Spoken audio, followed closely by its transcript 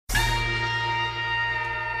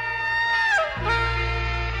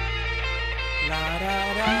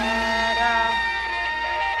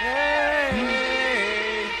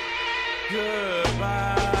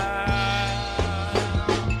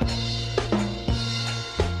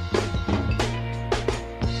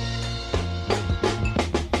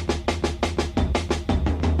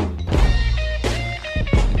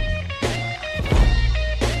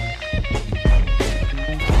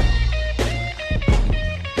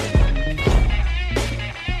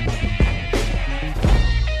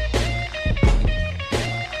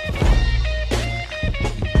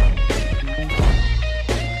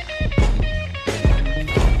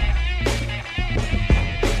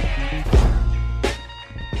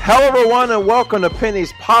Hello, everyone, and welcome to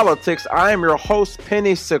Penny's Politics. I am your host,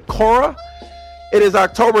 Penny Sikora. It is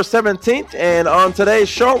October 17th, and on today's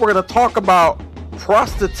show, we're going to talk about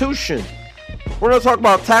prostitution. We're going to talk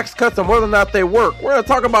about tax cuts and whether or not they work. We're going to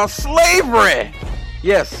talk about slavery.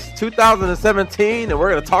 Yes, 2017, and we're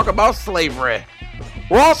going to talk about slavery.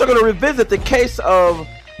 We're also going to revisit the case of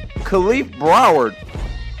Khalif Broward.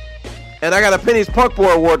 And I got a Penny's Punk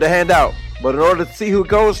Boy Award to hand out. But in order to see who it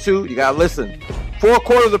goes to, you got to listen. 4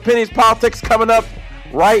 quarters of Penny's Politics coming up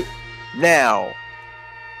right now.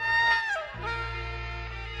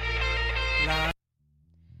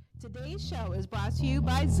 Today's show is brought to you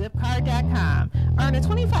by Zipcar.com. Earn a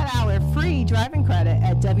 $25 free driving credit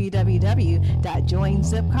at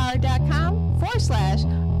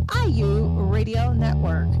www.joinzipcar.com/IU Radio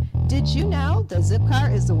Network. Did you know that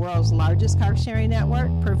Zipcar is the world's largest car sharing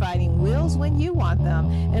network, providing wheels when you want them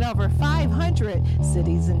in over 500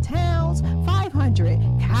 cities and towns, 500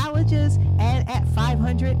 colleges, and at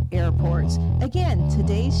 500 airports? Again,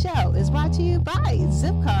 today's show is brought to you by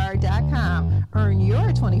Zipcar.com. Earn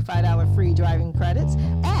your $25 free driving credits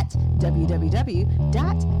at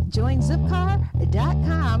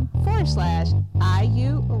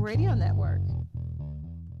www.joinzipcar.com/IU Radio Network.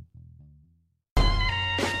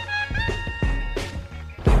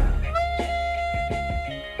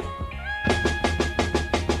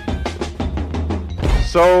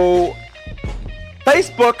 So,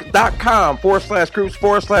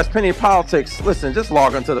 Facebook.com/groups/Penny Politics. Listen, just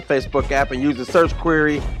log into the Facebook app and use the search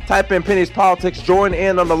query. Type in Penny's Politics, join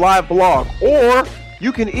in on the live blog. Or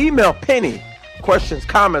you can email Penny questions,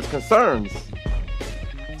 comments, concerns.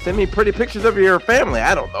 Send me pretty pictures of your family.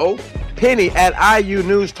 I don't know.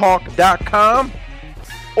 Penny@IUNewsTalk.com.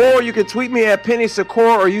 Or you can tweet me at Penny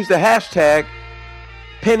Sikora or use the hashtag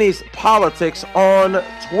Penny's Politics on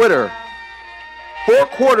Twitter. 4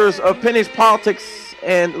 quarters of Penny's Politics,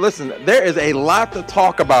 and listen, there is a lot to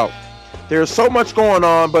talk about. There's so much going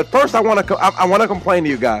on, but first I want to complain to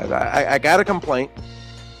you guys. I got a complaint,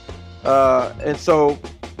 and so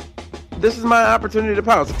this is my opportunity to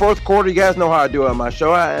pound. It's the 4th quarter. You guys know how I do it on my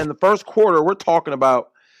show. In the 1st quarter, we're talking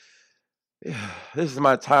about. This is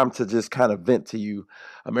my time to just kind of vent to you,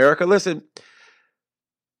 America. Listen.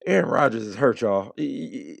 Aaron Rodgers is hurt, y'all.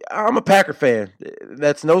 I'm a Packer fan.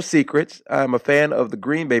 That's no secret. I'm a fan of the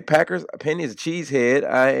Green Bay Packers. Penny is a cheesehead,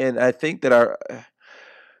 and I think that our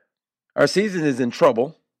season is in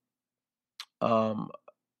trouble.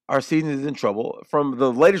 Our season is in trouble. From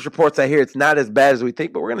the latest reports I hear, it's not as bad as we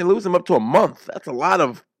think, but we're going to lose him up to a month. That's a lot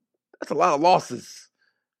of losses.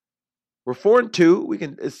 We're 4-2.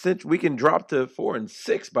 We can drop to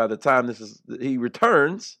 4-6 by the time he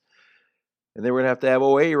returns. And then we're going to have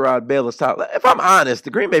A-Rod Bayless top. If I'm honest, the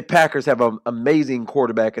Green Bay Packers have an amazing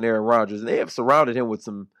quarterback in Aaron Rodgers, and they have surrounded him with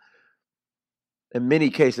some, in many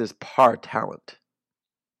cases, par talent.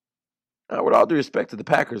 Now, with all due respect to the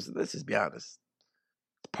Packers, let's just be honest.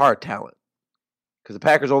 It's par talent. Because the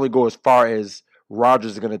Packers only go as far as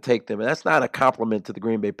Rodgers is going to take them, and that's not a compliment to the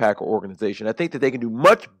Green Bay Packer organization. I think that they can do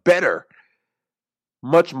much better.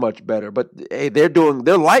 Much, much better. But, hey, they're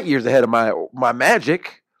light years ahead of my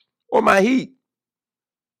Magic. Or my Heat.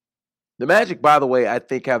 The Magic, by the way, I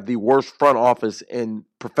think have the worst front office in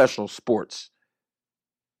professional sports.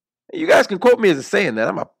 You guys can quote me as saying that.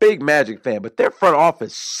 I'm a big Magic fan, but their front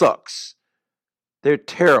office sucks. They're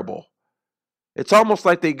terrible. It's almost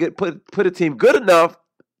like they put a team good enough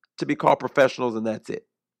to be called professionals, and that's it.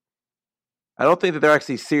 I don't think that they're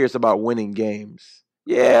actually serious about winning games.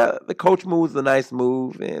 Yeah, the coach move's a nice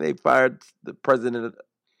move, and they fired the president.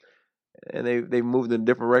 And they moved in a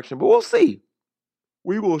different direction. But we'll see.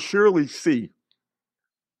 We will surely see.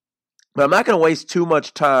 But I'm not going to waste too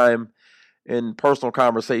much time in personal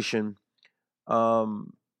conversation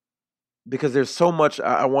because there's so much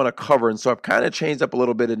I want to cover. And so I've kind of changed up a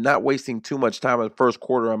little bit and not wasting too much time in the 1st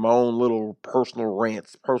quarter on my own little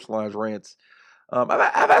personalized rants.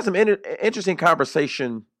 I've had some interesting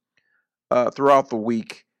conversation throughout the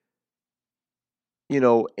week.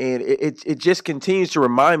 And it just continues to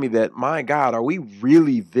remind me that, my God, are we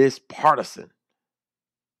really this partisan?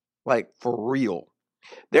 Like, for real.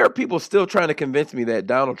 There are people still trying to convince me that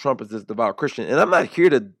Donald Trump is this devout Christian, and I'm not here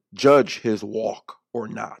to judge his walk or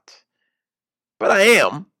not. But I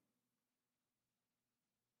am.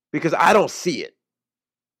 Because I don't see it.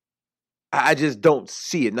 I just don't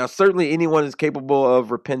see it. Now, certainly anyone is capable of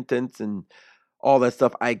repentance and all that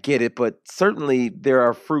stuff. I get it. But certainly there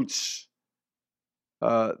are fruits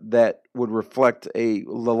that would reflect the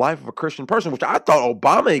life of a Christian person, which I thought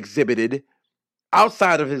Obama exhibited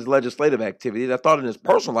outside of his legislative activities. I thought in his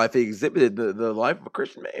personal life he exhibited the life of a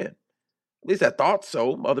Christian man. At least I thought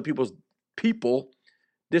so. Other people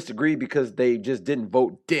disagree because they just didn't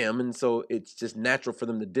vote Dem, and so it's just natural for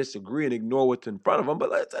them to disagree and ignore what's in front of them. But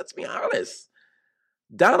let's be honest.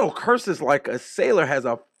 Donald curses like a sailor, has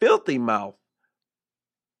a filthy mouth.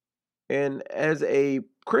 And as a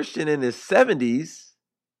Christian in his 70s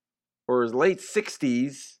or his late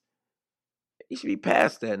 60s, he should be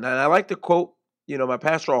past that. And I like to quote, my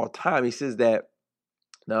pastor all the time. He says that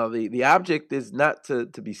now the object is not to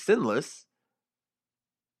be sinless,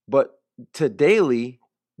 but the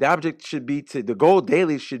goal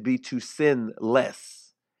daily should be to sin less.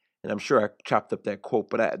 And I'm sure I chopped up that quote,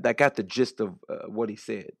 but I got the gist of what he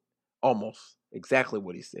said. Almost exactly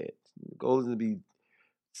what he said. The goal is to be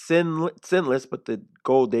sinless, but the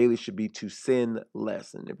goal daily should be to sin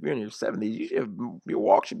less. And if you're in your 70s, your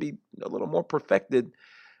walk should be a little more perfected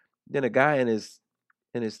than a guy in his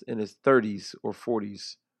 30s or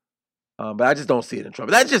 40s. But I just don't see it in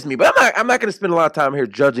Trump. That's just me. But I'm not going to spend a lot of time here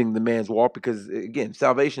judging the man's walk because, again,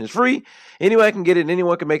 salvation is free. Anyone can get it, and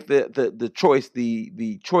anyone can make the choice,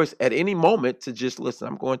 the choice at any moment to just listen.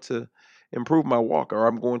 I'm going to improve my walk, or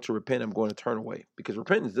I'm going to repent. I'm going to turn away, because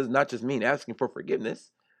repentance does not just mean asking for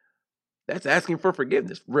forgiveness. That's asking for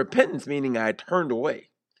forgiveness. Repentance meaning I turned away.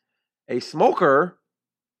 A smoker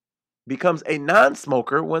becomes a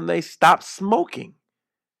non-smoker when they stop smoking.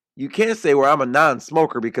 You can't say, well, I'm a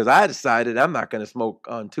non-smoker because I decided I'm not going to smoke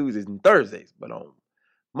on Tuesdays and Thursdays, but on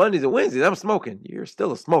Mondays and Wednesdays, I'm smoking. You're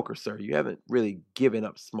still a smoker, sir. You haven't really given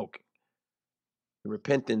up smoking.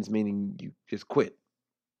 Repentance meaning you just quit.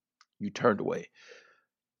 You turned away.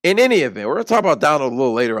 In any event, we're going to talk about Donald a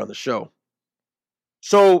little later on the show.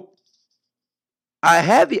 So I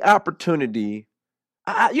had the opportunity.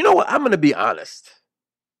 You know what? I'm going to be honest.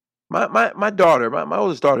 My daughter, my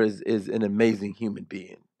oldest daughter is an amazing human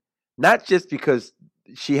being. Not just because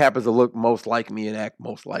she happens to look most like me and act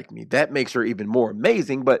most like me. That makes her even more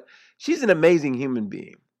amazing, but she's an amazing human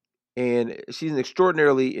being. And she's an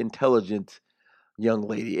extraordinarily intelligent young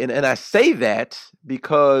lady. And I say that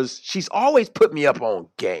because she's always put me up on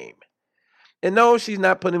game. And no, she's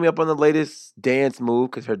not putting me up on the latest dance move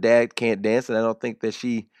because her dad can't dance. And I don't think that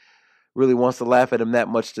she really wants to laugh at him that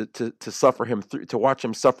much to suffer him through, to watch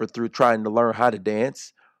him suffer through trying to learn how to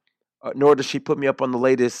dance. Nor does she put me up on the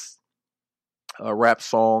latest rap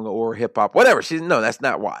song or hip hop, whatever. No, that's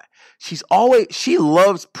not why. She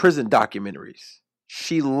loves prison documentaries.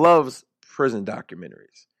 She loves prison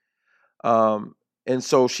documentaries. And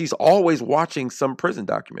so she's always watching some prison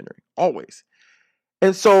documentary, always.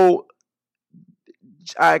 And so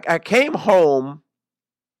I came home,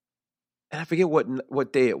 and I forget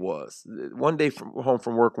what day it was. One day home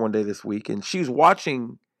from work, one day this week, and she was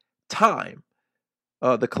watching Time,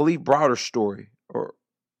 the Khalif Browder story,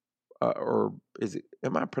 or is it?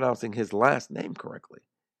 Am I pronouncing his last name correctly?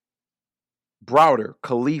 Browder,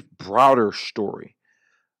 Khalif Browder story.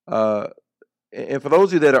 And for those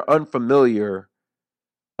of you that are unfamiliar,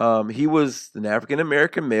 he was an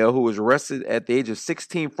African-American male who was arrested at the age of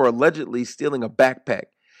 16 for allegedly stealing a backpack.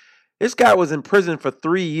 This guy was in prison for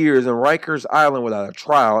 3 years in Rikers Island without a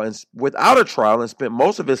trial and spent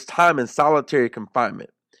most of his time in solitary confinement.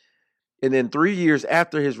 And then 3 years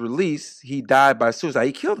after his release, he died by suicide.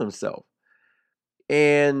 He killed himself.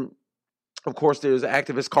 And of course, there's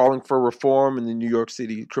activists calling for reform in the New York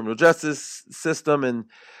City criminal justice system. And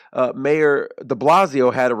Mayor de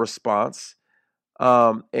Blasio had a response.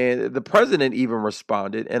 And the president even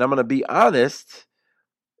responded. And I'm going to be honest,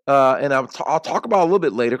 and I'll talk about it a little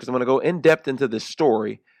bit later because I'm going to go in depth into this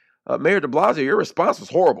story. Mayor de Blasio, your response was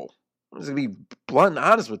horrible. I'm just going to be blunt and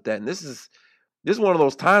honest with that. And this is one of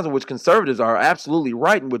those times in which conservatives are absolutely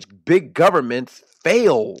right, in which big government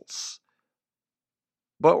fails.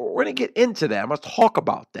 But we're going to get into that. I'm going to talk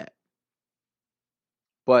about that.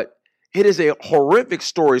 But it is a horrific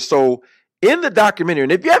story. So in the documentary,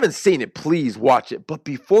 and if you haven't seen it, please watch it. But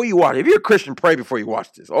before you watch it, if you're a Christian, pray before you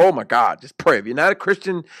watch this. Oh my God, just pray. If you're not a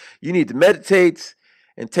Christian, you need to meditate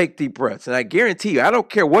and take deep breaths. And I guarantee you, I don't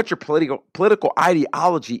care what your political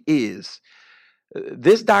ideology is,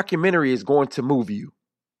 this documentary is going to move you.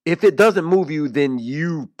 If it doesn't move you, then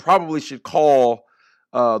you probably should call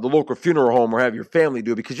the local funeral home or have your family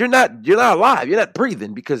do it, because you're not alive. You're not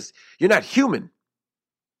breathing because you're not human.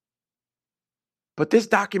 But this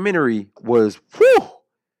documentary was,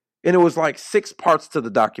 and it was like 6 parts to the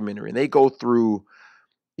documentary, and they go through,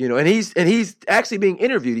 and he's actually being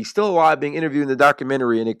interviewed. He's still alive, being interviewed in the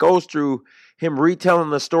documentary, and it goes through him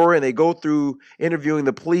retelling the story, and they go through interviewing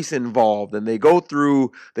the police involved, and they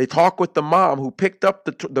talk with the mom who picked up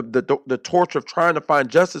the torch of trying to find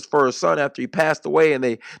justice for her son after he passed away, and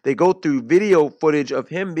they go through video footage of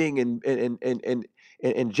him being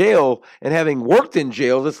in jail and having worked in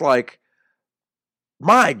jail. It's like,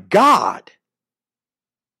 My God.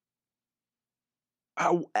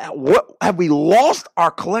 What have we lost our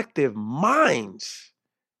collective minds?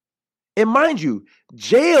 And mind you,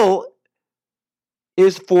 jail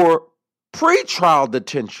is for pretrial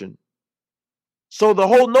detention. So the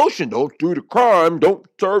whole notion, don't do the crime, don't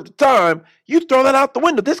serve the time, you throw that out the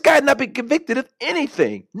window. This guy had not been convicted of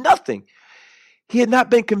anything, nothing. He had not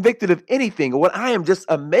been convicted of anything. What I am just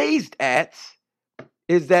amazed at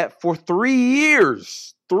is that for 3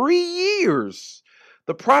 years,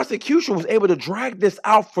 the prosecution was able to drag this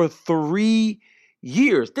out for 3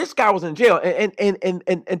 years. This guy was in jail. And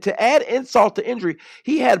to add insult to injury,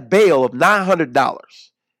 he had bail of $900.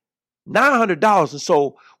 $900. And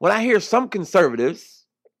so when I hear some conservatives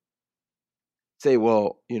say,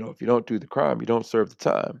 well, if you don't do the crime, you don't serve the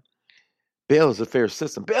time. Bail is a fair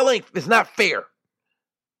system. It's not fair.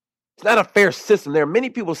 It's not a fair system. There are many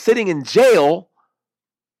people sitting in jail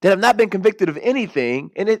that have not been convicted of anything.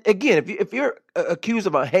 And again, if you're accused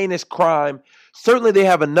of a heinous crime, certainly they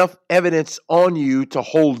have enough evidence on you to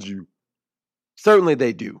hold you. Certainly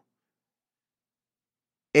they do.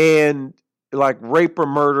 And like rape or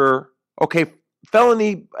murder, okay,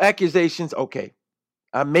 felony accusations, okay.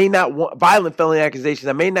 I may not want violent felony accusations.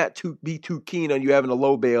 I may not be too keen on you having a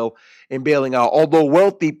low bail and bailing out. Although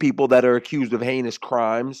wealthy people that are accused of heinous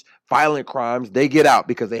crimes, violent crimes, they get out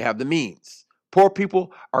because they have the means. Poor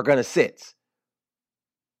people are going to sit.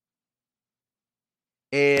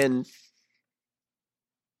 And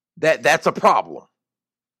that's a problem.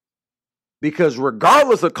 Because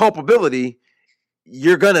regardless of culpability,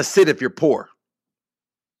 you're going to sit if you're poor.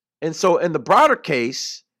 And so in the broader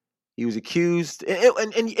case, he was accused. And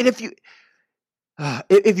if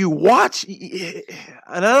you watch, and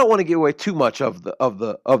I don't want to give away too much of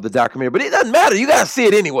the documentary, but it doesn't matter. You got to see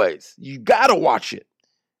it anyways. You got to watch it.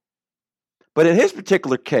 But in his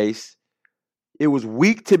particular case, it was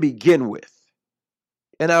weak to begin with.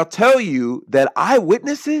 And I'll tell you that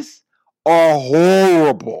eyewitnesses are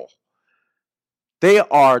horrible. They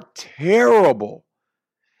are terrible.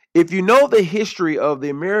 If you know the history of the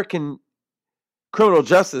American criminal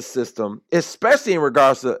justice system, especially in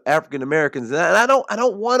regards to African Americans, and I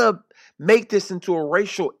don't want to make this into a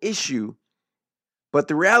racial issue, but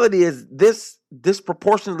the reality is this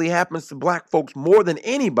disproportionately happens to black folks more than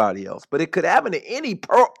anybody else. But it could happen to any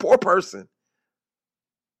poor person,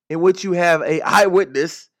 in which you have a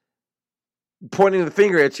eyewitness pointing the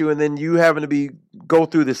finger at you, and then you having to go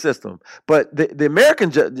through the system. But the American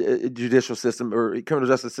judicial system or criminal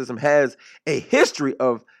justice system has a history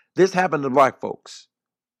of this happened to black folks.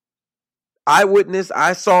 Eyewitness,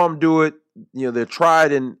 I saw them do it. They're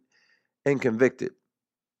tried and convicted.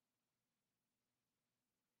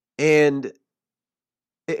 And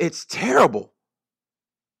it's terrible.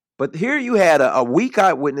 But here you had a weak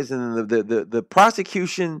eyewitness, and the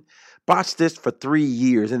prosecution botched this for 3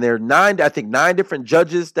 years. And there are 9 different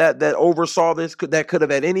judges that oversaw this, that could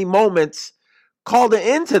have at any moment called an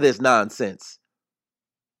end to this nonsense.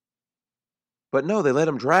 But no, they let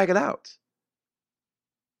him drag it out.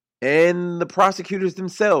 And the prosecutors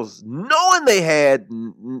themselves, knowing they had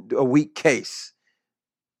a weak case.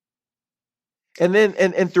 And then,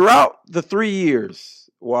 and throughout the 3 years,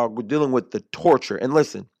 while we're dealing with the torture, and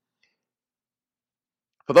listen,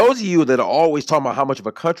 for those of you that are always talking about how much of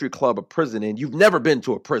a country club a prison is, you've never been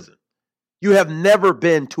to a prison. You have never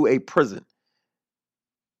been to a prison.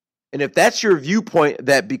 And if that's your viewpoint,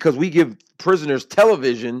 that because we give prisoners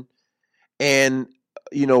television and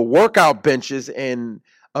workout benches and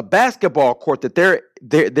a basketball court, that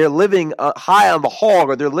they're living high on the hog,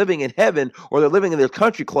 or they're living in heaven, or they're living in their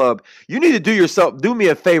country club, you need to do me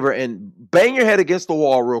a favor and bang your head against the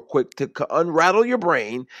wall real quick to unrattle your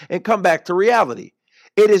brain and come back to reality.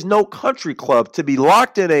 It is no country club to be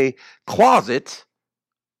locked in a closet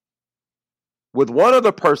with one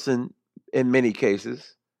other person, in many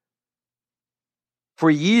cases, for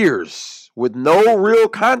years with no real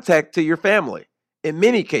contact to your family. In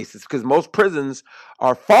many cases, because most prisons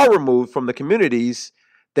are far removed from the communities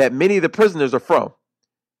that many of the prisoners are from.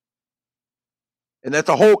 And that's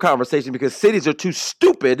a whole conversation, because cities are too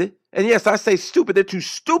stupid. And yes, I say stupid. They're too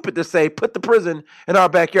stupid to say, put the prison in our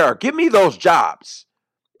backyard. Give me those jobs.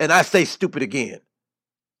 And I say stupid again.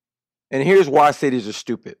 And here's why cities are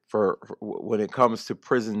stupid for when it comes to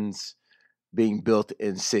prisons being built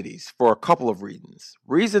in cities, for a couple of reasons.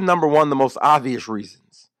 Reason number one, the most obvious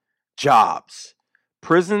reasons: jobs.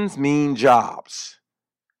 Prisons mean jobs.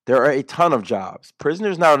 There are a ton of jobs.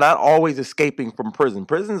 Prisoners now are not always escaping from prison.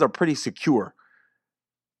 Prisons are pretty secure.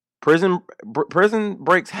 Prison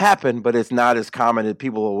breaks happen, but it's not as common as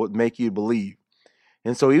people would make you believe.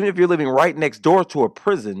 And so even if you're living right next door to a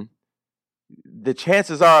prison, the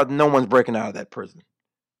chances are no one's breaking out of that prison.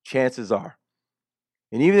 Chances are.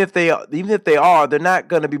 And even if they are, they're not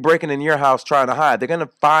going to be breaking in your house trying to hide. They're going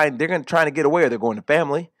to try to get away, or they're going to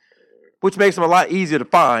family, which makes them a lot easier to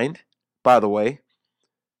find, by the way.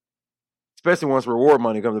 Especially once reward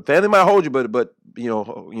money comes. The family might hold you, but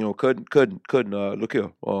couldn't look here,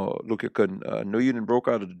 couldn't. No, you didn't broke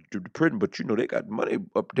out of the prison, but they got money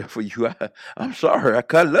up there for you. I'm sorry, I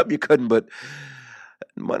kind of love you, couldn't, but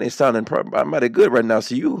money's sounding mighty good right now.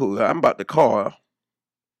 So I'm about to call.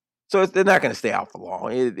 So they're not going to stay out for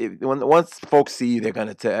long. Once folks see you, they're going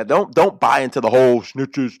to tell. Don't buy into the whole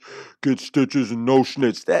snitches get stitches and no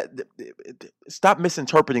snitch. Stop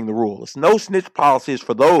misinterpreting the rules. No snitch policy is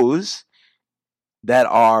for those that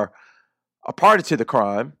are a party to the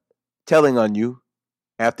crime, telling on you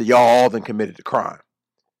after y'all all then committed the crime.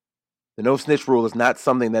 The no snitch rule is not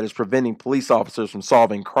something that is preventing police officers from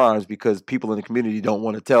solving crimes because people in the community don't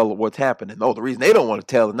want to tell what's happening. No, the reason they don't want to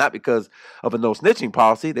tell is not because of a no snitching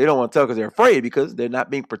policy. They don't want to tell because they're afraid, because they're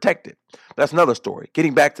not being protected. That's another story.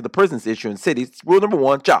 Getting back to the prisons issue in cities, rule number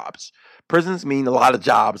one, jobs. Prisons mean a lot of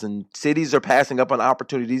jobs, and cities are passing up on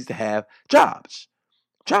opportunities to have jobs.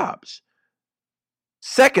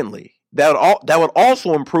 Secondly, that would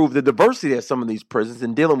also improve the diversity of some of these prisons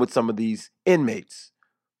in dealing with some of these inmates.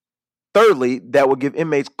 Thirdly, that would give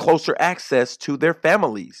inmates closer access to their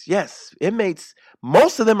families. Yes, inmates,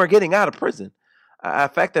 most of them are getting out of prison. In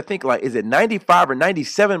fact, I think is it 95 or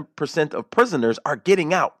 97% of prisoners are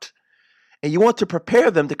getting out. And you want to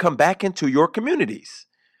prepare them to come back into your communities.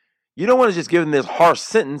 You don't want to just give them this harsh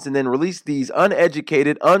sentence and then release these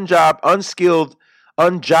uneducated, unskilled,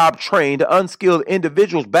 unjob-trained, unskilled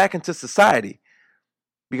individuals back into society.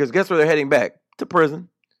 Because guess where they're heading back? To prison.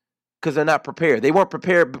 Because they're not prepared. They weren't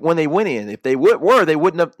prepared when they went in. If they were, they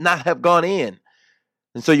wouldn't have gone in.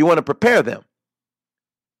 And so you want to prepare them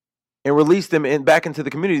and release them back into the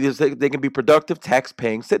community so they can be productive,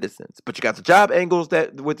 tax-paying citizens. But you got the job angles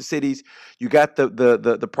with the cities. You got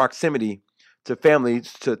the proximity to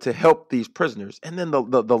families to help these prisoners. And then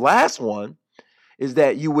the last one is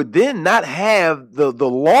that you would then not have the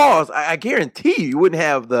laws. I guarantee you wouldn't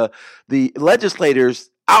have the legislators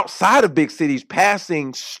outside of big cities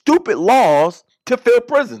passing stupid laws to fill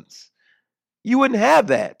prisons. You wouldn't have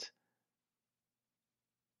that.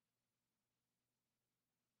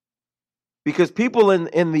 Because people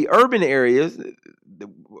in the urban areas,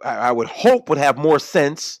 I would hope, would have more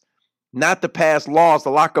sense not to pass laws to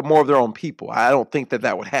lock up more of their own people. I don't think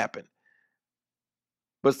that would happen.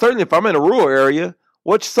 But certainly if I'm in a rural area,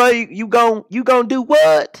 what you say, you gonna do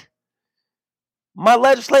what? My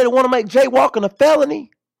legislator want to make jaywalking a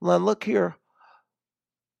felony? Now, look here.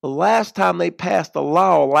 The last time they passed a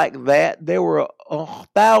law like that, there were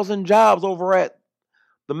 1,000 jobs over at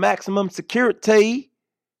the maximum security.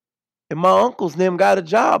 And my uncles and them got a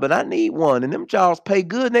job, and I need one. And them jobs pay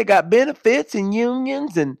good, and they got benefits and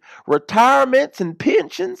unions and retirements and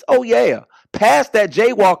pensions. Oh, yeah. Pass that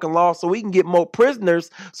jaywalking law so we can get more prisoners,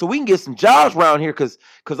 so we can get some jobs around here, because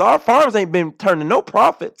our farms ain't been turning no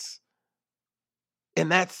profits.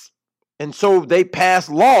 And so they pass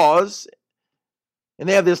laws, and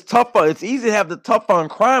they have this tough on. It's easy to have the tough on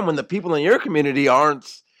crime when the people in your community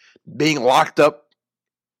aren't being locked up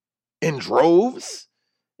in droves.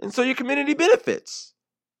 And so your community benefits.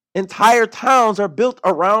 Entire towns are built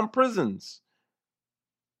around prisons.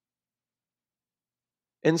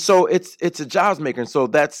 And so it's a jobs maker. And so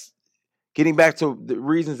that's getting back to the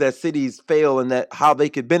reasons that cities fail and that how they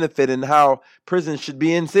could benefit and how prisons should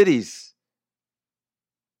be in cities.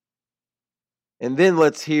 And then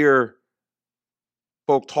let's hear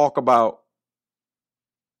folk talk about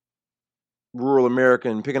rural America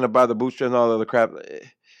and picking up by the bootstraps and all the other crap.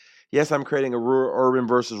 Yes, I'm creating a urban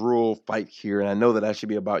versus rural fight here, and I know that I should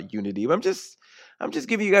be about unity. But I'm just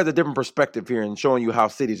giving you guys a different perspective here and showing you how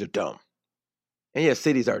cities are dumb. And yes,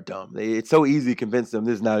 cities are dumb. It's so easy to convince them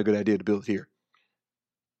this is not a good idea to build here.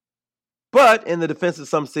 But in the defense of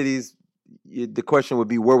some cities, the question would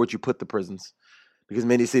be, where would you put the prisons? Because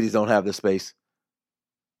many cities don't have the space.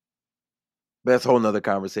 But that's a whole nother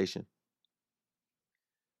conversation.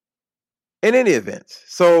 In any event,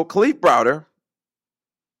 so Khalif Browder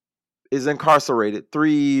is incarcerated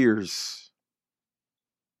 3 years,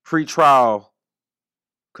 pre-trial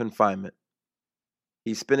confinement.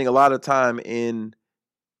 He's spending a lot of time in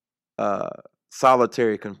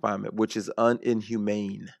solitary confinement, which is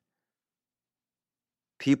inhumane.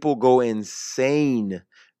 People go insane.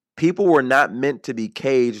 People were not meant to be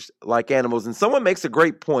caged like animals. And someone makes a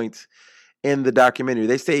great point in the documentary.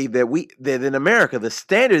 They say that in America, the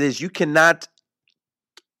standard is you cannot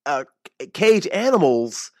cage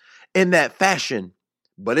animals in that fashion.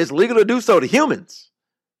 but it's legal to do so to humans.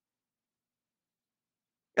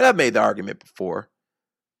 And I've made the argument before,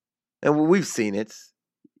 and we've seen it.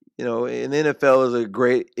 And the NFL is a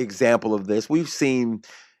great example of this. We've seen,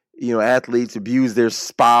 athletes abuse their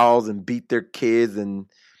spouse and beat their kids, and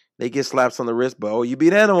they get slaps on the wrist. But, you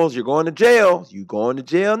beat animals, you're going to jail. You're going to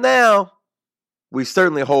jail now. We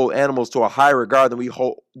certainly hold animals to a higher regard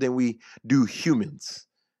than we do humans.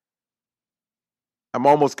 I'm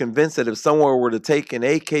almost convinced that if someone were to take an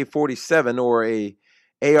AK-47 or a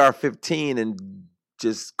AR-15 and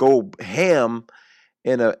just go ham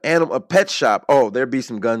in a pet shop, there'd be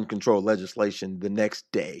some gun control legislation the next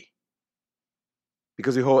day,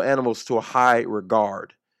 because we hold animals to a high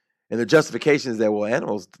regard. And the justification is that,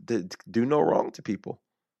 animals do no wrong to people.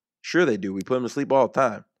 Sure they do. We put them to sleep all the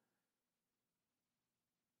time.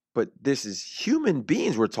 But this is human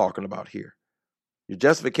beings we're talking about here. Your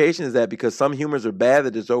justification is that because some humans are bad,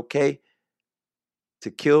 that it's okay to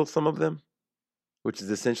kill some of them, which is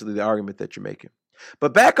essentially the argument that you're making.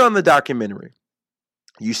 But back on the documentary,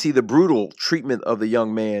 you see the brutal treatment of the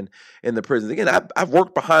young man in the prison. Again, I've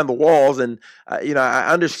worked behind the walls, and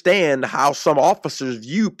I understand how some officers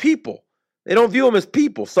view people. They don't view them as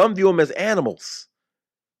people. Some view them as animals,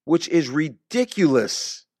 which is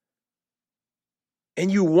ridiculous.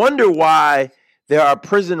 And you wonder why there are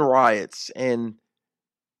prison riots and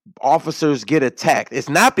officers get attacked. It's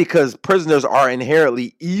not because prisoners are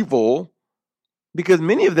inherently evil, because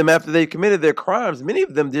many of them, after they've committed their crimes, many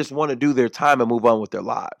of them just want to do their time and move on with their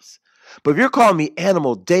lives. But if you're calling me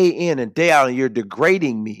animal day in and day out and you're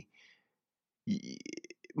degrading me,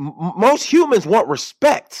 most humans want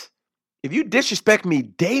respect. If you disrespect me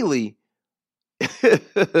daily,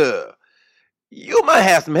 you might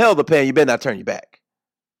have some hell to pay, and you better not turn your back.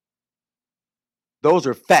 Those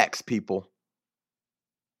are facts, people.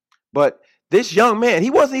 But this young man,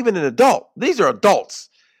 he wasn't even an adult. These are adults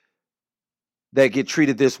that get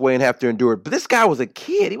treated this way and have to endure it. But this guy was a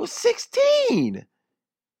kid. He was 16. He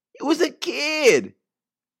was a kid.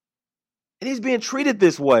 And he's being treated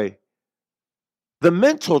this way. The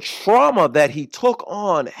mental trauma that he took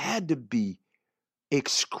on had to be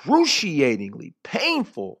excruciatingly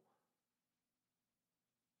painful,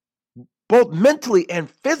 both mentally and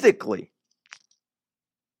physically.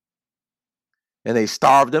 And they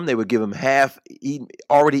starved him. They would give him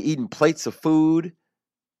already eaten plates of food.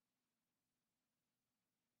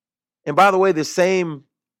 And by the way, the same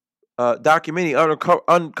documentary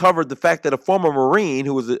uncovered the fact that a former Marine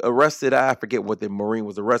who was arrested, I forget what the Marine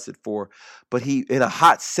was arrested for, but he in a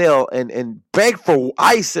hot cell and begged for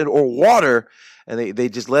ice or water, and they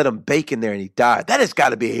just let him bake in there, and he died. That has got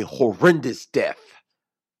to be a horrendous death.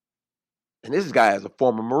 And this guy is a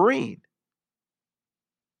former Marine.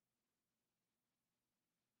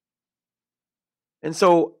 And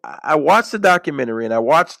so I watched the documentary, and I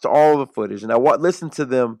watched all the footage, and I listened to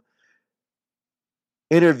them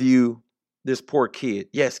interview this poor kid.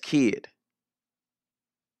 Yes, kid.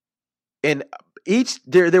 And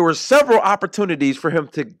there were several opportunities for him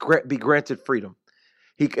to be granted freedom.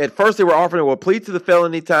 At first they were offering him, plead to the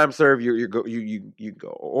felony, time served, you go.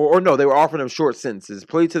 Or no, they were offering him short sentences.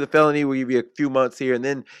 Plead to the felony, we'll give you a few months here. And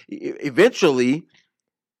then eventually,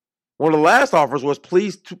 one of the last offers was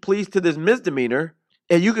please to this misdemeanor,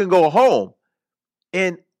 and you can go home.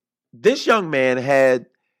 And this young man had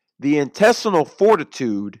the intestinal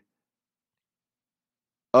fortitude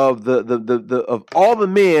of of all the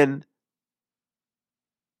men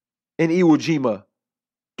in Iwo Jima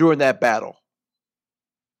during that battle,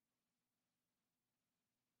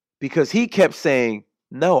 because he kept saying,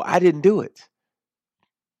 "No, I didn't do it.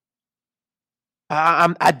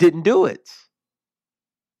 I didn't do it."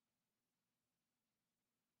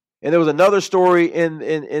 And there was another story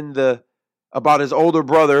in about his older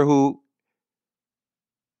brother who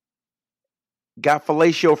got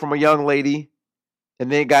fellatio from a young lady,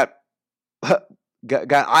 and then got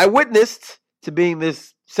eyewitnessed to being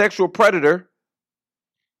this sexual predator.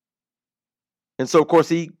 And so, of course,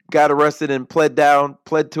 he got arrested and pled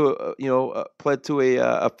to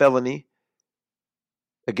a felony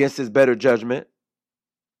against his better judgment.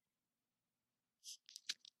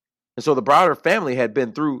 And so the Browder family had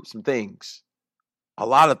been through some things, a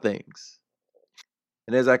lot of things.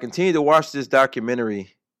 And as I continue to watch this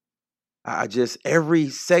documentary, every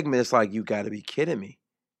segment is like, you got to be kidding me.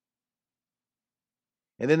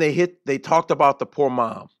 And then they talked about the poor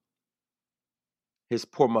mom, his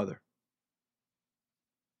poor mother,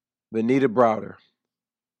 Benita Browder.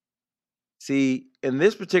 See, in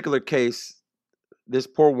this particular case, this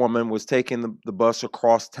poor woman was taking the bus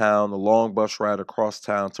across town, the long bus ride across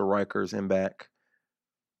town to Rikers and back.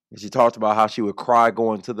 And she talked about how she would cry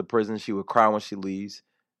going to the prison. She would cry when she leaves.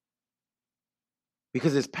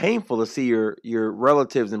 Because it's painful to see your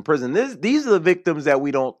relatives in prison. These are the victims that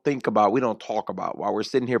we don't think about, we don't talk about. While we're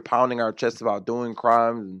sitting here pounding our chests about doing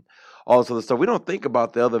crimes and all this other stuff, we don't think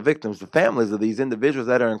about the other victims, the families of these individuals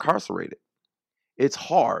that are incarcerated. It's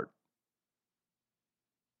hard.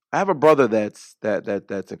 I have a brother that's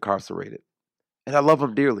incarcerated, and I love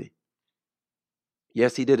him dearly.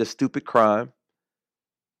 Yes, he did a stupid crime,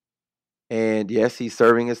 and yes, he's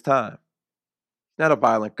serving his time. Not a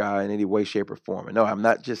violent guy in any way, shape, or form. And no, I'm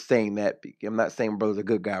not just saying that. I'm not saying brother's a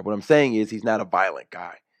good guy. What I'm saying is he's not a violent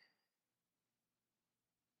guy.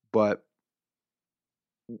 But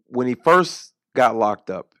when he first got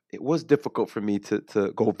locked up, it was difficult for me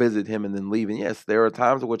to go visit him and then leave. And yes, there are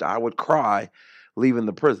times in which I would cry leaving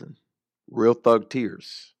the prison. Real thug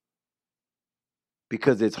tears.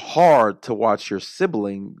 Because it's hard to watch your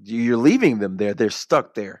sibling. You're leaving them there. They're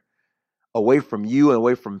stuck there. Away from you and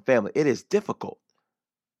away from family. It is difficult.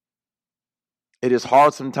 It is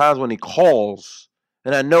hard sometimes when he calls,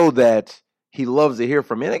 and I know that he loves to hear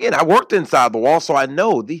from me. And again, I worked inside the wall, so I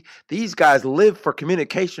know these guys live for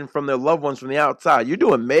communication from their loved ones from the outside. You're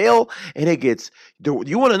doing mail, and it gets.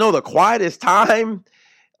 You want to know the quietest time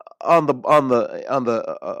on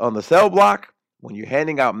the cell block? When you're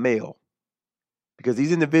handing out mail, because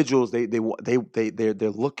these individuals they're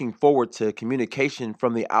looking forward to communication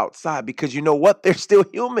from the outside, because you know what? They're still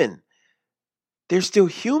human. They're still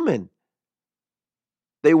human.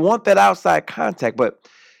 They want that outside contact, but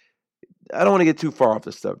I don't want to get too far off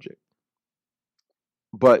the subject.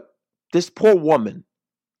 But this poor woman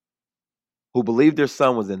who believed their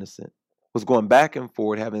son was innocent was going back and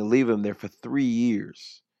forth, having to leave him there for 3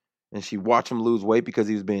 years. And she watched him lose weight because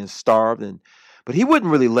he was being starved. But he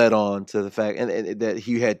wouldn't really let on to the fact and that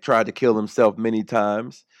he had tried to kill himself many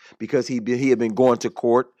times, because he had been going to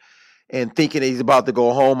court and thinking that he's about to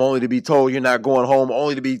go home, only to be told you're not going home,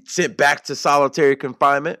 only to be sent back to solitary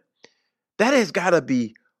confinement. That has got to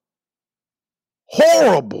be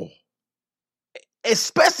horrible,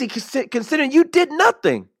 especially considering you did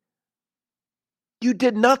nothing. You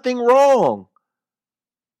did nothing wrong.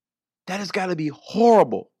 That has got to be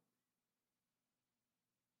horrible.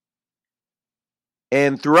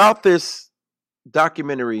 And throughout this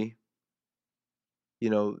documentary, you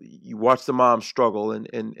know, you watch the mom struggle, and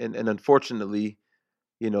unfortunately,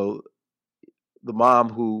 you know, the mom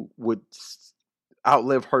who would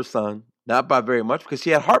outlive her son, not by very much, because she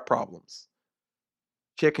had heart problems.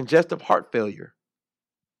 She had congestive heart failure,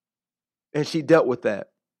 and she dealt with that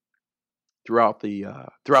throughout the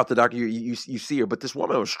documentary. You see her, but this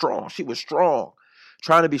woman was strong. She was strong,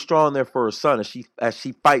 trying to be strong there for her son as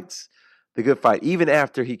she fights the good fight, even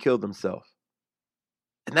after he killed himself.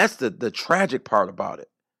 And that's the tragic part about it.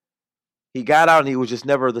 He got out and he was just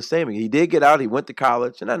never the same. He did get out. He went to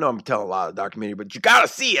college. And I know I'm telling a lot of documentary, but you got to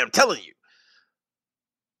see it. I'm telling you.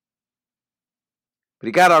 But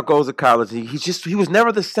he got out, goes to college. He was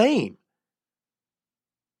never the same.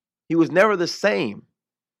 He was never the same.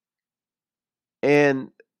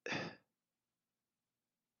 And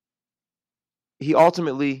he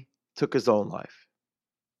ultimately took his own life.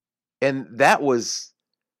 And that was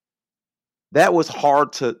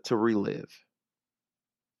hard to relive.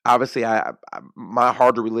 Obviously, my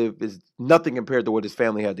hard to relive is nothing compared to what his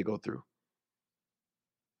family had to go through.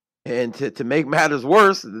 And to make matters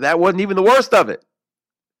worse, that wasn't even the worst of it.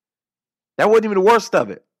 That wasn't even the worst of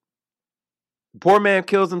it. The poor man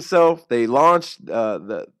kills himself. They launched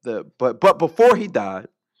but before he died,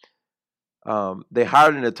 they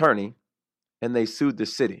hired an attorney and they sued the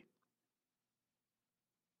city.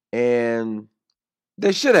 And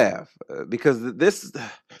they should have, because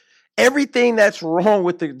everything that's wrong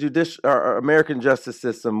with the American justice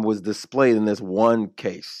system was displayed in this one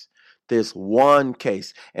case.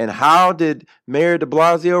 And how did Mayor de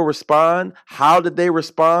Blasio respond? How did they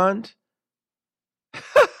respond?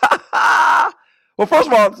 Well, first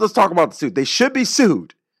of all, let's talk about the suit. They should be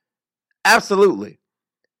sued. Absolutely.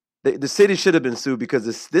 The city should have been sued, because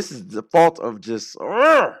this is the fault of just...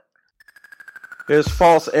 There's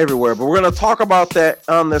faults everywhere, but we're going to talk about that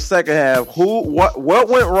on the second half. What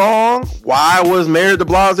went wrong? Why was Mayor de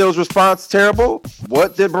Blasio's response terrible?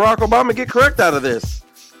 What did Barack Obama get correct out of this?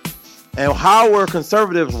 And how were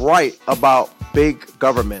conservatives right about big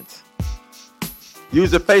government?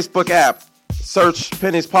 Use the Facebook app. Search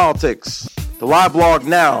Penny's Politics. The live blog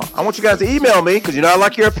now. I want you guys to email me, because you know I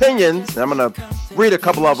like your opinions. And I'm going to read a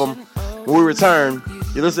couple of them when we return.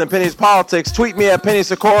 You're listening to Penny's Politics. Tweet me at Penny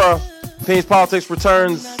Sikora. Penny's Politics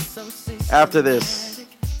returns after this.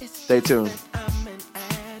 Stay tuned.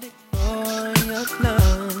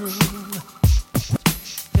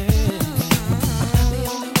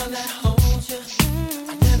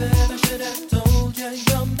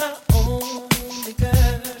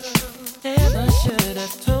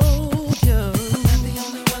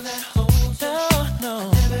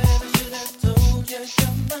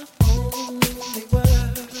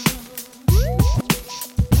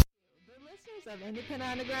 Of Independent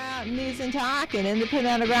Underground News and Talk and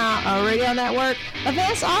Independent Underground Radio Network,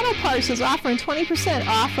 Advanced Auto Parts is offering 20%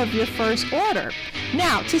 off of your first order.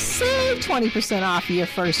 Now, to save 20% off your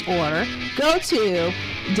first order, go to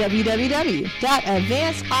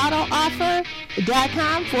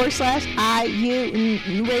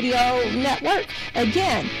www.advancedautooffer.com/IU Radio Network.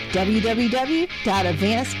 Again,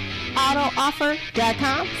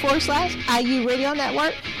 www.advancedautooffer.com/IU Radio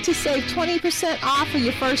Network to save 20% off of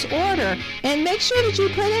your first order. And make sure that you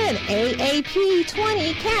put in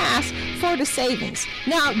AAP20 CAS for the savings.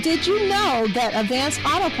 Now, did you know that Advanced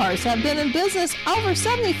Auto Parts have been in business over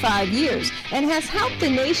 75 years and has helped the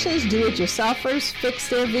nation's do-it-yourselfers fix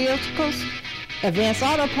their vehicles? Advanced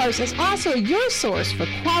Auto Parts is also your source for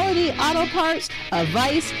quality auto parts,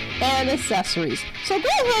 advice, and accessories. So go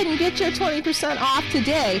ahead and get your 20% off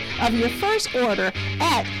today of your first order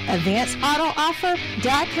at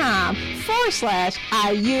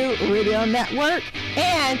advancedautooffer.com/IU Radio Network.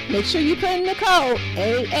 And make sure you put in the code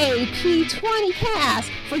AAP20 CAS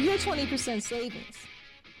for your 20% savings.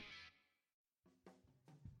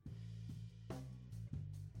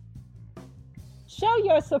 Show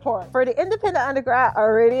your support for the Independent Underground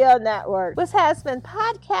Radio Network, which has been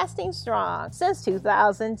podcasting strong since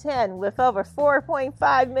 2010 with over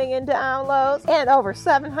 4.5 million downloads and over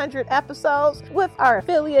 700 episodes with our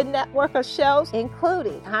affiliate network of shows,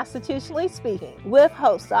 including Constitutionally Speaking with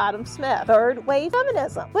host Adam Smith, Third Wave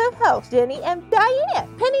Feminism with host Jenny and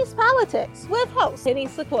Diane, Penny's Politics with host Penny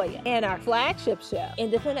Sikora, and our flagship show,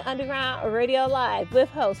 Independent Underground Radio Live with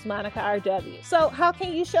host Monica R.W. So how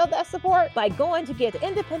can you show that support? By going to get the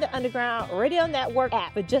Independent Underground Radio Network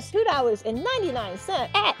app for just $2.99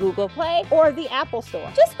 at Google Play or the Apple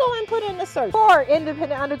Store. Just go and put in the search for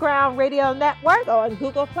Independent Underground Radio Network on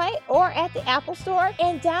Google Play or at the Apple Store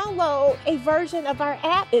and download a version of our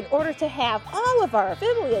app in order to have all of our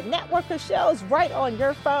affiliate network of shows right on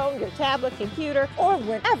your phone, your tablet, computer, or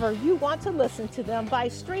whenever you want to listen to them by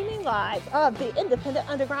streaming live of the Independent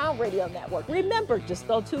Underground Radio Network. Remember, just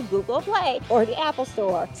go to Google Play or the Apple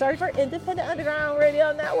Store, search for Independent Underground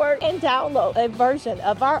Radio Network, and download a version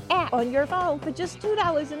of our app on your phone for just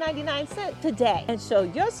 $2.99 today and show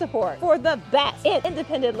your support for the best in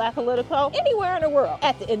independent La Politico anywhere in the world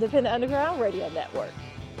at the Independent Underground Radio Network.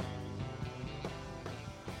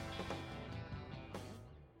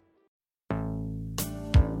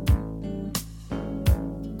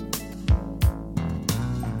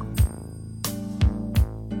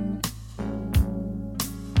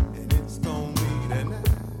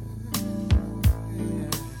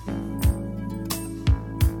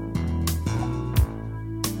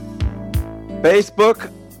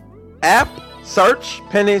 Facebook app, search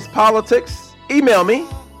Penny's Politics. Email me,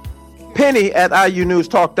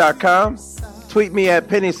 penny@iunewstalk.com. Tweet me at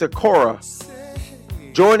Penny Sikora.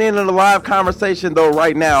 Join in on the live conversation, though,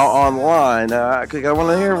 right now online. Because I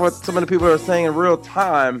want to hear what some of the people are saying in real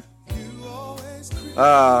time.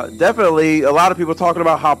 Definitely a lot of people talking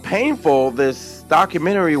about how painful this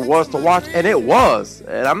documentary was to watch, and it was.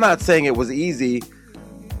 And I'm not saying it was easy.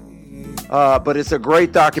 But it's a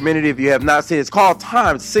great documentary if you have not seen it. It's called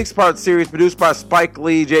Time. It's a 6-part series produced by Spike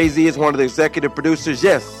Lee. Jay-Z is one of the executive producers.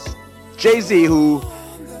 Yes, Jay-Z, who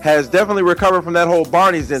has definitely recovered from that whole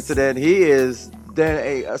Barney's incident. He is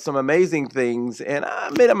done some amazing things. And I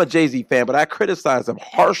admit I'm a Jay-Z fan, but I criticized him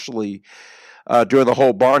harshly during the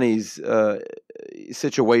whole Barney's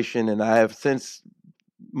situation. And I have since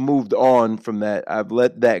moved on from that. I've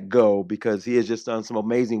let that go because he has just done some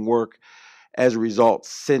amazing work as a result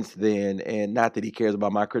since then, and not that he cares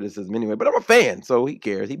about my criticism anyway, but I'm a fan, so he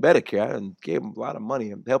cares. He better care. I gave him a lot of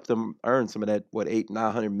money and helped him earn some of that,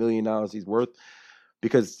 $800-900 million he's worth,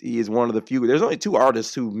 because he is one of the few. There's only 2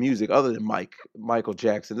 artists whose music, other than Michael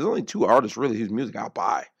Jackson, there's only 2 artists really whose music I'll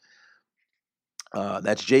buy.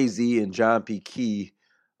 That's Jay-Z and John P. Key,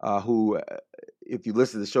 who, if you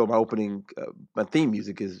listen to the show, my theme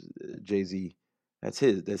music is Jay-Z. That's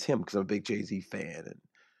him, because I'm a big Jay-Z fan. And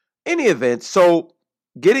any event, so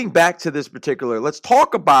getting back to this particular, let's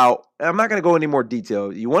talk about, I'm not going to go into more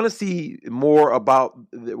detail. You want to see more about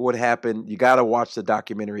what happened, you got to watch the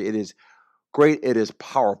documentary. It is great. It is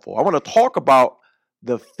powerful. I want to talk about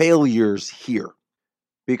the failures here,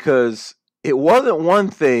 because it wasn't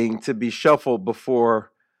one thing to be shuffled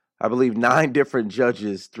before, I believe, 9 different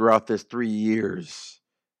judges throughout this 3 years.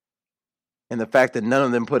 And the fact that none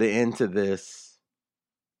of them put an end to this,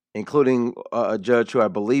 including a judge who I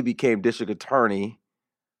believe became district attorney,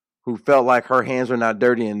 who felt like her hands were not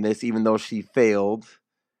dirty in this, even though she failed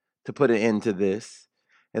to put an end to this.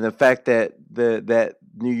 And the fact that that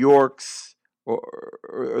New York's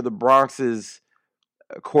or the Bronx's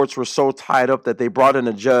courts were so tied up that they brought in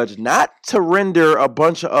a judge not to render a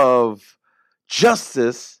bunch of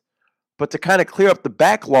justice, but to kind of clear up the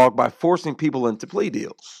backlog by forcing people into plea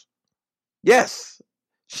deals. Yes,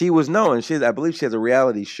 she was known. I believe she has a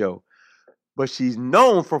reality show, but she's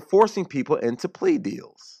known for forcing people into plea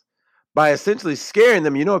deals by essentially scaring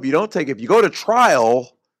them. If you go to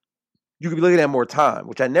trial, you could be looking at more time,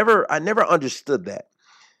 which I never understood that.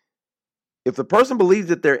 If the person believes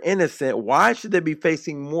that they're innocent, why should they be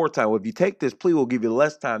facing more time? Well, if you take this plea, we'll give you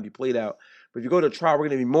less time. You plead out. But if you go to trial, we're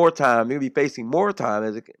going to be more time. You're going to be facing more time.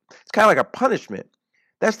 It's kind of like a punishment.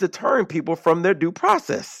 That's deterring people from their due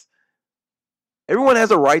process. Everyone has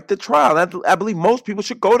a right to trial. I believe most people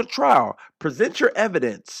should go to trial. Present your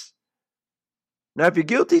evidence. Now, if you're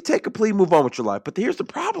guilty, take a plea, move on with your life. But here's the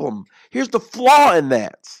problem. Here's the flaw in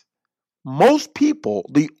that. Most people,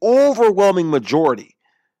 the overwhelming majority,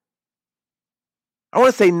 I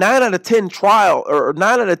want to say 9 out of 10 or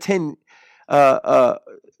 9 out of 10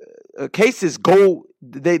 cases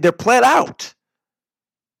they're pled out.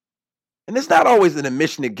 And it's not always an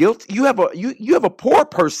admission of guilt. You have a poor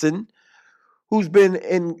person who's been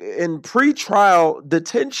in pre-trial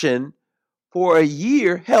detention for a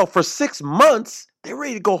year, hell, for 6 months. They're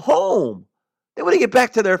ready to go home. They want to get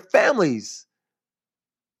back to their families.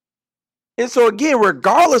 And so again,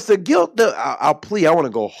 regardless of guilt, I'll plea. I want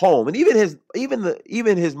to go home. And even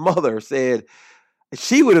his mother said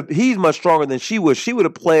he's much stronger than she was. She would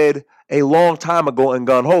have pled a long time ago and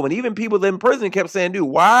gone home. And even people in prison kept saying, dude,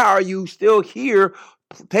 why are you still here?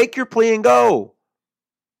 Take your plea and go.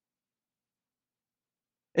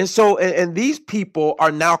 And so, and these people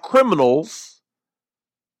are now criminals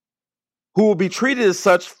who will be treated as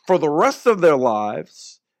such for the rest of their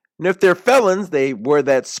lives. And if they're felons, they wear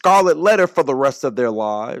that scarlet letter for the rest of their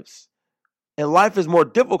lives. And life is more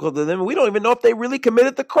difficult to them. We don't even know if they really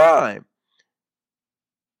committed the crime.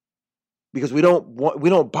 Because we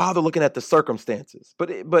don't bother looking at the circumstances.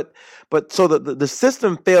 But so the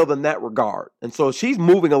system failed in that regard. And so she's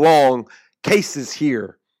moving along cases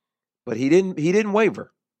here. But he didn't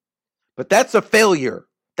waver. But that's a failure.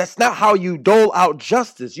 That's not how you dole out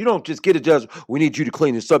justice. You don't just get a judge, we need you to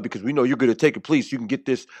clean this up because we know you're going to take a plea so you can get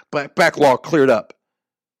this backlog cleared up,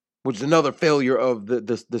 which is another failure of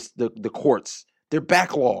the courts. They're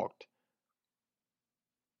backlogged.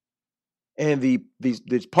 And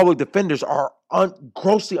these public defenders are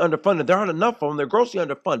grossly underfunded. There aren't enough of them. They're grossly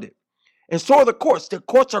underfunded. And so are the courts. The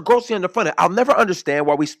courts are grossly underfunded. I'll never understand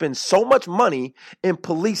why we spend so much money in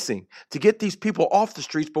policing to get these people off the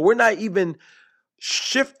streets, but we're not even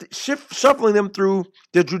shuffling them through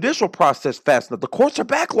the judicial process fast enough. The courts are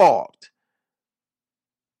backlogged.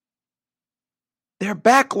 They're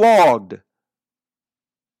backlogged.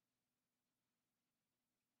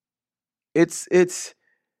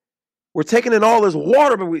 We're taking in all this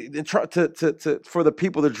water, but we try for the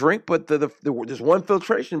people to drink. But there's one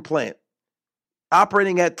filtration plant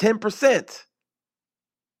operating at 10%,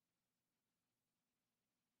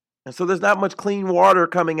 and so there's not much clean water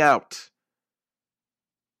coming out.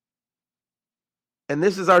 And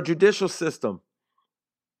this is our judicial system.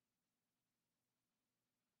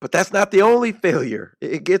 But that's not the only failure.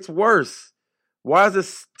 It gets worse. Why is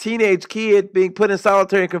this teenage kid being put in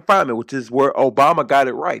solitary confinement, which is where Obama got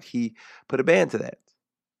it right? He put a ban to that.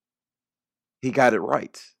 He got it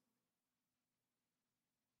right.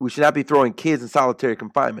 We should not be throwing kids in solitary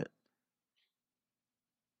confinement.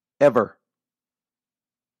 Ever.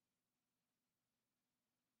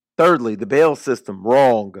 Thirdly, the bail system,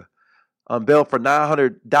 wrong. On bail for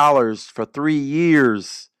 $900 for 3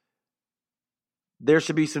 years. There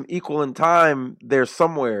should be some equal in time there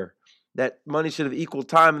somewhere. That money should have equal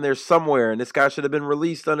time in there somewhere. And this guy should have been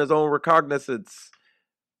released on his own recognizance.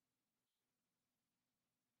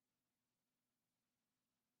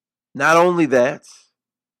 Not only that,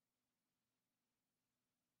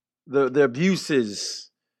 the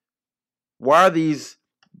abuses. Why are these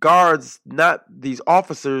guards, these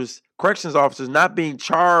officers, corrections officers, not being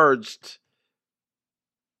charged?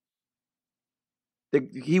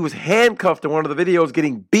 He was handcuffed in one of the videos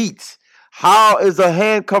getting beat. How is a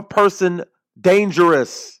handcuffed person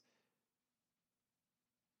dangerous?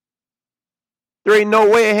 There ain't no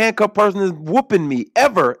way a handcuffed person is whooping me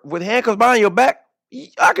ever. With handcuffs behind your back,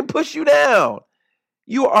 I can push you down.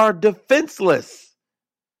 You are defenseless.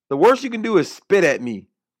 The worst you can do is spit at me.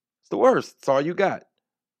 It's the worst. It's all you got.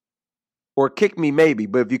 Or kick me maybe.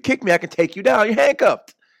 But if you kick me, I can take you down. You're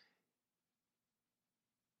handcuffed.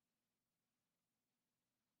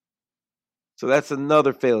 So that's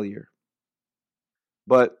another failure.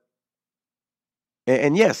 But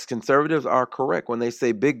And yes, conservatives are correct when they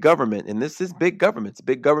say big government, and this is big government. It's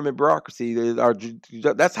big government bureaucracy.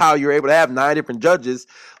 That's how you're able to have 9 different judges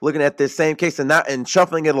looking at this same case and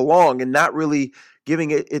shuffling it along and not really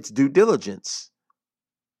giving it its due diligence.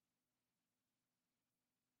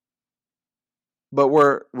 But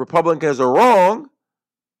where Republicans are wrong,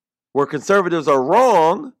 where conservatives are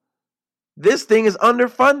wrong, this thing is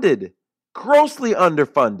underfunded, grossly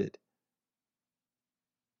underfunded.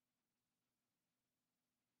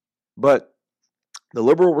 But the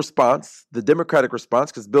liberal response, the Democratic response,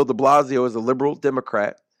 because Bill de Blasio is a liberal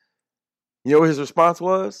Democrat, you know what his response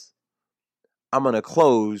was? I'm going to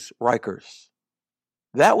close Rikers.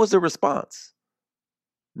 That was the response.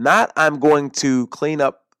 Not I'm going to clean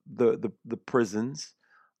up the prisons.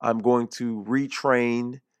 I'm going to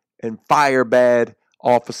retrain and fire bad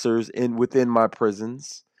officers within my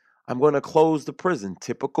prisons. I'm going to close the prison.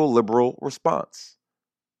 Typical liberal response.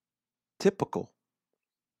 Typical.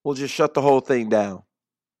 We'll just shut the whole thing down.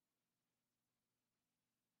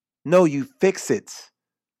 No, you fix it.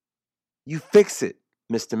 You fix it,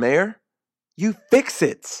 Mr. Mayor. You fix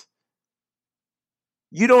it.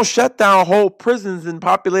 You don't shut down whole prisons in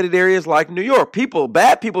populated areas like New York.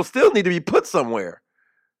 Bad people still need to be put somewhere.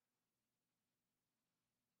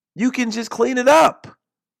 You can just clean it up.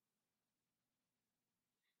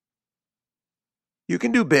 You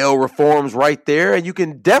can do bail reforms right there, and you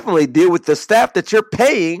can definitely deal with the staff that you're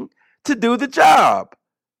paying to do the job.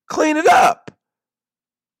 Clean it up.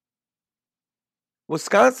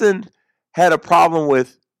 Wisconsin had a problem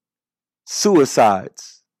with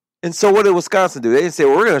suicides. And so what did Wisconsin do? They didn't say,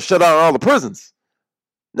 well, we're going to shut down all the prisons.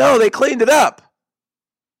 No, they cleaned it up.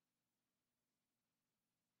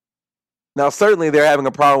 Now, certainly they're having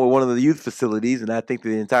a problem with one of the youth facilities, and I think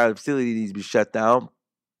the entire facility needs to be shut down,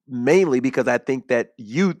 mainly because I think that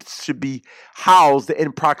youth should be housed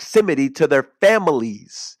in proximity to their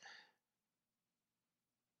families.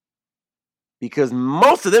 Because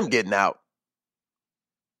most of them getting out.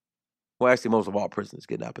 Well, actually, most of all prisoners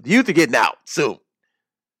getting out, but the youth are getting out soon.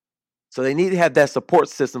 So they need to have that support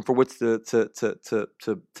system for which to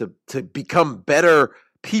become better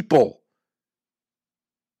people.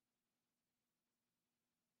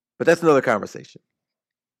 But that's another conversation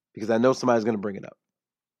because I know somebody's going to bring it up.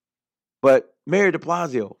 But Mayor de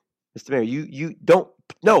Blasio, Mr. Mayor, you don't,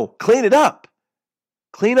 no, clean it up.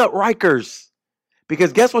 Clean up Rikers.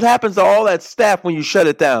 Because guess what happens to all that staff when you shut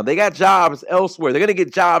it down? They got jobs elsewhere. They're going to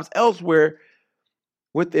get jobs elsewhere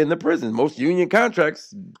within the prison. Most union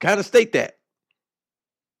contracts kind of state that.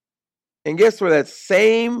 And guess where those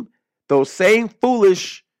same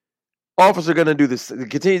foolish officers are going to do this,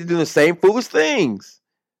 continue to do the same foolish things.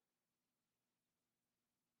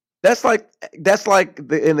 That's like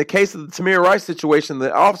in the case of the Tamir Rice situation,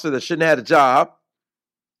 the officer that shouldn't have had a job,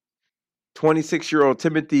 26-year-old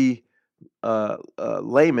Timothy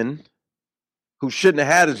Lehman, who shouldn't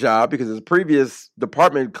have had a job because his previous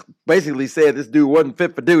department basically said this dude wasn't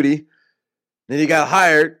fit for duty. Then he got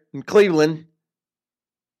hired in Cleveland.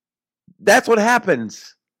 That's what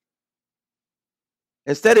happens.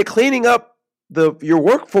 Instead of cleaning up your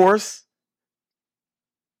workforce,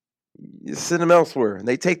 you send them elsewhere. And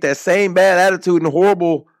they take that same bad attitude and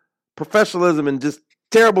horrible professionalism and just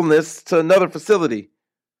terribleness to another facility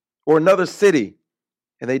or another city.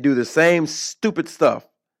 And they do the same stupid stuff.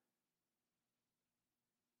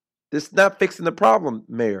 This is not fixing the problem,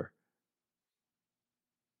 Mayor.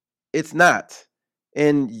 It's not.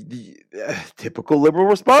 And typical liberal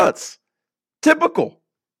response. Typical.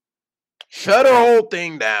 Shut her whole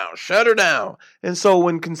thing down. Shut her down. And so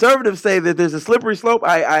when conservatives say that there's a slippery slope,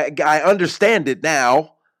 I understand it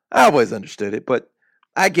now. I always understood it, but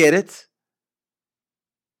I get it.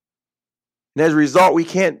 And as a result, we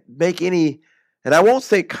can't make any, and I won't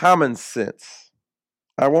say common sense.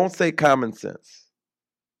 I won't say common sense.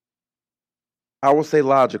 I will say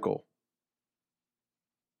logical.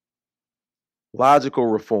 Logical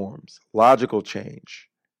reforms, logical change.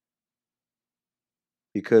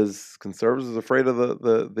 Because conservatives are afraid of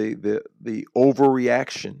the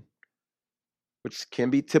overreaction, which can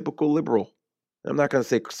be typical liberal. I'm not going to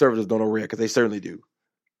say conservatives don't overreact, because they certainly do.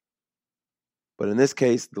 But in this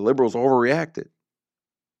case, the liberals overreacted.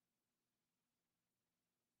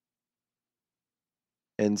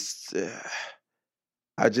 And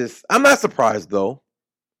I'm not surprised, though,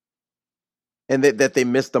 and that they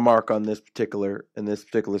missed the mark on this particular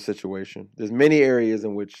situation. There's many areas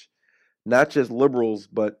in which not just liberals,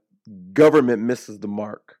 but government misses the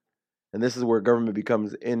mark. And this is where government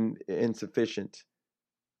becomes insufficient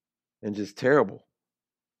and just terrible.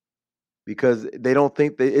 Because they don't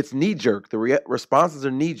think that it's knee-jerk. The responses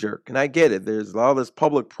are knee-jerk. And I get it. There's a lot of this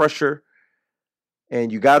public pressure.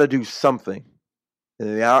 And you got to do something.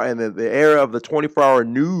 In the era of the 24-hour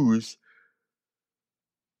news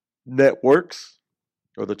networks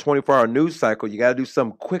or the 24-hour news cycle, you got to do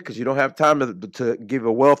something quick because you don't have time to give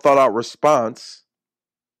a well-thought-out response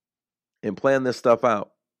and plan this stuff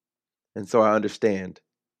out. And so I understand.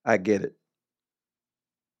 I get it.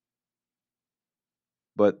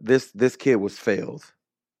 But this kid was failed.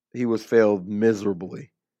 He was failed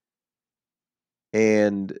miserably.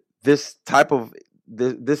 And this type of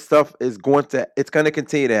this stuff is going to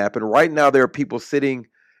continue to happen. Right now there are people sitting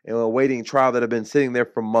and awaiting trial that have been sitting there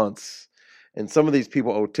for months. And some of these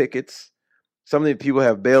people owe tickets. Some of these people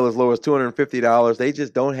have bail as low as $250. They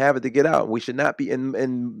just don't have it to get out. We should not be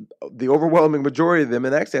in the overwhelming majority of them,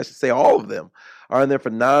 and actually I should say all of them, are in there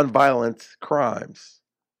for nonviolent crimes.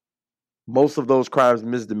 Most of those crimes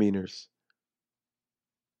misdemeanors.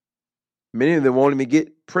 Many of them won't even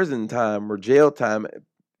get prison time or jail time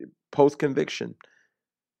post-conviction.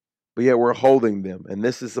 But yet we're holding them. And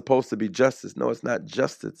this is supposed to be justice. No, it's not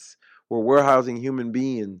justice. We're warehousing human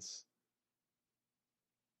beings.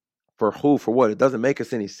 For who? For what? It doesn't make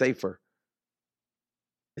us any safer.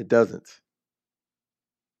 It doesn't.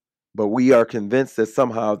 But we are convinced that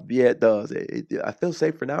somehow, yeah, it does. I feel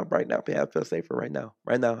safer now, right now. Yeah, I feel safer right now.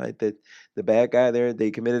 Right now, the bad guy there,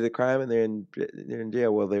 they committed a crime and they're in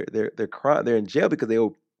jail. Well, they're in jail because they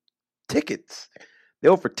owe tickets. They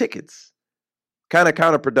owe for tickets. Kind of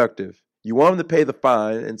counterproductive. You want them to pay the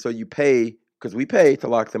fine, and so you pay because we pay to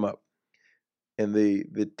lock them up. And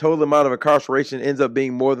the total amount of incarceration ends up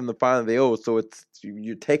being more than the fine they owe. So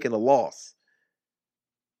you're taking a loss.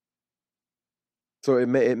 So it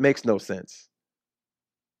makes no sense.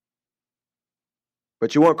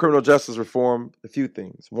 But you want criminal justice reform, a few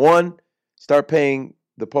things. One, start paying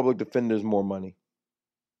the public defenders more money.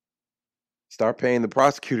 Start paying the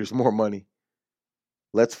prosecutors more money.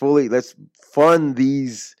 Let's fund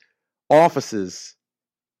these offices.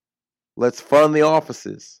 Let's fund the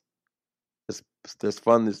offices. Let's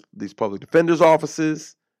fund these public defenders'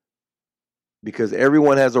 offices because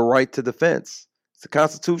everyone has a right to defense. It's a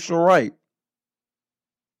constitutional right.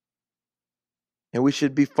 And we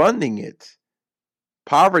should be funding it.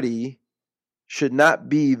 Poverty should not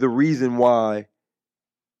be the reason why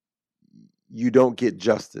you don't get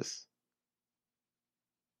justice.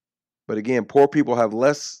 But again, poor people have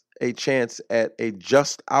less a chance at a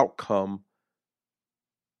just outcome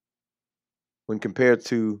when compared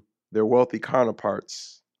to their wealthy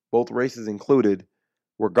counterparts, both races included,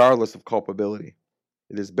 regardless of culpability.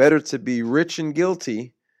 It is better to be rich and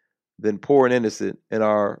guilty than poor and innocent in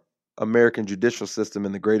our American judicial system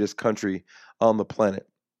in the greatest country on the planet.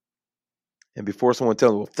 And before someone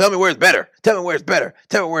tells me, well, tell me where it's better. Tell me where it's better.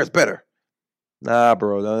 Tell me where it's better. Nah,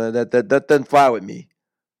 bro, that doesn't fly with me.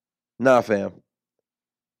 Nah, fam.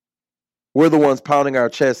 We're the ones pounding our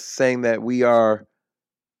chests saying that we are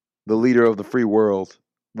the leader of the free world.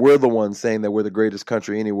 We're the ones saying that we're the greatest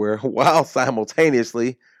country anywhere while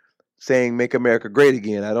simultaneously saying make America great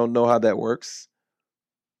again. I don't know how that works.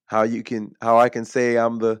 How I can say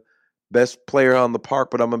I'm the best player on the park,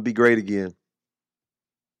 but I'm going to be great again.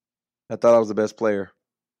 I thought I was the best player.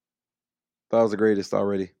 Thought I was the greatest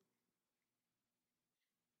already.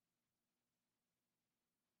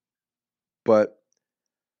 But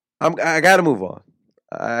I got to move on.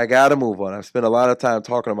 I got to move on. I've spent a lot of time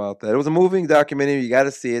talking about that. It was a moving documentary. You got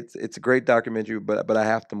to see it. It's a great documentary, but I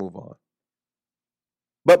have to move on.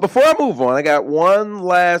 But before I move on, I got one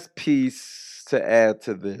last piece to add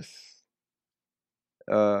to this.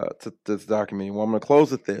 To this documentary. Well, I'm going to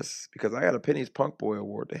close with this because I got a Penny's Punk Boy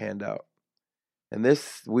Award to hand out. And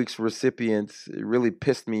this week's recipient really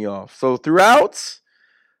pissed me off. So throughout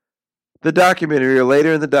the documentary, or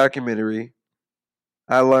later in the documentary,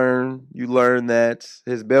 you learn that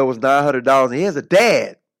his bail was $900 and he has a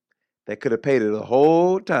dad that could have paid it the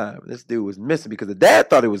whole time. This dude was missing because the dad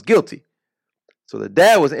thought he was guilty. So the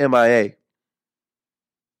dad was MIA.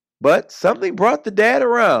 But something brought the dad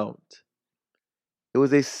around. It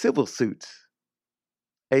was a civil suit.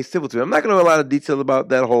 I'm not going to go a lot of detail about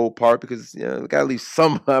that whole part because, got to leave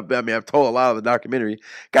some. I've told a lot of the documentary.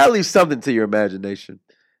 Got to leave something to your imagination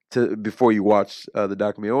before you watch the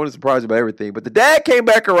documentary. I don't want to surprise you by everything. But the dad came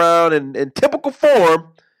back around in typical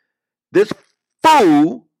form. This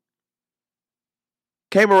fool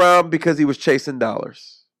came around because he was chasing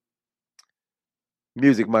dollars.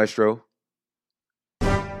 Music maestro.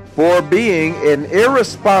 For being an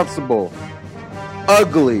irresponsible,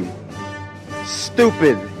 ugly,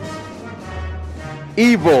 stupid,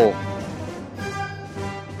 evil,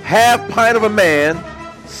 half pint of a man,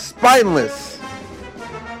 spineless,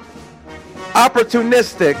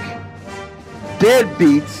 opportunistic,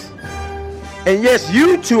 deadbeat, And yes,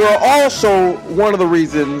 you two are also one of the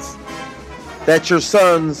reasons that your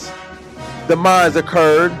son's demise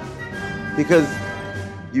occurred, because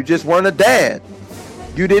you just weren't a dad.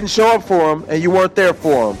 You didn't show up for him and you weren't there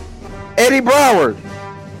for him. Eddie Broward,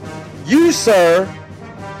 you, sir,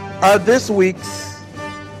 are this week's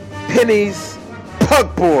Penny's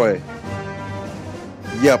Punk Boy.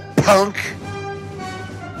 You punk.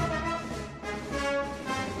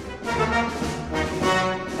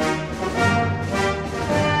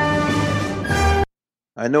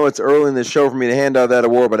 I know it's early in the show for me to hand out that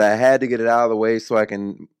award, but I had to get it out of the way so I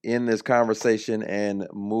can end this conversation and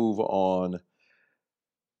move on.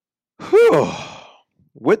 Whew.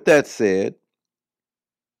 With that said,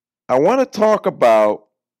 I want to talk about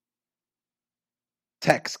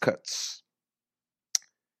tax cuts.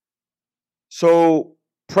 So,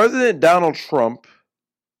 President Donald Trump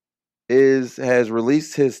has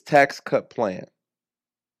released his tax cut plan.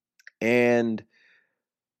 And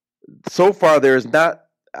so far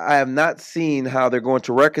I have not seen how they're going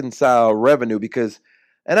to reconcile revenue, because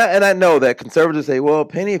and I know that conservatives say, well,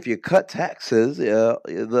 Penny, if you cut taxes,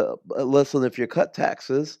 if you cut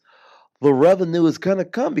taxes, the revenue is going to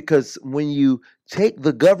come, because when you take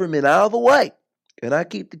the government out of the way and I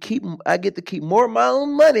get to keep more of my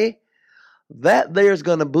own money, that there's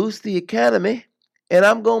going to boost the economy, and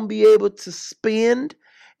I'm going to be able to spend,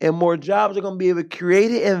 and more jobs are going to be able to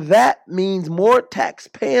create it, and that means more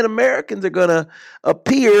tax-paying Americans are going to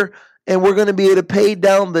appear, and we're going to be able to pay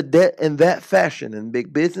down the debt in that fashion. And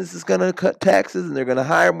big business is going to cut taxes, and they're going to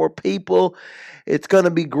hire more people. It's going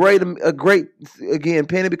to be great, again,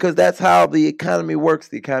 Penny, because that's how the economy works.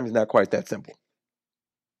 The economy's not quite that simple.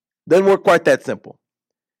 Doesn't work quite that simple.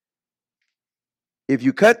 If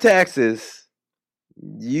you cut taxes,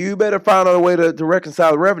 you better find out a way to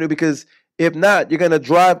reconcile the revenue, because if not, you're going to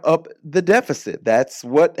drive up the deficit. That's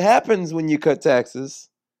what happens when you cut taxes.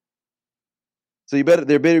 So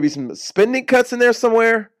there better be some spending cuts in there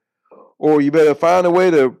somewhere, or you better find a way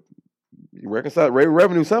to reconcile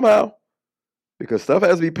revenue somehow, because stuff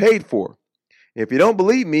has to be paid for. If you don't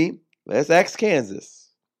believe me, let's ask Kansas.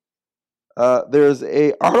 There's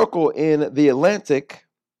an article in The Atlantic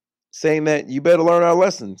saying that you better learn our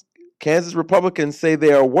lessons. Kansas Republicans say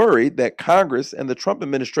they are worried that Congress and the Trump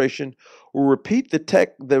administration will repeat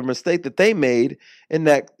the mistake that they made in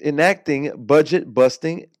enacting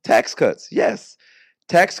budget-busting tax cuts. Yes,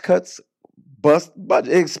 tax cuts bust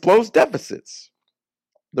budget, explodes deficits.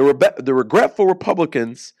 The regretful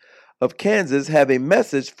Republicans of Kansas have a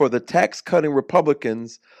message for the tax-cutting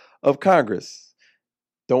Republicans of Congress.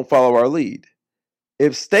 Don't follow our lead.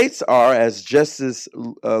 If states are, as Justice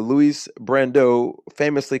Louis Brandeau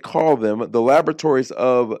famously called them, the laboratories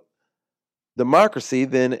of democracy,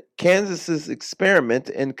 then Kansas's experiment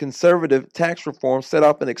in conservative tax reform set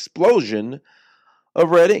off an explosion of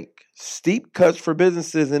red ink. Steep cuts for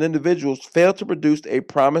businesses and individuals failed to produce a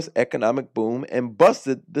promised economic boom and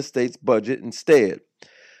busted the state's budget instead.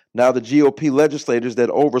 Now the GOP legislators that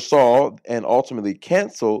oversaw and ultimately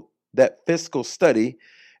canceled that fiscal study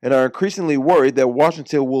and are increasingly worried that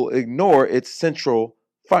Washington will ignore its central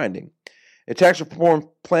finding. A tax reform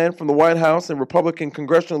plan from the White House and Republican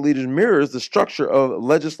congressional leaders mirrors the structure of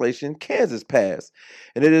legislation Kansas passed,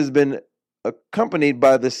 and it has been accompanied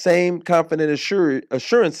by the same confident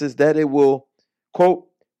assurances that it will, quote,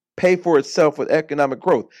 pay for itself with economic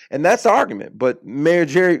growth. And that's the argument. But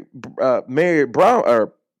Governor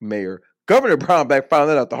Brownback found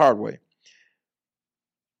that out the hard way.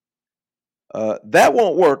 That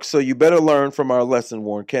won't work, so you better learn from our lesson,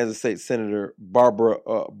 warned Kansas State Senator Barbara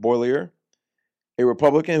Boiler, a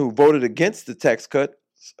Republican who voted against the tax cuts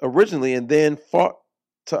originally and then fought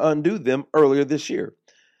to undo them earlier this year.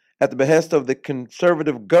 At the behest of the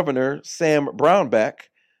conservative governor, Sam Brownback,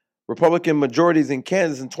 Republican majorities in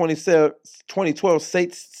Kansas in 2012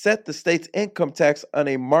 set the state's income tax on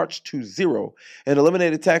a march to zero and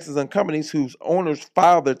eliminated taxes on companies whose owners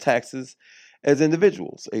filed their taxes as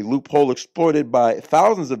individuals, a loophole exploited by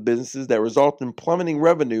thousands of businesses that result in plummeting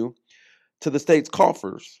revenue to the state's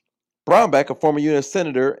coffers. Brownback, a former U.S.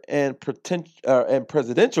 senator and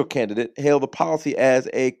presidential candidate, hailed the policy as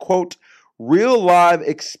a, quote, real live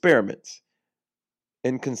experiment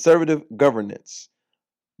in conservative governance.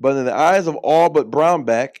 But in the eyes of all but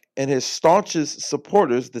Brownback and his staunchest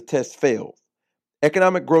supporters, the test failed.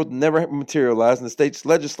 Economic growth never materialized, and the state's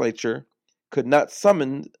legislature could not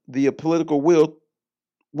summon the political will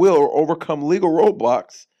or overcome legal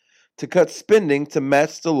roadblocks to cut spending to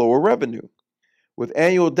match the lower revenue. With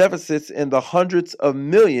annual deficits in the hundreds of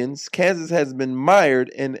millions, Kansas has been mired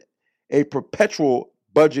in a perpetual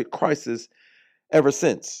budget crisis ever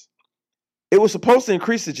since. It was supposed to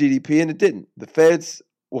increase the GDP, and it didn't. The feds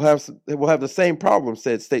will have the same problem,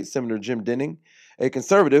 said State Senator Jim Denning, a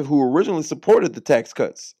conservative who originally supported the tax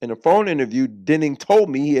cuts. In a phone interview, Denning told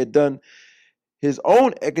me he had done his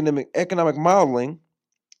own economic modeling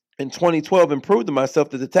in 2012 and proved to myself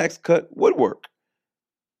that the tax cut would work.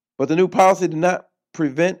 But the new policy did not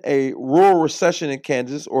prevent a rural recession in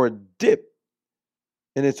Kansas or a dip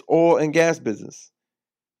in its oil and gas business.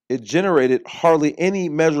 It generated hardly any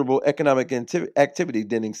measurable economic activity,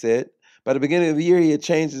 Denning said. By the beginning of the year, he had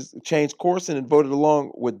changed course and had voted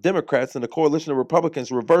along with Democrats, and a coalition of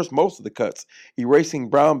Republicans reversed most of the cuts,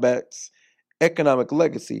 erasing Brownback's economic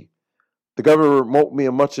legacy. The governor won't be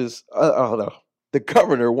the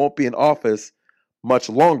governor won't be in office much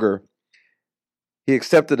longer. He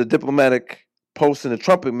accepted a diplomatic post in the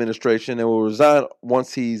Trump administration and will resign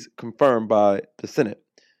once he's confirmed by the Senate.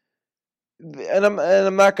 And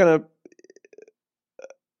I'm not gonna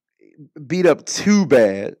beat up too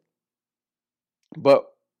bad, but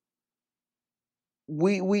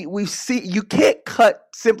we see you can't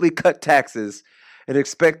simply cut taxes and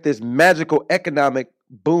expect this magical economic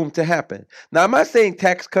boom to happen. Now, am I saying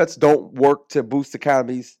tax cuts don't work to boost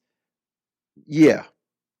economies? Yeah,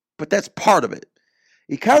 but that's part of it.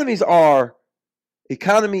 The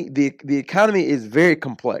economy is very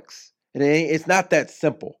complex, and it's not that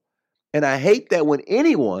simple. And I hate that when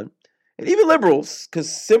anyone, and even liberals,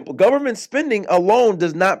 because simple government spending alone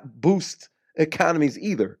does not boost economies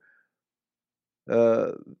either.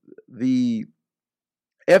 The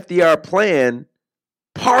FDR plan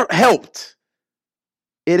helped.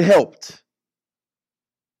 It helped.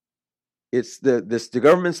 The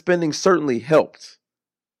government spending certainly helped.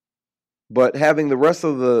 But having the rest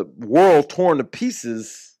of the world torn to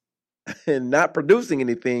pieces and not producing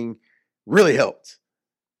anything really helped.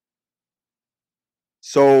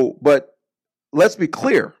 So, but let's be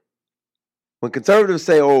clear. When conservatives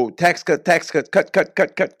say, oh, tax cut,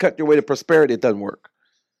 cut your way to prosperity, it doesn't work.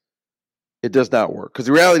 It does not work. Because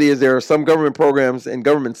the reality is there are some government programs and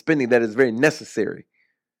government spending that is very necessary.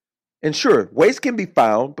 And sure, waste can be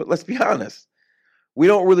found, but let's be honest. We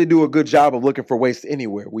don't really do a good job of looking for waste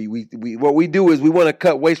anywhere. What we do is we want to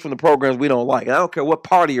cut waste from the programs we don't like. And I don't care what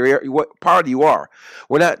party you are.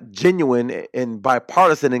 We're not genuine and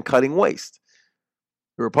bipartisan in cutting waste.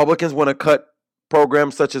 The Republicans want to cut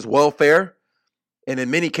programs such as welfare and in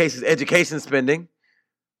many cases education spending.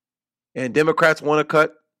 And Democrats want to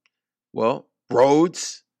cut,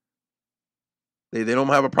 roads. They don't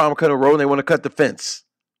have a problem cutting a road, and they want to cut the fence.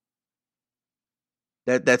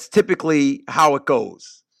 That's typically how it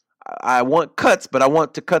goes. I want cuts, but I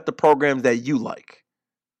want to cut the programs that you like.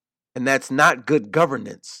 And that's not good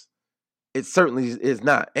governance. It certainly is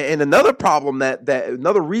not. And another problem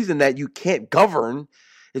another reason that you can't govern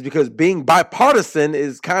is because being bipartisan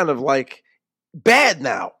is kind of like bad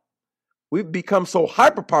now. We've become so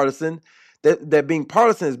hyper-partisan that being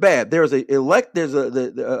partisan is bad. There's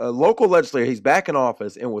a local legislator, he's back in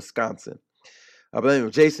office in Wisconsin. I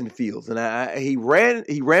believe Jason Fields, and he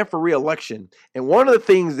ran for re-election. And one of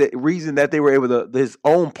the reason that they were able to, his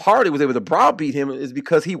own party was able to browbeat him, is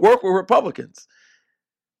because he worked with Republicans,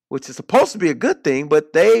 which is supposed to be a good thing, but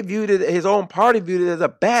his own party viewed it as a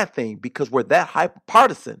bad thing because we're that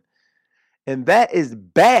hyper-partisan. And that is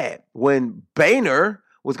bad. When Boehner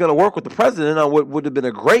was going to work with the president on what would have been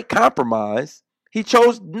a great compromise, he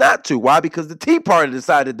chose not to. Why? Because the Tea Party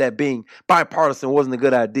decided that being bipartisan wasn't a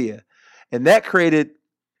good idea. And that created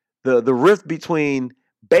the rift between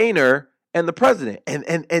Boehner and the president.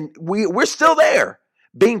 And we're still there.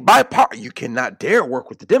 Being bipartisan, you cannot dare work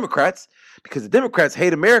with the Democrats because the Democrats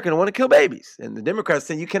hate America and want to kill babies. And the Democrats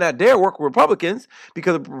say you cannot dare work with Republicans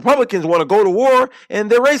because the Republicans want to go to war and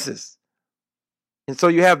they're racist. And so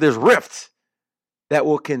you have this rift that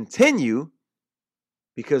will continue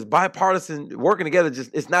because bipartisan working together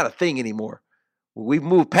it's not a thing anymore. We've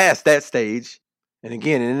moved past that stage. And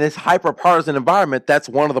again, in this hyper-partisan environment, that's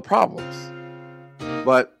one of the problems.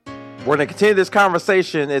 But we're going to continue this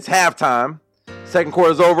conversation. It's halftime. Second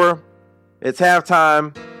quarter's over. It's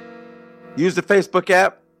halftime. Use the Facebook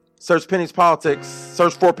app. Search Penny's Politics.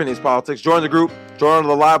 Search for Penny's Politics. Join the group. Join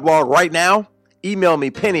the live blog right now. Email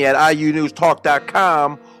me,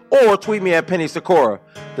 penny@iunewstalk.com, or tweet me at Penny Sikora.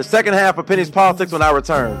 The second half of Penny's Politics when I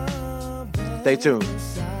return. Stay tuned.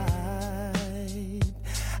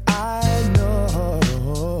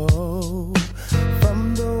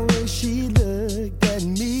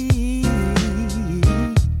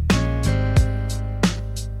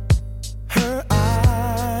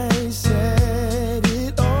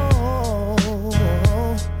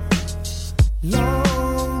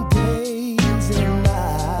 Long days and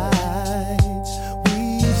nights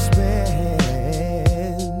we spent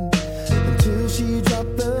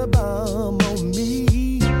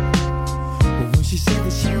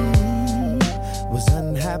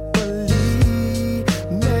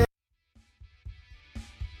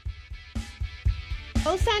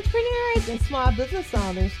Most entrepreneurs and small business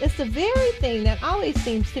owners, it's the very thing that always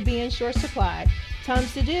seems to be in short supply.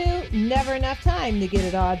 Tons to do, never enough time to get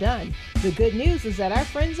it all done. The good news is that our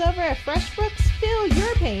friends over at FreshBooks feel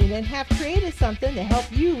your pain and have created something to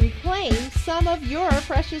help you reclaim some of your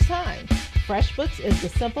precious time. FreshBooks is the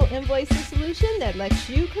simple invoicing solution that lets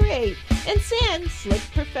you create and send slick,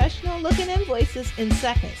 professional-looking invoices in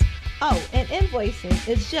seconds. Oh, and invoicing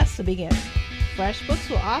is just the beginning. FreshBooks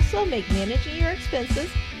will also make managing your expenses,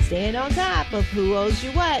 staying on top of who owes you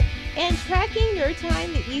what, and tracking your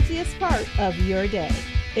time the easiest part of your day.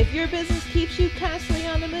 If your business keeps you constantly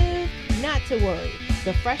on the move, not to worry.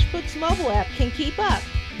 The FreshBooks mobile app can keep up.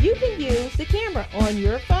 You can use the camera on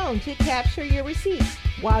your phone to capture your receipts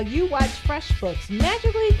while you watch FreshBooks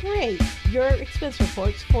magically create your expense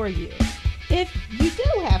reports for you. If you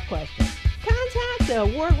do have questions, contact the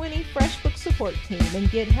award-winning FreshBooks support team and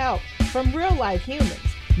get help from real-life humans.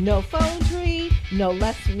 No phone tree, no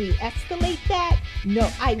lest we escalate that, no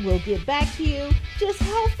I will get back to you, just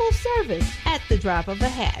helpful service at the drop of a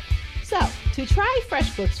hat. So, to try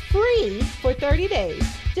FreshBooks free for 30 days,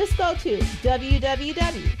 just go to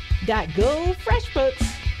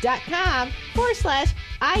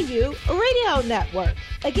www.gofreshbooks.com/IU Radio Network.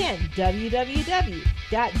 Again,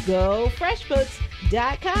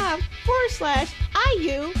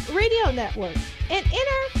 www.gofreshbooks.com/IU Radio Network. And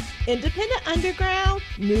enter Independent Underground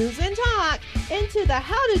News and Talk into the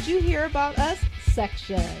How Did You Hear About Us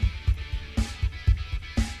section.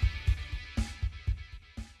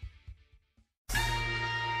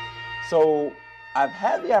 So I've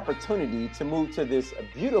had the opportunity to move to this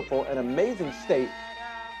beautiful and amazing state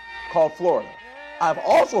called Florida. I've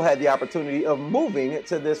also had the opportunity of moving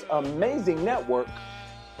to this amazing network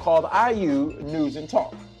called IU News and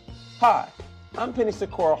Talk. Hi, I'm Penny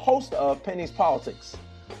Sikora, host of Penny's Politics.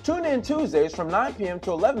 Tune in Tuesdays from 9 p.m.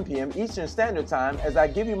 to 11 p.m. Eastern Standard Time as I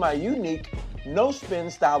give you my unique, no-spin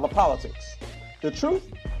style of politics. The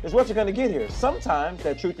truth is what you're going to get here. Sometimes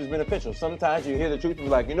that truth is beneficial. Sometimes you hear the truth and be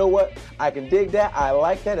like, you know what? I can dig that. I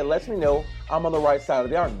like that. It lets me know I'm on the right side of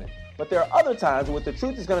the argument. But there are other times when the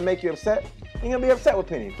truth is going to make you upset. You're going to be upset with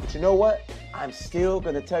Penny. But you know what? I'm still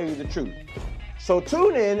going to tell you the truth. So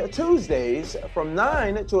tune in Tuesdays from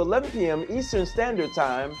 9 to 11 p.m. Eastern Standard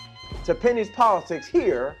Time to Penny's Politics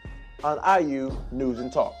here on IU News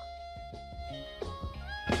and Talk.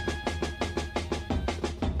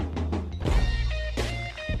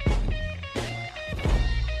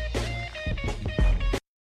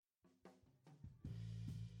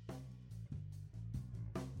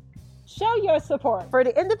 Show your support for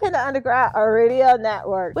the Independent Underground Radio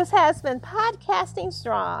Network, which has been podcasting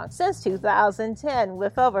strong since 2010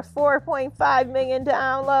 with over 4.5 million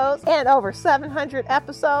downloads and over 700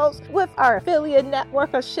 episodes with our affiliate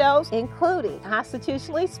network of shows, including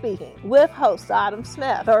Constitutionally Speaking with host Autumn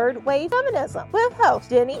Smith, Third Wave Feminism with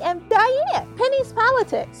host Denny and Diane, Penny's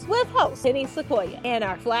Politics with host Penny Sikora, and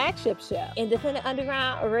our flagship show, Independent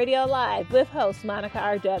Underground Radio Live with host Monica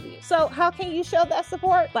R.W. So how can you show that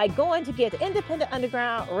support? By going to get the Independent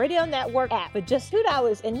Underground Radio Network app for just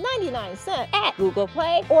 $2.99 at Google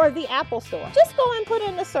Play or the Apple Store. Just go and put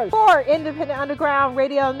in the search for Independent Underground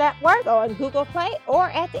Radio Network on Google Play or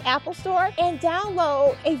at the Apple Store and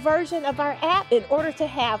download a version of our app in order to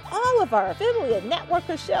have all of our affiliate network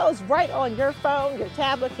of shows right on your phone, your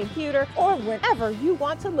tablet, computer, or whenever you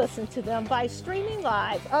want to listen to them by streaming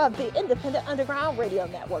live of the Independent Underground Radio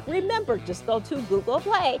Network. Remember, just go to Google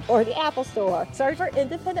Play or the Apple Store, search for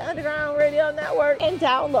Independent Underground Radio Network, and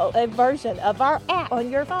download a version of our app on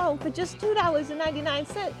your phone for just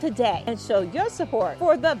 $2.99 today and show your support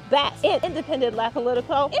for the best in independent Black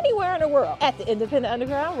political anywhere in the world at the Independent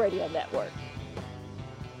Underground Radio Network.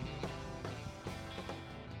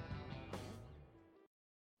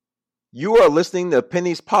 You are listening to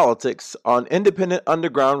Penny's Politics on Independent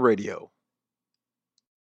Underground Radio.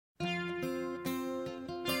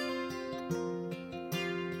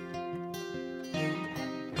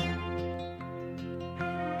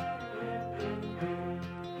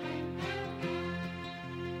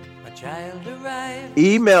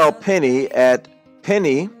 Email Penny at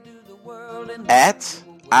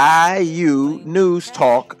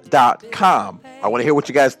penny@iunewstalk.com. I want to hear what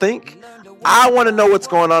you guys think. I want to know what's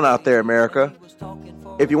going on out there, America.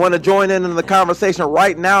 If you want to join in the conversation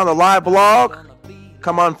right now on the live blog,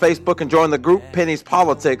 come on Facebook and join the group Penny's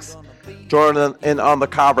Politics. Join in on the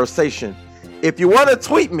conversation. If you want to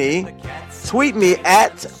tweet me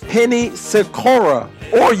at Penny Sikora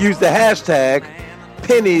or use the hashtag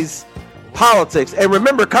Penny's Politics. And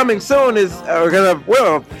remember, coming soon is a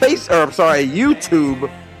YouTube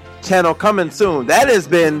channel coming soon. That has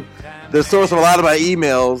been the source of a lot of my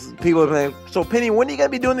emails. People are saying, so Penny, when are you going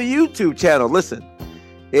to be doing the YouTube channel? Listen,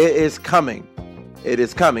 it is coming. It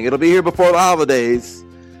is coming. It'll be here before the holidays,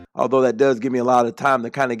 although that does give me a lot of time to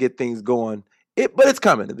kind of get things going. But it's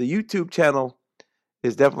coming. The YouTube channel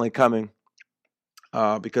is definitely coming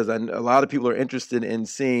because a lot of people are interested in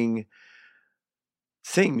seeing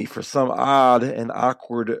me for some odd and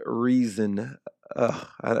awkward reason.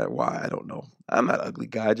 Why? I don't know. I'm not an ugly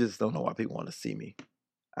guy. I just don't know why people want to see me.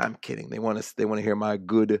 I'm kidding. They want to hear my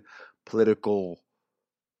good political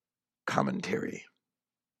commentary.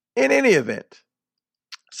 In any event,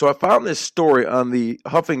 so I found this story on the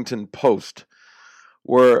Huffington Post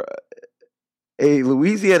where a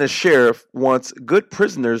Louisiana sheriff wants good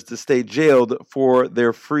prisoners to stay jailed for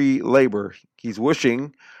their free labor. He's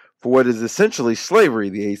wishing for what is essentially slavery,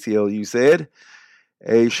 the ACLU said.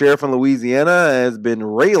 A sheriff in Louisiana has been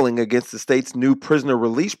railing against the state's new prisoner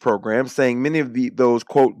release program, saying many of those,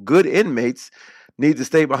 quote, good inmates need to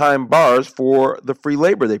stay behind bars for the free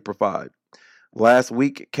labor they provide. Last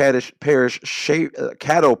week, Caddo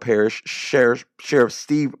Parish Sheriff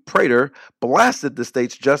Steve Prater blasted the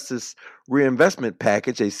state's Justice Reinvestment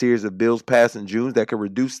Package, a series of bills passed in June that could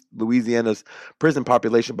reduce Louisiana's prison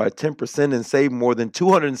population by 10% and save more than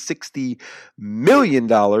 $260 million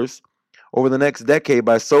over the next decade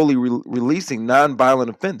by solely releasing nonviolent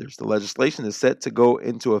offenders. The legislation is set to go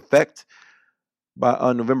into effect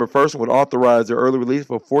on November 1st and would authorize the early release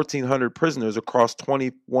of 1,400 prisoners across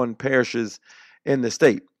 21 parishes in the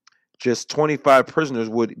state. Just 25 prisoners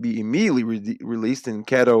would be immediately released in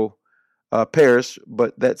Caddo Parish,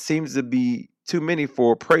 but that seems to be too many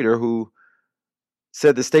for Prater, who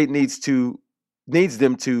said the state needs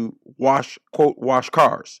them to wash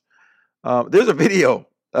cars. There's a video.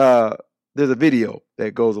 There's a video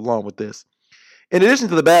that goes along with this. In addition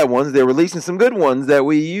to the bad ones, they're releasing some good ones that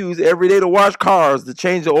we use every day to wash cars, to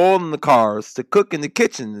change the oil in the cars, to cook in the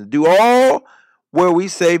kitchen, to do all where we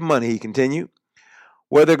save money, he continued.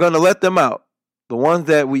 Where they're going to let them out, the ones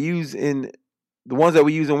that we use in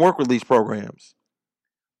work release programs.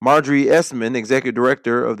 Marjorie Essman, executive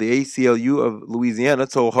director of the ACLU of Louisiana,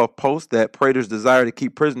 told HuffPost that Prater's desire to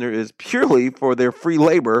keep prisoners is purely for their free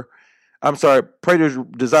labor. Prater's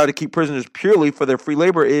desire to keep prisoners purely for their free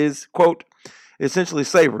labor is, quote, essentially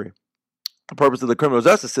slavery. The purpose of the criminal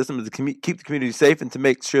justice system is to keep the community safe and to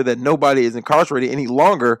make sure that nobody is incarcerated any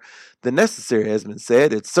longer than necessary, has been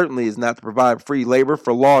said. It certainly is not to provide free labor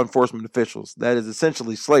for law enforcement officials. That is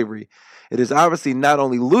essentially slavery. It is obviously not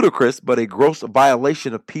only ludicrous, but a gross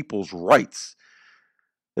violation of people's rights.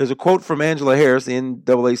 There's a quote from Angela Harris, the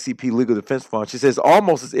NAACP Legal Defense Fund. She says,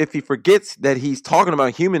 almost as if he forgets that he's talking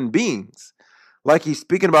about human beings, like he's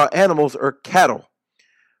speaking about animals or cattle.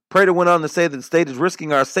 Prater went on to say that the state is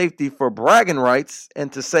risking our safety for bragging rights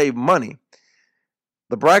and to save money.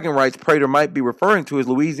 The bragging rights Prater might be referring to is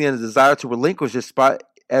Louisiana's desire to relinquish its spot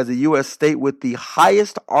as a U.S. state with the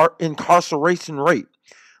highest incarceration rate.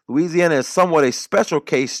 Louisiana is somewhat a special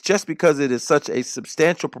case just because it is such a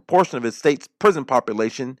substantial proportion of its state's prison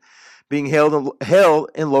population being held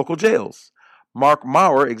in local jails. Mark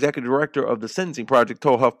Maurer, executive director of the Sentencing Project,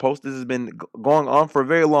 told HuffPost this has been going on for a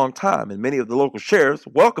very long time, and many of the local sheriffs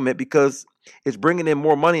welcome it because it's bringing in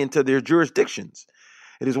more money into their jurisdictions.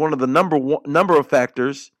 It is one of the number of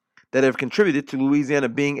factors that have contributed to Louisiana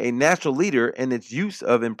being a national leader in its use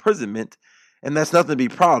of imprisonment, and that's nothing to be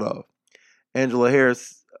proud of. Angela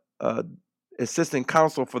Harris, assistant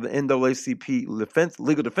counsel for the NAACP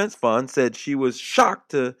Legal Defense Fund, said she was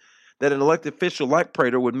shocked that an elected official like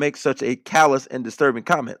Prater would make such a callous and disturbing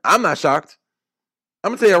comment. I'm not shocked. I'm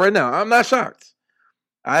going to tell you right now, I'm not shocked.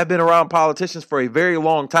 I've been around politicians for a very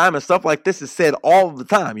long time, and stuff like this is said all the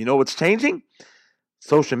time. You know what's changing?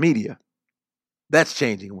 Social media. That's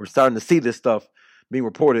changing. We're starting to see this stuff being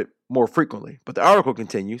reported more frequently. But the article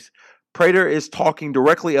continues. Prater is talking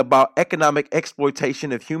directly about economic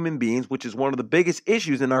exploitation of human beings, which is one of the biggest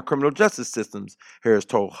issues in our criminal justice systems, Harris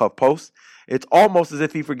told HuffPost. It's almost as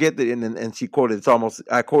if he forget that, and she quoted,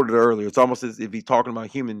 I quoted it earlier, it's almost as if he's talking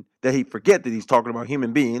about that he forget that he's talking about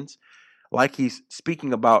human beings, like he's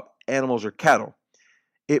speaking about animals or cattle.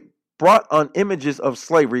 It brought on images of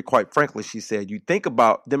slavery, quite frankly, she said. You think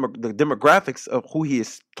about the demographics of who he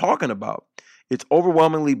is talking about. It's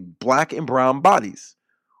overwhelmingly black and brown bodies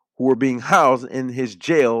who are being housed in his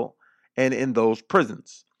jail and in those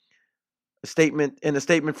prisons. A statement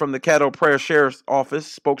from the Caddo Parish Sheriff's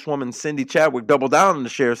Office, spokeswoman Cindy Chadwick doubled down on the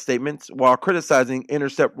sheriff's statements while criticizing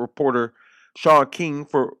Intercept reporter Sean King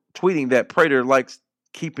for tweeting that Prater likes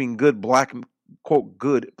keeping good black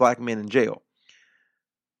men in jail.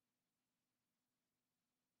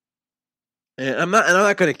 And I'm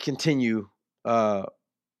not going to continue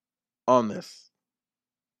on this.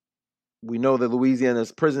 We know that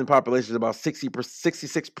Louisiana's prison population is about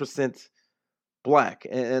 66% black.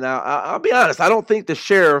 And I'll be honest, I don't think the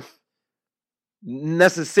sheriff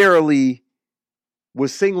necessarily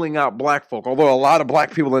was singling out black folk, although a lot of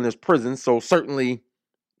black people in his prison, so certainly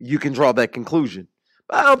you can draw that conclusion.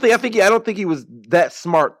 But I don't think he was that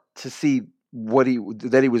smart to see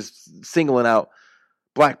that he was singling out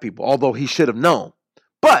black people, although he should have known.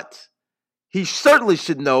 But he certainly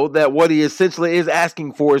should know that what he essentially is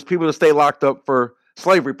asking for is people to stay locked up for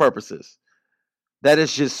slavery purposes. That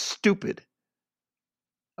is just stupid.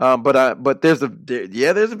 But there's a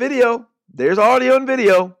video. There's audio and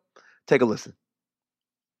video. Take a listen.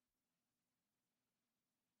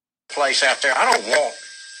 Place out there. I don't want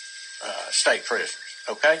state prisoners.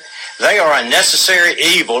 Okay, they are a necessary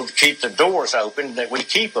evil to keep the doors open. That we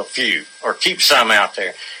keep a few or keep some out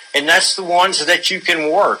there, and that's the ones that you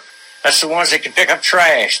can work. That's the ones that can pick up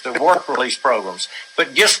trash. The work release programs.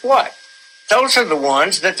 But guess what? Those are the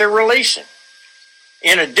ones that they're releasing.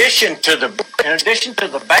 In addition to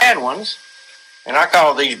the bad ones, and I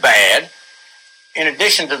call these bad. In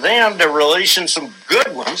addition to them, they're releasing some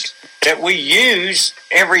good ones that we use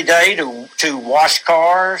every day to wash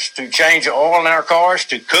cars, to change oil in our cars,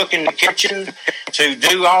 to cook in the kitchen, to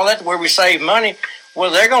do all that where we save money.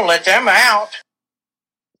 Well, they're going to let them out.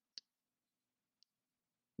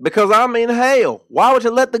 Because, I mean, hell, why would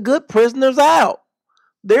you let the good prisoners out?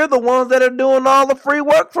 They're the ones that are doing all the free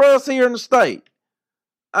work for us here in the state.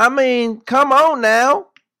 I mean, come on now.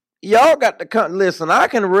 Y'all got to come. Listen, I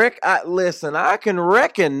can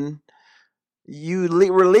reckon you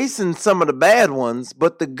releasing some of the bad ones,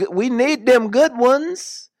 but we need them good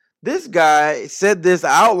ones. This guy said this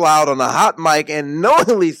out loud on a hot mic and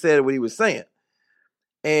knowingly said what he was saying.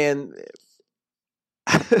 And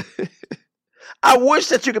I wish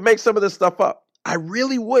that you could make some of this stuff up. I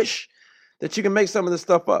really wish that you can make some of this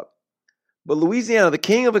stuff up. But Louisiana, the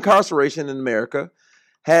king of incarceration in America,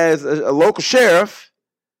 has a local sheriff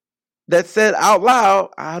that said out loud,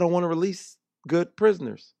 I don't want to release good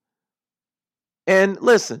prisoners. And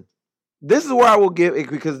listen, this is where I will give it,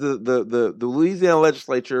 because the Louisiana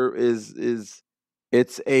legislature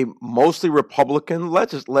it's a mostly Republican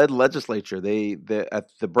led legislature.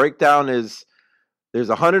 The breakdown is there's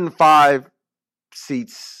 105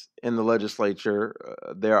 seats in the legislature.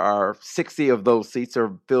 There are 60 of those seats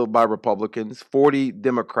are filled by Republicans, 40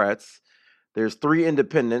 Democrats. There's 3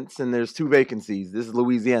 independents and there's 2 vacancies. This is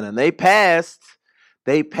Louisiana. And they passed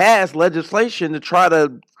legislation to try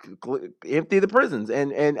to empty the prisons.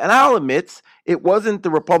 And I'll admit, it wasn't the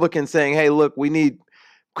Republicans saying, hey, look, we need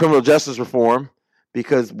criminal justice reform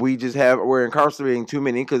because we're incarcerating too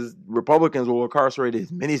many, because Republicans will incarcerate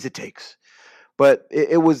as many as it takes. But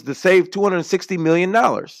it was to save $260 million.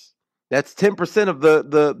 That's 10% of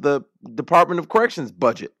the Department of Corrections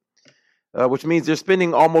budget. Which means they're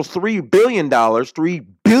spending almost $3 billion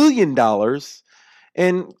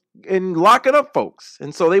in locking up folks.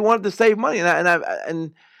 And so they wanted to save money.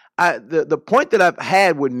 The point that I've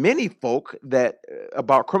had with many folk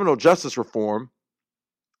about criminal justice reform,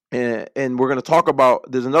 and we're going to talk about,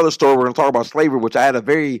 there's another story, we're going to talk about slavery, which I had a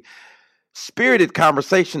very spirited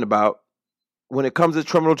conversation about when it comes to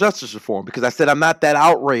criminal justice reform, because I said I'm not that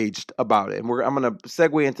outraged about it. And I'm going to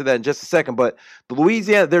segue into that in just a second. But the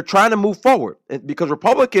Louisiana, they're trying to move forward because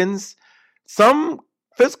Republicans, some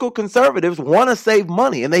fiscal conservatives want to save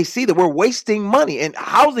money, and they see that we're wasting money. And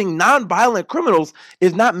housing nonviolent criminals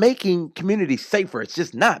is not making communities safer. It's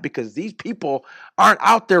just not, because these people aren't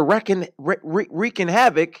out there wreaking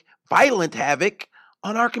havoc, violent havoc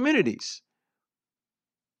on our communities.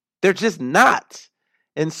 They're just not.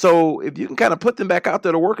 And so if you can kind of put them back out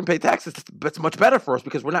there to work and pay taxes, it's much better for us,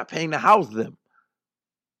 because we're not paying to house them,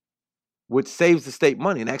 which saves the state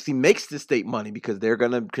money and actually makes the state money because they're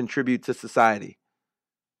going to contribute to society.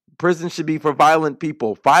 Prison should be for violent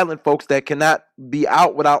people, violent folks that cannot be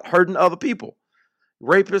out without hurting other people.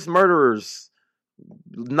 Rapists, murderers,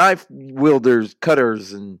 knife wielders,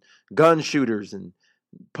 cutters, and gun shooters, and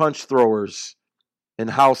punch throwers, and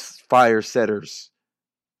house fire setters,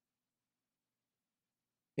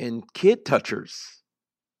 and kid touchers,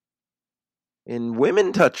 and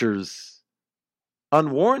women touchers,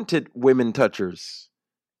 unwarranted women touchers,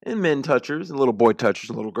 and men touchers, and little boy touchers,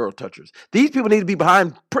 and little girl touchers. These people need to be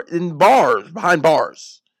behind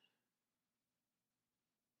bars.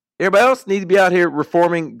 Everybody else needs to be out here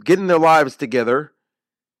reforming, getting their lives together,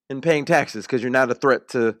 and paying taxes, because you're not a threat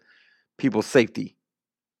to people's safety.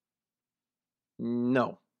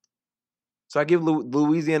 No. So I give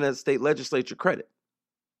Louisiana state legislature credit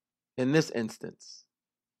in this instance.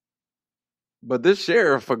 But this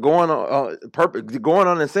sheriff for going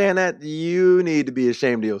on and saying that, you need to be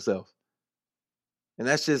ashamed of yourself. And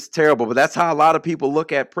that's just terrible. But that's how a lot of people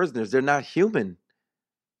look at prisoners. They're not human.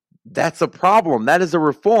 That's a problem. That is a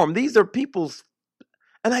reform. These are people's,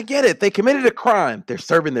 and I get it. They committed a crime. They're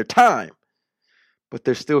serving their time, but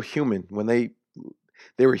they're still human. When they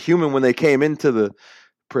were human when they came into the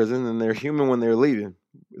prison, and they're human when they're leaving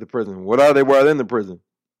the prison. What are they while they're in the prison?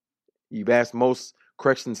 You've asked most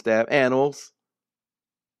correction staff, animals.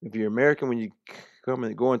 If you're American when you come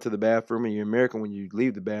and go into the bathroom, and you're American when you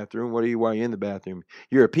leave the bathroom, what are you while you're in the bathroom?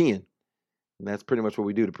 European. And that's pretty much what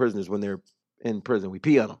we do to prisoners when they're in prison. We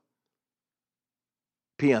pee on them.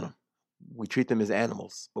 We treat them as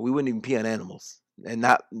animals, but we wouldn't even pee on animals. And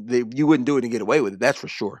you wouldn't do it and get away with it, that's for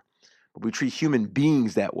sure. But we treat human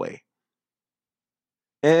beings that way.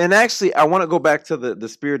 And actually, I want to go back to the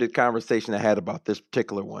spirited conversation I had about this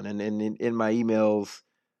particular one. And in my emails,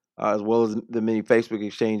 as well as the many Facebook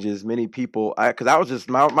exchanges, many people, because I was just,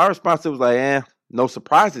 my response was like, no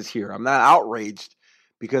surprises here. I'm not outraged,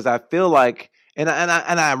 because I feel like, and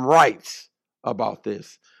I'm right about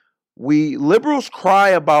this. We liberals cry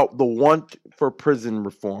about the want for prison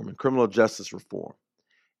reform and criminal justice reform.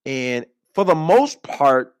 And for the most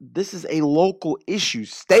part, this is a local issue.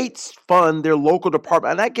 States fund their local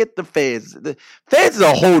department. And I get the feds. The feds is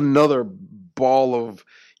a whole nother ball of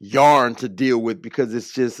yarn to deal with, because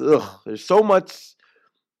it's just, there's so much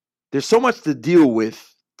to deal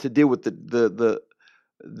with deal with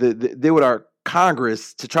our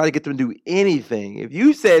Congress to try to get them to do anything.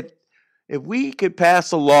 If we could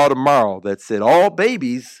pass a law tomorrow that said all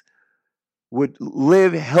babies would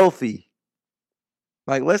live healthy,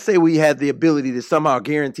 like let's say we had the ability to somehow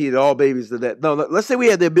guarantee that all babies let's say we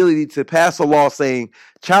had the ability to pass a law saying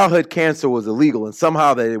childhood cancer was illegal, and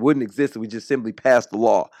somehow that it wouldn't exist if we just simply passed the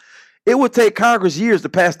law. It would take Congress years to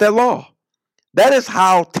pass that law. That is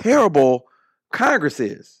how terrible Congress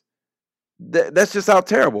is. That's just how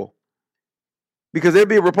terrible. Because there'd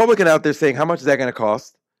be a Republican out there saying, how much is that going to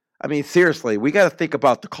cost? I mean, seriously, we got to think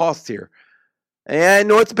about the costs here. And I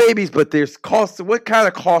know it's babies, but there's costs. What kind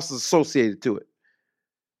of costs is associated to it?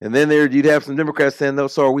 And then you'd have some Democrats saying, "No,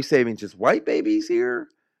 so are we saving just white babies here?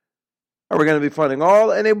 Are we going to be funding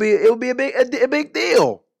all?" And it would be a big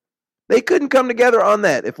deal. They couldn't come together on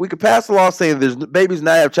that. If we could pass a law saying there's babies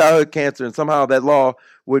not have childhood cancer, and somehow that law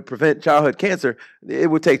would prevent childhood cancer, it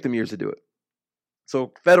would take them years to do it.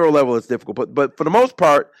 So federal level is difficult, but for the most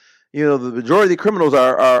part, the majority of the criminals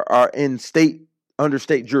are in under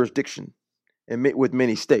state jurisdiction, and with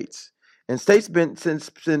many states. And states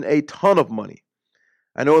spend a ton of money.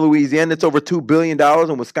 I know in Louisiana it's over $2 billion,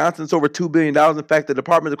 and Wisconsin it's over $2 billion. In fact, the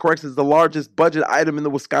Department of Corrections is the largest budget item in the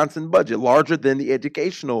Wisconsin budget, larger than the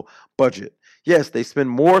educational budget. Yes, they spend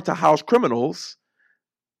more to house criminals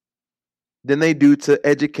than they do to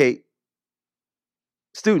educate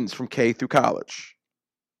students from K through college.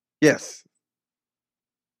 Yes.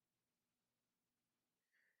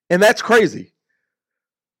 And that's crazy.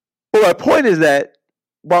 But my point is that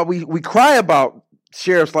while we cry about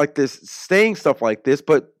sheriffs like this saying stuff like this,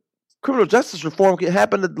 but criminal justice reform can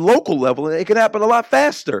happen at the local level, and it can happen a lot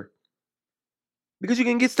faster, because you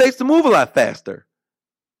can get states to move a lot faster.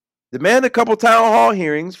 Demand a couple town hall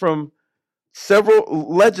hearings from several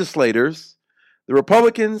legislators. The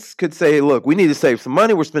Republicans could say, look, we need to save some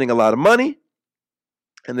money. We're spending a lot of money.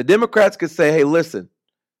 And the Democrats could say, hey, listen,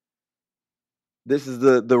 this is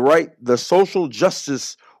the social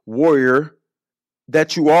justice warrior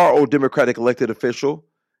that you are, oh Democratic elected official.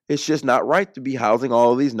 It's just not right to be housing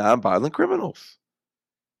all of these nonviolent criminals.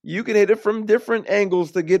 You can hit it from different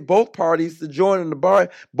angles to get both parties to join in the bar.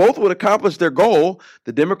 Both would accomplish their goal.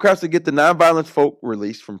 The Democrats would get the nonviolent folk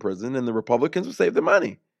released from prison, and the Republicans would save the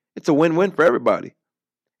money. It's a win-win for everybody.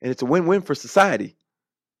 And it's a win-win for society.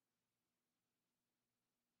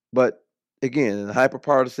 But again, in a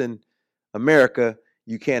hyper-partisan America,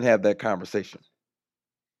 you can't have that conversation.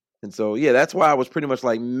 And so, yeah, that's why I was pretty much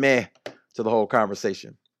like meh to the whole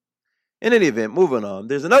conversation. In any event, moving on,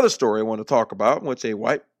 there's another story I want to talk about in which a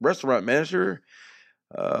white restaurant manager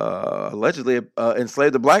allegedly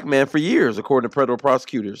enslaved a black man for years, according to federal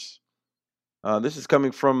prosecutors. This is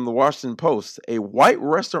coming from the Washington Post. A white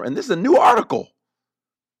restaurant, and this is a new article.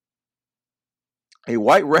 A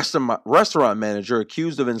white restaurant manager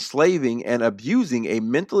accused of enslaving and abusing a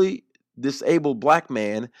mentally disabled black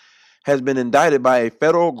man has been indicted by a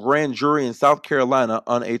federal grand jury in South Carolina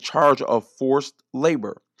on a charge of forced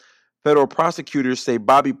labor. Federal prosecutors say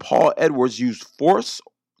Bobby Paul Edwards used force,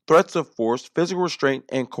 threats of force, physical restraint,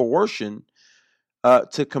 and coercion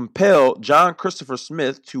to compel John Christopher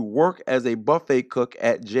Smith to work as a buffet cook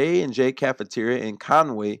at J&J Cafeteria in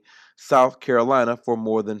Conway, South Carolina, for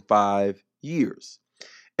more than 5 years.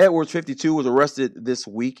 Edwards, 52, was arrested this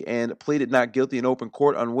week and pleaded not guilty in open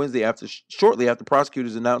court on Wednesday shortly after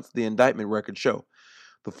prosecutors announced the indictment records show.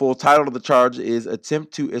 The full title of the charge is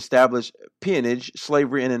Attempt to Establish Peonage,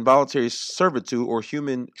 Slavery, and Involuntary Servitude, or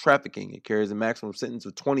Human Trafficking. It carries a maximum sentence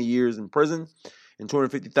of 20 years in prison and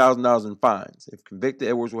 $250,000 in fines. If convicted,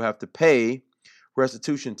 Edwards will have to pay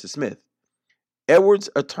restitution to Smith. Edwards'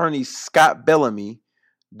 attorney, Scott Bellamy,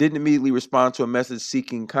 didn't immediately respond to a message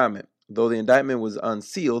seeking comment. Though the indictment was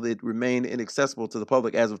unsealed, it remained inaccessible to the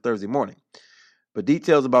public as of Thursday morning. But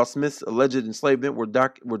details about Smith's alleged enslavement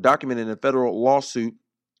were documented in a federal lawsuit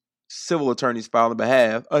civil attorneys filed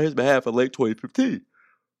on his behalf in late 2015.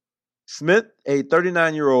 Smith, a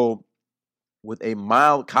 39-year-old with a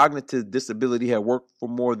mild cognitive disability, had worked for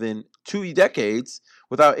more than 2 decades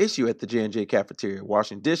without issue at the J&J cafeteria,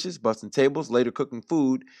 washing dishes, busting tables, later cooking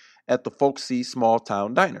food at the folksy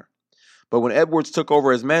small-town diner. But when Edwards took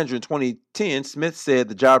over as manager in 2010, Smith said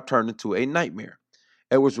the job turned into a nightmare.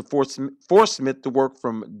 Edwards forced Smith to work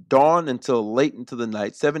from dawn until late into the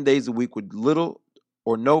night, 7 days a week with little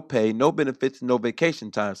or no pay, no benefits, no vacation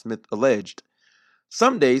time, Smith alleged.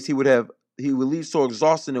 Some days he would leave so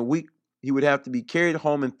exhausted and weak he would have to be carried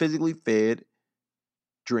home and physically fed,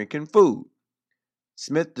 drinking food.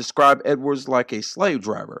 Smith described Edwards like a slave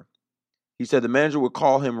driver. He said the manager would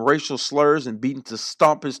call him racial slurs and beat him to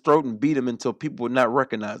stomp his throat and beat him until people would not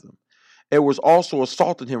recognize him. Edwards also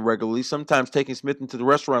assaulted him regularly, sometimes taking Smith into the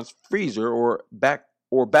restaurant's freezer or back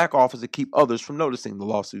office to keep others from noticing, the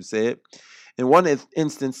lawsuit said. In one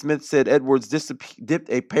instance, Smith said Edwards dipped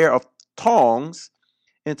a pair of tongs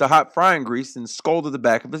into hot frying grease and scalded the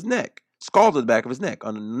back of his neck.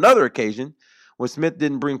 On another occasion, when Smith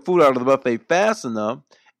didn't bring food out of the buffet fast enough,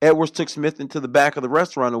 Edwards took Smith into the back of the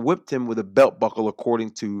restaurant and whipped him with a belt buckle, according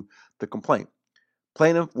to the complaint.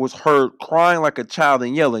 Plaintiff was heard crying like a child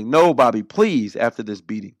and yelling, "No, Bobby, please," after this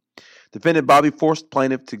beating. Defendant Bobby forced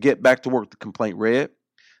plaintiff to get back to work, the complaint read.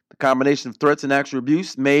 The combination of threats and actual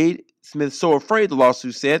abuse made Smith so afraid, the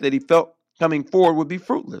lawsuit said, that he felt coming forward would be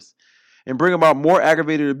fruitless and bring about more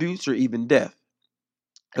aggravated abuse or even death.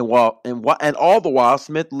 And all the while,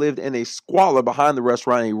 Smith lived in a squalor behind the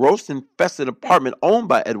restaurant in a roast-infested apartment owned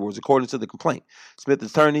by Edwards, according to the complaint. Smith's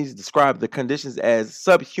attorneys described the conditions as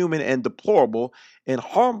subhuman and deplorable and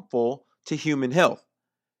harmful to human health.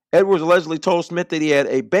 Edwards allegedly told Smith that he had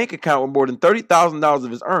a bank account with more than $30,000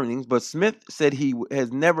 of his earnings, but Smith said he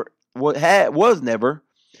was never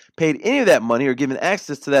paid any of that money or given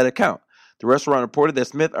access to that account. The restaurant reported that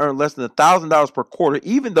Smith earned less than $1,000 per quarter,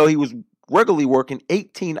 even though he was regularly working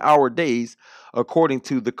 18-hour days, according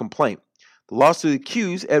to the complaint. The lawsuit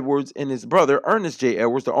accused Edwards and his brother, Ernest J.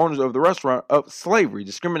 Edwards, the owners of the restaurant, of slavery,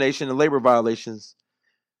 discrimination, and labor violations.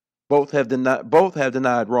 Both have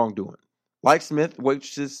denied wrongdoing. Like Smith,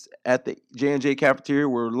 waitresses at the J&J cafeteria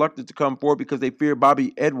were reluctant to come forward because they feared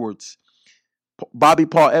Bobby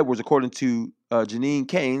Paul Edwards, according to Janine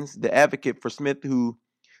Keynes, the advocate for Smith, who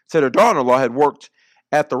said her daughter-in-law had worked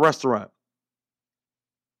at the restaurant.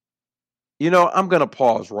 You know, I'm going to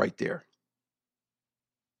pause right there.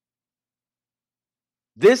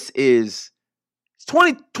 This is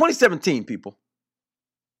 2017, people.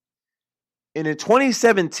 And in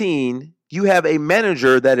 2017, you have a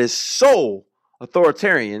manager that is so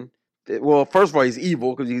authoritarian. Well, first of all, he's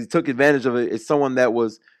evil because he took advantage of it. It's someone that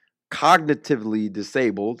was cognitively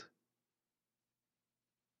disabled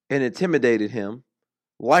and intimidated him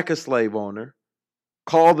like a slave owner,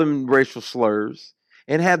 called them racial slurs,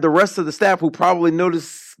 and had the rest of the staff who probably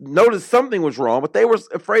noticed something was wrong, but they were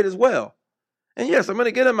afraid as well. And yes, I'm going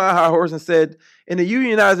to get on my high horse and said, in a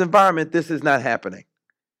unionized environment, this is not happening.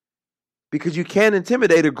 Because you can't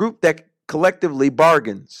intimidate a group that collectively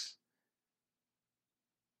bargains.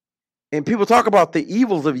 And people talk about the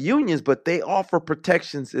evils of unions, but they offer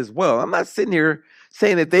protections as well. I'm not sitting here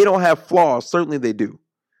saying that they don't have flaws. Certainly they do.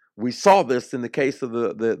 We saw this in the case of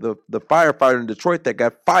the firefighter in Detroit that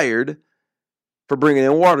got fired for bringing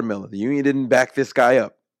in watermelon. The union didn't back this guy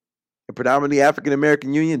up. A predominantly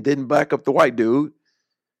African-American union didn't back up the white dude,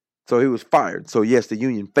 so he was fired. So yes, the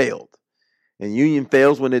union failed. And union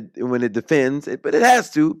fails when it defends it, but it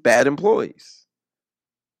has to bad employees.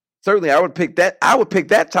 Certainly, I would pick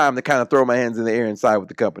that time to kind of throw my hands in the air and side with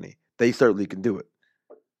the company. They certainly can do it.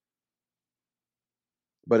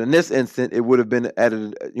 But in this instant, it would have been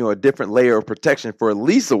added, a different layer of protection for at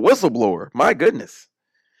least a whistleblower. My goodness.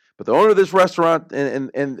 But the owner of this restaurant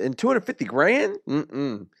and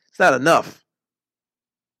 $250,000, it's not enough.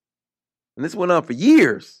 And this went on for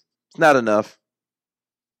years. It's not enough.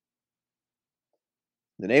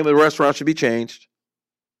 The name of the restaurant should be changed.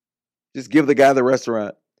 Just give the guy the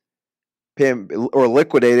restaurant. pay him or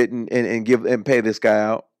liquidate it and pay this guy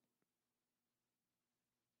out.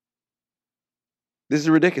 This is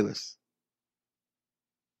ridiculous.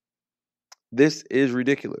 This is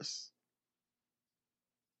ridiculous.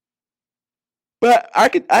 But I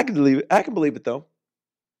can believe it. I can believe it though.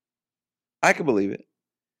 I can believe it.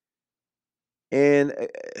 And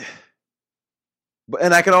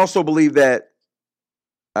I can also believe that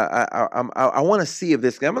I want to see if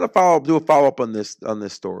this guy, I'm going to do a follow up on this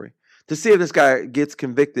story to see if this guy gets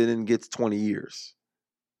convicted and gets 20 years.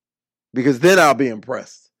 Because then I'll be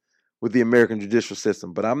impressed with the American judicial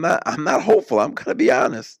system. But I'm not hopeful. I'm going to be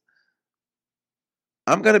honest.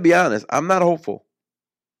 I'm not hopeful.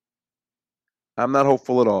 I'm not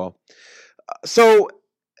hopeful at all. So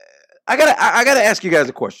I gotta ask you guys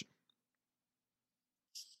a question.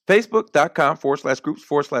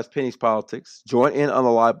 Facebook.com/groups/Pennies Politics. Join in on the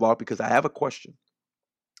live blog because I have a question.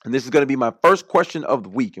 And this is going to be my first question of the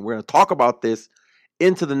week. And we're going to talk about this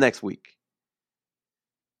into the next week.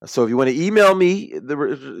 So if you want to email me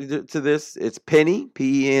to this, it's Penny,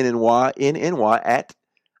 PENNY, at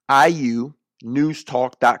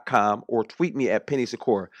IUNewsTalk.com, or tweet me at Penny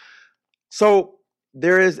Sikora. So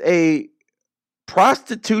there is a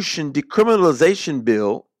prostitution decriminalization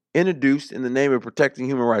bill introduced in the name of protecting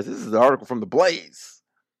human rights. This is the article from The Blaze.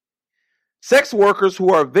 Sex workers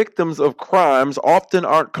who are victims of crimes often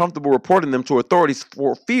aren't comfortable reporting them to authorities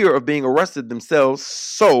for fear of being arrested themselves.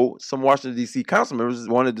 So some Washington, D.C. council members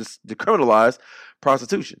wanted to decriminalize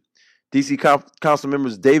prostitution. D.C. council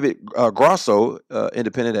members David Grosso,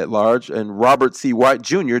 independent at large, and Robert C. White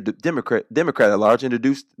Jr., Democrat at large,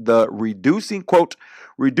 introduced the reducing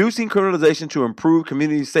criminalization to improve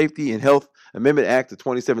community safety and health Amendment Act of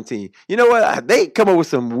 2017. You know what? They come up with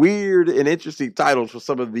some weird and interesting titles for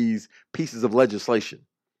some of these pieces of legislation.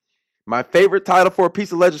 My favorite title for a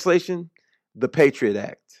piece of legislation, the Patriot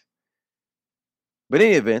Act. But in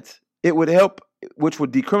any event, it would help, which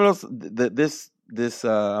would decriminalize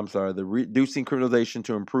the reducing criminalization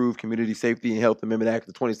to improve community safety and health Amendment Act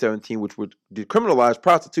of 2017, which would decriminalize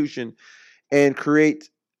prostitution and create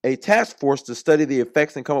a task force to study the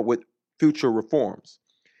effects and come up with future reforms.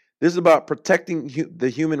 This is about protecting the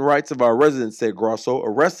human rights of our residents, said Grosso.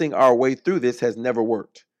 Arresting our way through this has never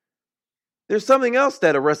worked. There's something else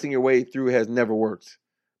that arresting your way through has never worked.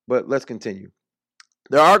 But let's continue.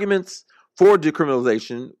 The arguments for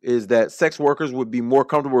decriminalization is that sex workers would be more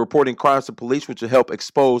comfortable reporting crimes to police, which would help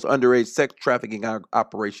expose underage sex trafficking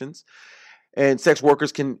operations. And sex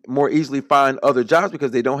workers can more easily find other jobs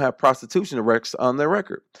because they don't have prostitution arrests on their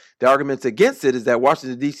record. The arguments against it is that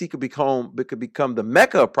Washington, D.C. could become the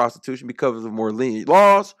mecca of prostitution because of more lenient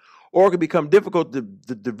laws, or it could become difficult to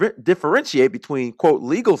differentiate between, quote,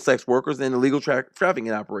 legal sex workers and illegal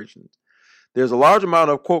trafficking operations. There's a large amount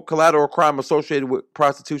of, quote, collateral crime associated with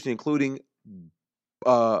prostitution, including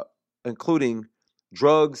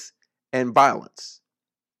drugs and violence.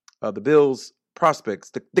 The bill's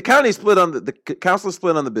prospects. The county split on the council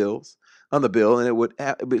split on the bill, and it would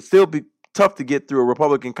still be tough to get through a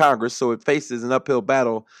Republican Congress, so it faces an uphill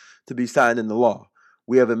battle to be signed into law.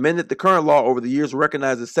 We have amended the current law over the years to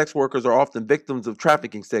recognize that sex workers are often victims of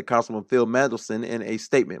trafficking, said Councilman Phil Mandelson in a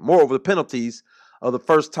statement. Moreover, the penalties of the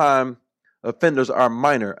first-time offenders are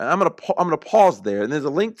minor. And I'm gonna pause there, and there's a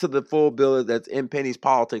link to the full bill that's in Penny's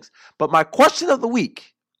Politics. But my question of the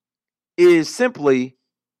week is simply: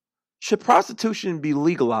 should prostitution be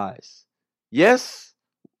legalized? Yes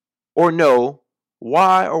or no?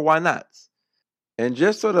 Why or why not? And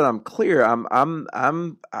just so that I'm clear,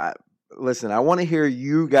 listen, I want to hear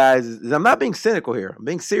you guys. I'm not being cynical here. I'm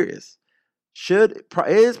being serious.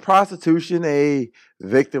 Is prostitution a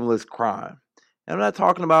victimless crime? And I'm not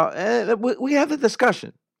talking about, we have the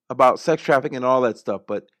discussion about sex trafficking and all that stuff,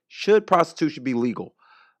 but should prostitution be legal?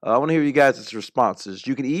 I want to hear you guys' responses.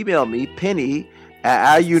 You can email me, Penny,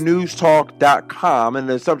 at IUNewsTalk.com, and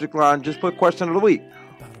the subject line, just put question of the week.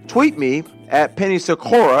 Tweet me at Penny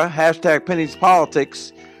Sikora, hashtag Penny's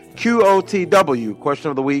Politics, QOTW, question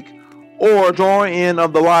of the week, or join in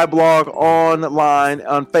on the live blog online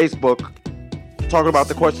on Facebook, talking about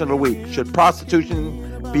the question of the week. Should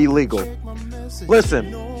prostitution be legal?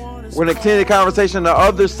 Listen, we're going to continue the conversation on the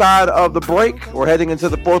other side of the break. We're heading into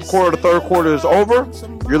the fourth quarter. The third quarter is over.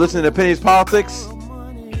 You're listening to Penny's Politics.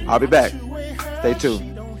 I'll be back. Stay tuned.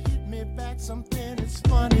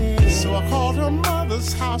 So I called her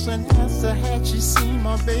mother's house and asked her had she seen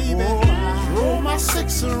my baby. Rolled my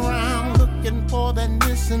six around looking for that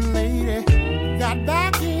missing lady. Got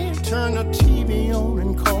back in, turned the TV on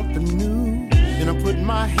and caught the news. Then I put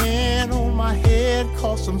my hand on my head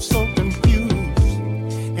cause I'm so confused.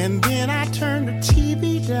 And then I turned the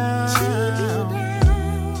TV down.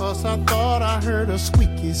 'cause I thought I heard a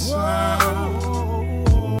squeaky sound.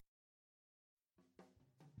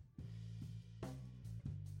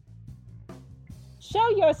 Show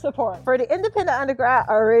your support for the Independent Underground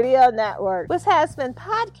Radio Network, which has been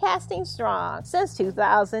podcasting strong since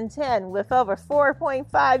 2010 with over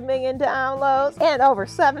 4.5 million downloads and over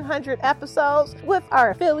 700 episodes with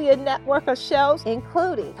our affiliate network of shows,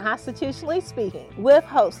 including Constitutionally Speaking with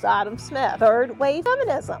host Autumn Smith, Third Wave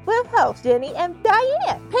Feminism with host Jenny and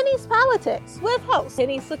Diane, Penny's Politics with host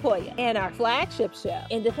Penny Sikora, and our flagship show,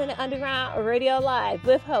 Independent Underground Radio Live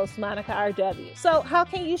with host Monica R.W. So how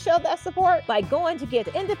can you show that support? By going to get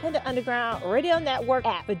the Independent Underground Radio Network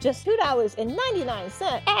app for just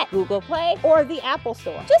 $2.99 at Google Play or the Apple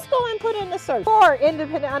Store. Just go and put in the search for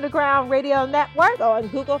Independent Underground Radio Network on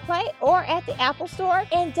Google Play or at the Apple Store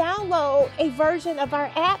and download a version of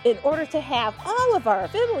our app in order to have all of our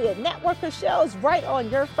affiliate network of shows right on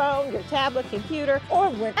your phone, your tablet, computer,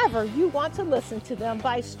 or whenever you want to listen to them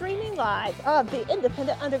by streaming live of the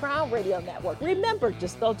Independent Underground Radio Network. Remember,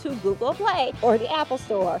 just go to Google Play or the Apple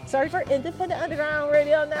Store, search for Independent Underground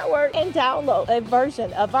Radio Network, and download a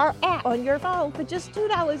version of our app on your phone for just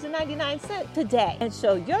 $2.99 today and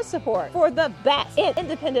show your support for the best in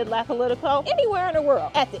independent Black political anywhere in the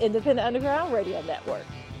world at the Independent Underground Radio Network.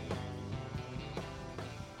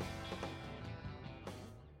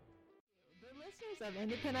 Of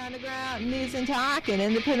Independent Underground News and Talk and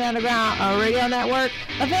Independent Underground Radio Network,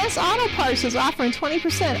 Advanced Auto Parts is offering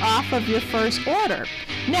 20% off of your first order.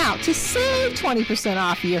 Now, to save 20%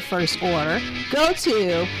 off your first order, go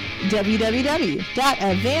to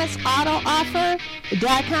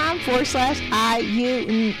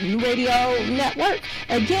www.advancedautooffer.com/IU Radio Network.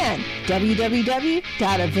 Again,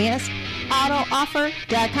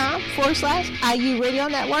 www.advancedautooffer.com/IU Radio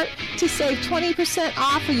Network to save 20%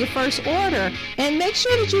 off of your first order. And make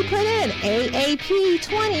sure that you put in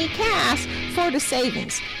AAP20 CAS for the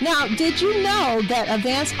savings. Now, did you know that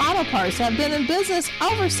Advanced Auto Parts have been in business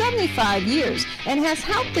over 75 years and has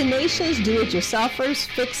helped the nation's do-it-yourselfers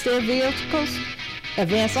fix their vehicles?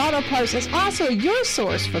 Advanced Auto Parts is also your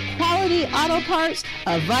source for quality auto parts,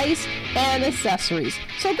 advice, and accessories.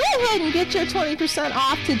 So go ahead and get your 20%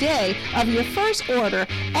 off today of your first order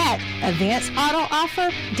at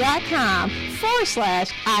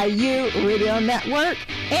advancedautooffer.com/IU Radio Network.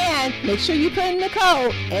 And make sure you put in the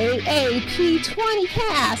code AAP20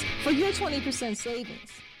 CAS for your 20% savings.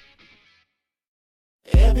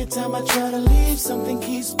 Every time I try to leave, something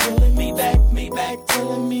keeps pulling me back,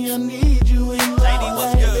 telling me I need you in my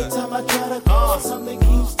life. Every time I try to call, something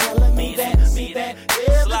keeps telling me that everything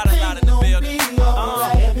gon' be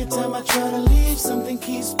alright. Every time I try to leave, something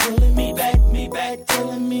keeps pulling me back,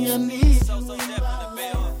 telling me I need you in my life.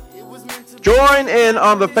 Join in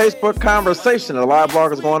on the Facebook conversation. The live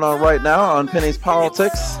blog is going on right now on Penny's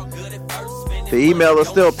Politics. The email is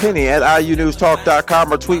still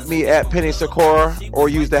penny@iunewstalk.com, or tweet me at Penny Sikora, or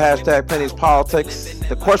use the hashtag Penny's Politics.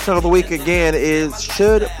 The question of the week again is,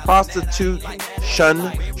 should prostitution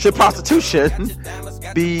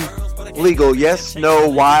be legal? Yes, no,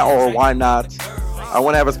 why, or why not? I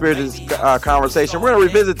want to have a spirited conversation. We're going to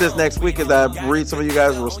revisit this next week as I read some of you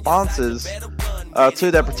guys' responses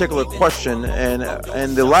to that particular question. And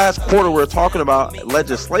in the last quarter, we were talking about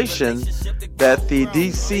legislation that the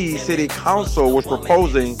D.C. City Council was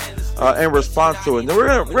proposing in response to it. And we're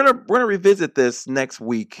gonna revisit this next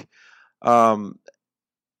week. We're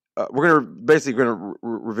gonna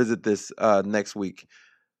revisit this next week.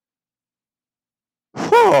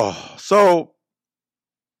 So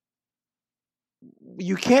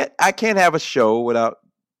I can't have a show without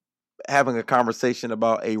having a conversation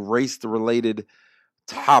about a race-related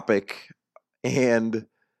topic, and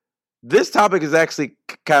this topic is actually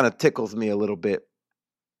kind of tickles me a little bit.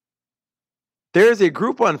 There's a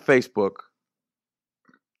group on Facebook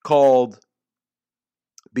called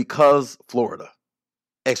Because Florida! !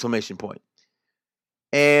 And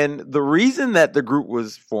the reason that the group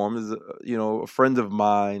was formed is, a friend of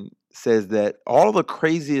mine says that all the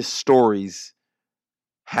craziest stories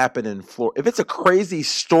happen in Florida. If it's a crazy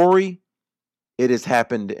story, it has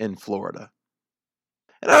happened in Florida.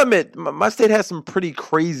 And I admit, my state has some pretty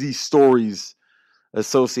crazy stories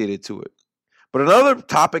associated to it. But another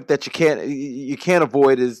topic that you can't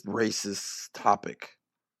avoid is racist topic.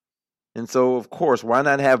 And so, of course, why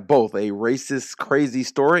not have both a racist, crazy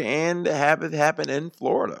story and have it happen in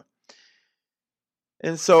Florida?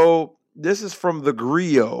 And so this is from the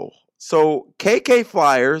Griot. So KK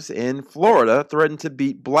flyers in Florida threaten to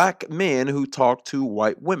beat black men who talk to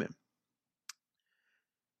white women.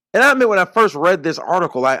 And I admit, when I first read this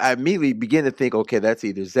article, I immediately began to think, okay, that's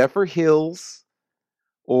either Zephyr Hills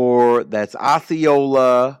or that's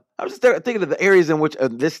Osceola. I was just thinking of the areas in which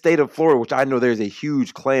this state of Florida, which I know there's a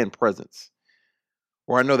huge Klan presence,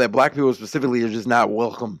 or I know that black people specifically are just not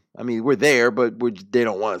welcome. I mean, we're there, but they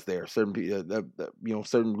don't want us there. Certain people,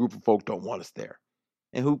 certain group of folk don't want us there,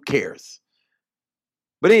 and who cares?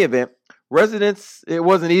 But in any event, residents, it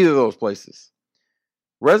wasn't either of those places.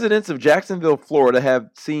 Residents of Jacksonville, Florida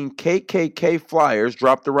have seen KKK flyers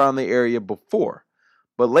dropped around the area before,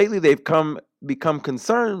 but lately they've become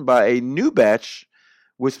concerned by a new batch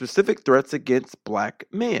with specific threats against black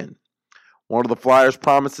men. One of the flyers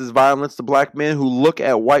promises violence to black men who look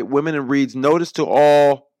at white women and reads, "Notice to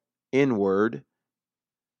all N-word.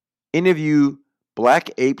 Any of you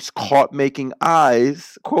black apes caught making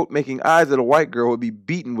eyes, quote, making eyes at a white girl will be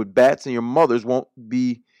beaten with bats, and your mothers won't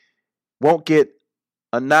get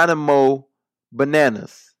anonymous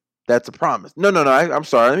bananas." That's a promise. No. I'm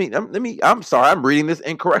sorry. I'm sorry. I'm reading this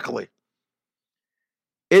incorrectly.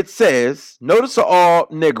 It says, "Notice to all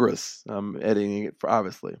niggers." I'm editing it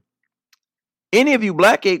obviously. "Any of you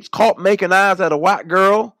black apes caught making eyes at a white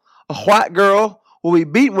girl will be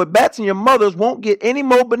beaten with bats, and your mothers won't get any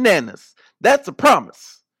more bananas. That's a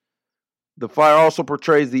promise." The flyer also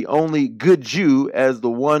portrays the only good Jew as the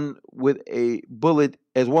one with a bullet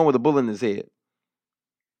in his head.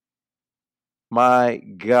 My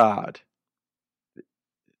God.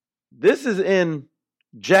 This is in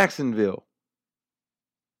Jacksonville.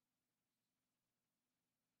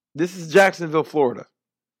 This is Jacksonville, Florida.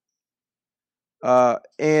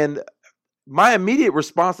 And my immediate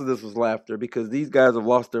response to this was laughter, because these guys have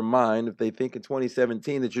lost their mind if they think in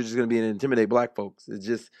 2017 that you're just going to be and intimidate black folks. It's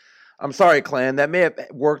just, I'm sorry, Klan. That may have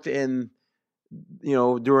worked in,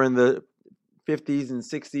 during the 50s and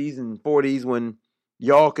 60s and 40s when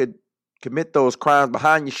y'all could commit those crimes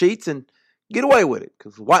behind your sheets and get away with it,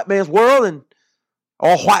 because white man's world and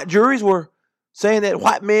all white juries were saying that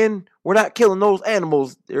white men were not killing those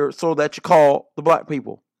animals so that you call the black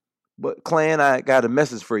people. But Klan, I got a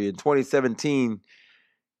message for you. In 2017,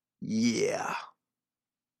 yeah,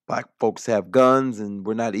 black folks have guns and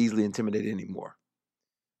we're not easily intimidated anymore.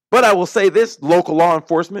 But I will say this, local law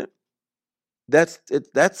enforcement, that's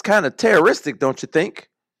kind of terroristic, don't you think,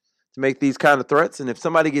 to make these kind of threats? And if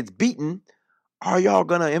somebody gets beaten, are y'all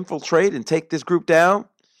going to infiltrate and take this group down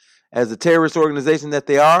as a terrorist organization that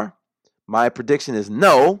they are? My prediction is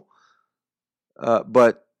no,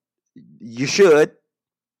 but you should.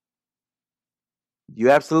 You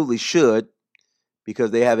absolutely should,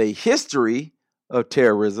 because they have a history of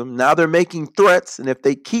terrorism. Now they're making threats, and if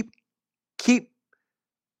they keep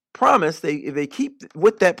promise, if they keep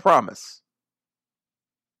with that promise,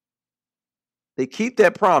 they keep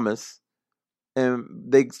that promise, and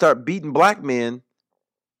they start beating black men,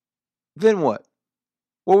 then what?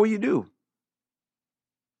 What will you do?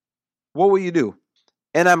 What will you do?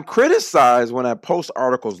 And I'm criticized when I post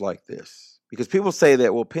articles like this, because people say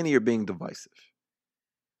that, well, Penny, you're being divisive.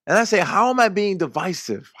 And I say, how am I being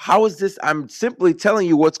divisive? How is this? I'm simply telling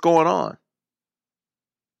you what's going on.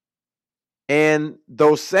 And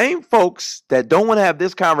those same folks that don't want to have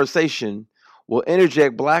this conversation will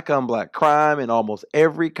interject black on black crime in almost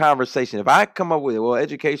every conversation. If I come up with, well,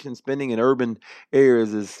 education spending in urban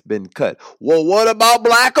areas has been cut. Well, what about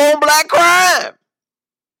black on black crime?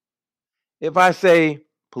 If I say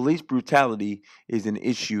police brutality is an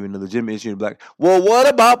issue and a legitimate issue in black, well, what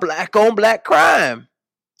about black on black crime?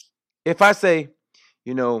 If I say,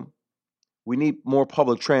 we need more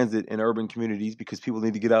public transit in urban communities because people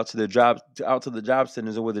need to get out to their jobs, out to the job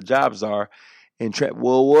centers and where the jobs are.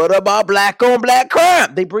 Well, what about black on black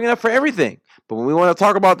crime? They bring it up for everything. But when we want to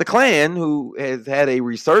talk about the Klan, who has had a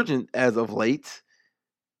resurgence as of late,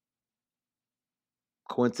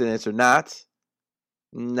 coincidence or not,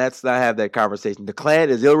 let's not have that conversation. The Klan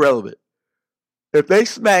is irrelevant. If they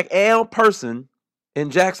smack a person in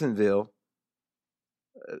Jacksonville,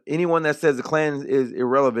 anyone that says the Klan is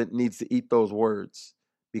irrelevant needs to eat those words,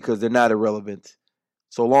 because they're not irrelevant.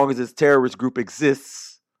 So long as this terrorist group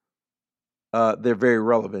exists, they're very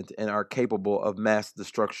relevant and are capable of mass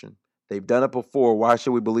destruction. They've done it before. Why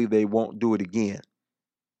should we believe they won't do it again?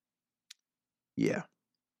 Yeah.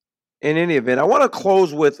 In any event, I want to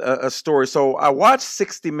close with a story. So I watched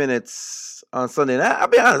 60 Minutes on Sunday, and I'll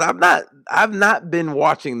be honest, I've not been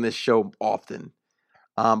watching this show often,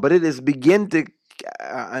 but it has begun to.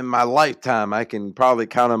 In my lifetime, I can probably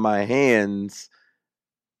count on my hands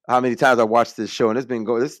how many times I watched this show, and it's been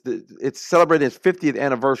going. It's celebrating its 50th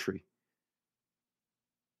anniversary,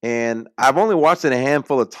 and I've only watched it a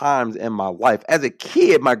handful of times in my life. As a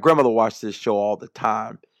kid, my grandmother watched this show all the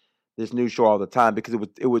time, this new show all the time, because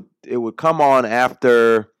it would come on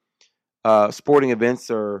after sporting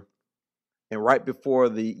events or And right before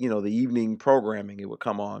the evening programming, it would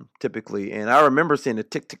come on typically. And I remember seeing the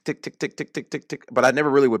tick, tick, tick, tick, tick, tick, tick, tick, tick. But I never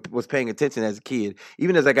really was paying attention as a kid.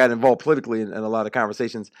 Even as I got involved politically in a lot of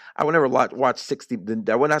conversations, I would never watch 60.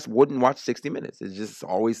 I wouldn't watch 60 Minutes. It just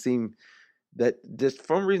always seemed that just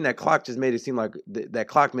for some reason that clock just made it seem like that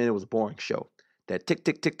clock meant it was a boring show. That tick,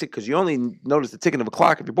 tick, tick, tick, because you only notice the ticking of a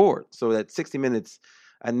clock if you're bored. So that 60 Minutes,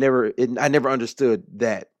 I never understood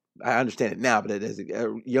that. I understand it now, but as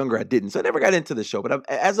younger, I didn't. So I never got into the show. But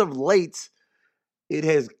as of late, it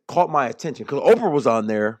has caught my attention because Oprah was on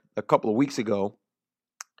there a couple of weeks ago,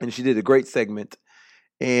 and she did a great segment.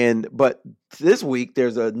 But this week,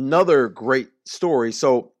 there's another great story.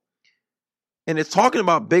 And it's talking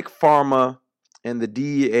about Big Pharma and the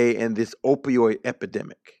DEA and this opioid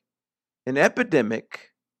epidemic. An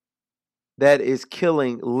epidemic that is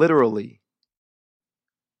killing literally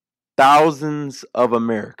thousands of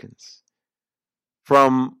Americans.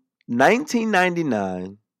 From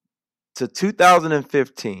 1999 to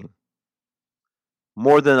 2015,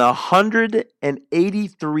 more than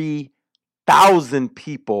 183,000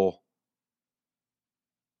 people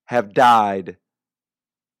have died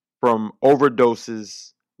from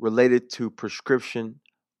overdoses related to prescription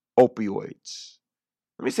opioids.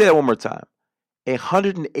 Let me say that one more time.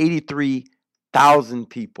 183,000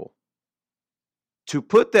 people. To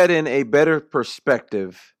put that in a better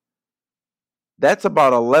perspective, that's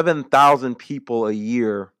about 11,000 people a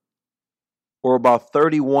year, or about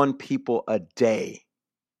 31 people a day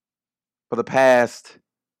for the past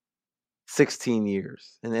 16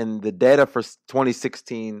 years. And then the data for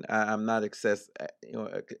 2016, I'm not accessing.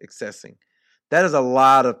 That is a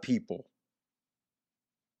lot of people.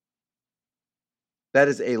 That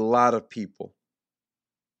is a lot of people.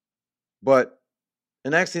 And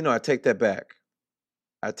actually, no, I take that back.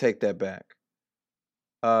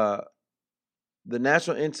 The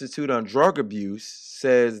National Institute on Drug Abuse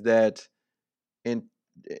says that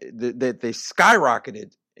that they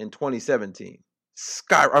skyrocketed in 2017. In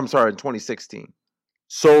 2016.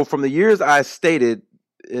 So from the years I stated,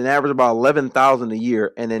 an average about 11,000 a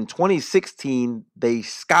year, and in 2016 they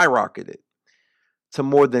skyrocketed to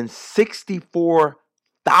more than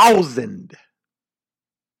 64,000.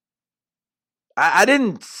 I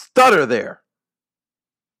didn't stutter there.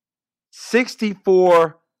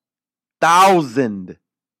 64,000.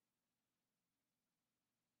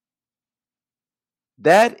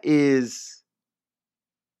 That is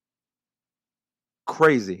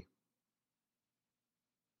crazy.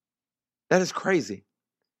 That is crazy.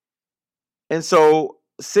 And so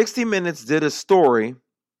 60 Minutes did a story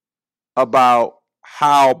about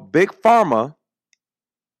how Big Pharma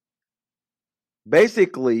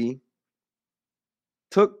basically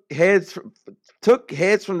took heads from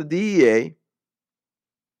the DEA,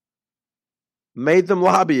 made them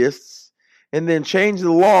lobbyists, and then changed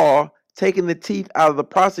the law, taking the teeth out of the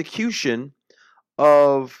prosecution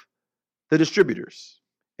of the distributors.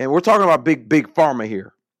 And we're talking about big pharma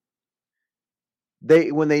here.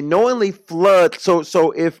 When they knowingly flood,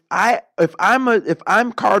 so if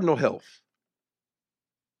I'm Cardinal Health,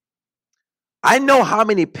 I know how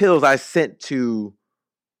many pills I sent to,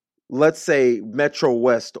 let's say, Metro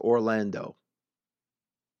West Orlando.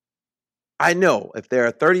 I know if there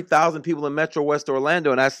are 30,000 people in Metro West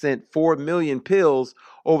Orlando and I sent 4 million pills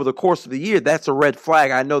over the course of the year, that's a red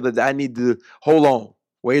flag. I know that I need to hold on.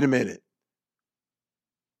 Wait a minute.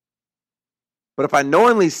 But if I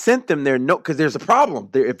knowingly sent them there, because there's a problem.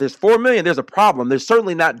 If there's 4 million, there's a problem. There's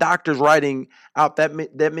certainly not doctors writing out that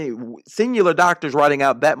many singular doctors writing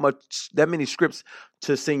out that many scripts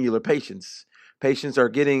to singular patients. Patients are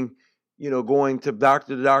getting, going to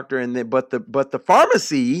doctor, and then but the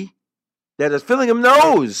pharmacy that is filling them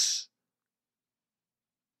knows.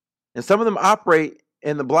 And some of them operate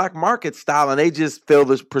in the black market style, and they just fill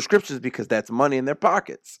the prescriptions because that's money in their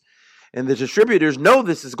pockets. And the distributors know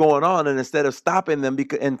this is going on, and instead of stopping them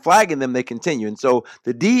and flagging them, they continue. And so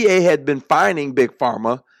the DEA had been fining Big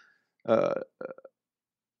Pharma,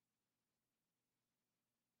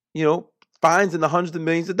 fines in the hundreds of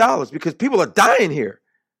millions of dollars because people are dying here.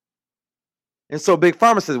 And so Big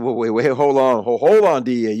Pharma says, well, wait, hold on,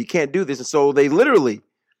 DEA, you can't do this. And so they literally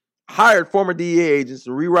hired former DEA agents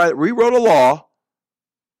to rewrote a law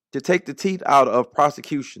to take the teeth out of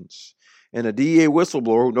prosecutions. And a DEA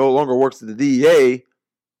whistleblower who no longer works at the DEA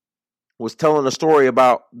was telling a story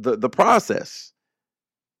about the process.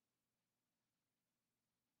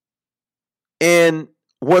 And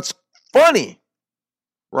what's funny,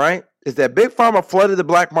 right, is that Big Pharma flooded the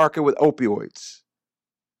black market with opioids.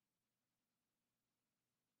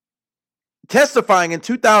 Testifying in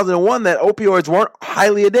 2001 that opioids weren't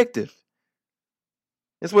highly addictive.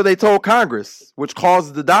 That's what they told Congress, which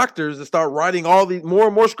caused the doctors to start writing all these more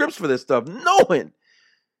and more scripts for this stuff, knowing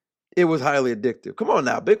it was highly addictive. Come on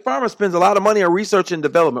now. Big Pharma spends a lot of money on research and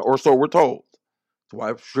development, or so we're told. That's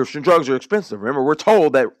why prescription drugs are expensive. Remember, we're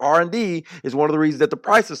told that R&D is one of the reasons that the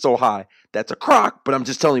price is so high. That's a crock, but I'm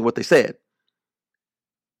just telling you what they said.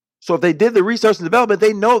 So if they did the research and development,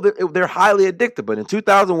 they know that they're highly addictive. But in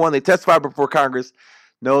 2001, they testified before Congress,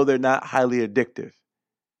 no, they're not highly addictive.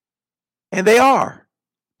 And they are.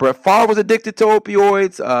 Brett Favre was addicted to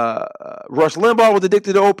opioids. Rush Limbaugh was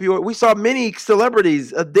addicted to opioids. We saw many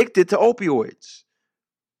celebrities addicted to opioids.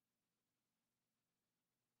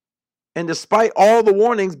 And despite all the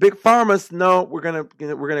warnings, Big Pharma's, no, we're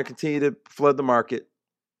gonna continue to flood the market.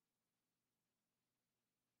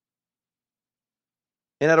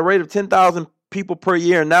 And at a rate of 10,000 people per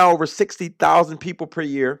year, now over 60,000 people per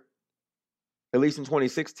year, at least in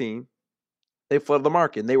 2016, they flooded the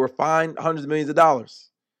market. And they were fined hundreds of millions of dollars.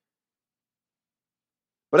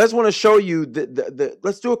 But I just want to show you,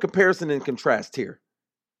 let's do a comparison and contrast here.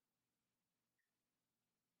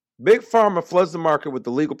 Big Pharma floods the market with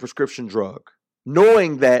the legal prescription drug,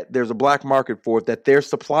 knowing that there's a black market for it that they're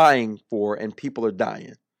supplying for and people are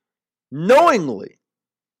dying. Knowingly,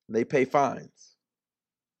 they pay fines.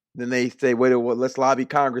 Then they say, wait, well, let's lobby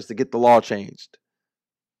Congress to get the law changed.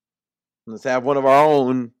 Let's have one of our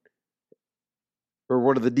own, or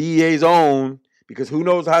one of the DEA's own, because who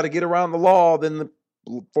knows how to get around the law than the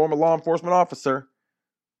former law enforcement officer.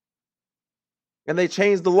 And they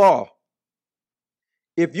changed the law.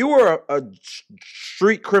 If you were a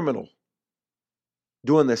street criminal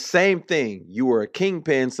doing the same thing, you were a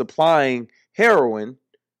kingpin supplying heroin,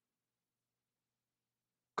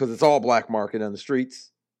 because it's all black market on the streets,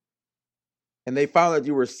 and they found that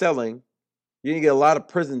you were selling, you're going to get a lot of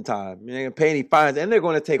prison time. You're not going to pay any fines, and they're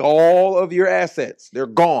going to take all of your assets. They're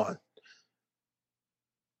gone.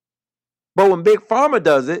 But when Big Pharma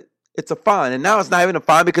does it, it's a fine. And now it's not even a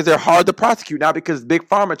fine because they're hard to prosecute now because Big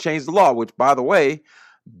Pharma changed the law, which, by the way,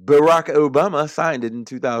 Barack Obama signed it in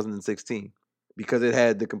 2016 because it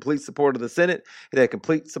had the complete support of the Senate. It had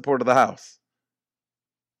complete support of the House.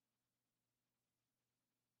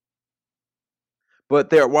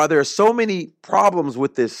 But while there are so many problems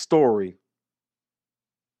with this story,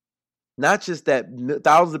 not just that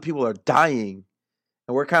thousands of people are dying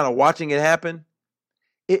and we're kind of watching it happen,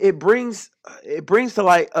 it brings to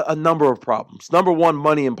light a number of problems. Number one,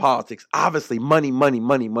 money in politics. Obviously, money.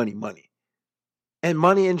 And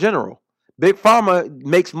money in general. Big Pharma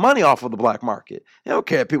makes money off of the black market. They don't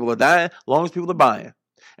care if people are dying, as long as people are buying.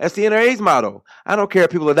 That's the NRA's motto. I don't care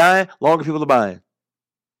if people are dying, as long as people are buying.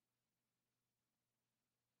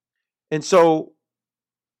 And so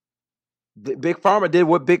the Big Pharma did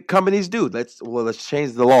what big companies do. Let's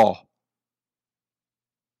change the law.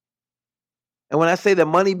 And when I say that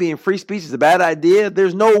money being free speech is a bad idea,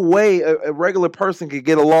 there's no way a regular person could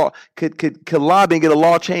get a law, could lobby and get a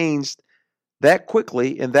law changed that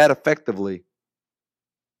quickly and that effectively.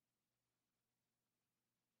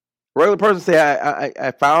 A regular person say,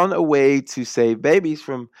 I found a way to save babies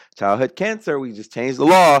from childhood cancer. We just changed the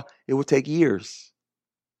law. It would take years.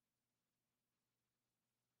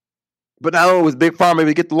 But not only was Big Pharma able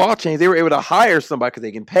to get the law changed, they were able to hire somebody because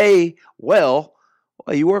they can pay well.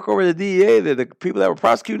 Well, you work over the DEA, the people that were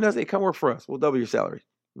prosecuting us, they come work for us. We'll double your salary.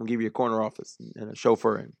 We'll give you a corner office and a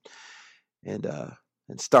chauffeur and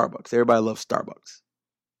Starbucks. Everybody loves Starbucks.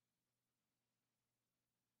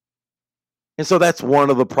 And so that's one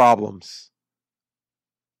of the problems.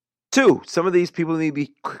 Two, some of these people need to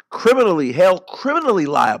be criminally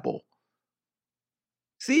liable.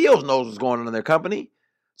 CEOs knows what's going on in their company.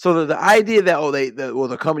 So the idea that,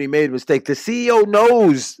 the company made a mistake, the CEO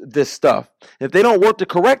knows this stuff. If they don't work to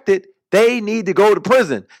correct it, they need to go to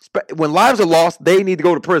prison. When lives are lost, they need to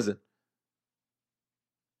go to prison.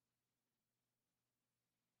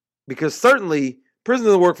 Because certainly, prison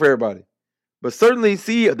doesn't work for everybody. But certainly,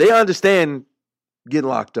 CEO, they understand getting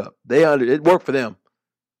locked up. It worked for them.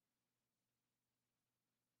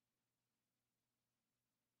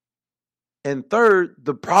 And third,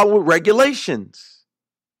 the problem with regulations.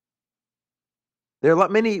 There are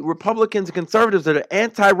many Republicans and conservatives that are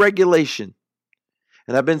anti-regulation.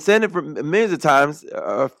 And I've been saying it for millions of times,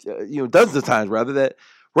 dozens of times rather, that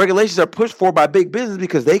regulations are pushed for by big business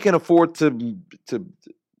because they can afford to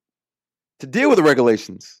deal with the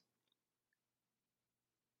regulations.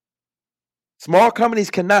 Small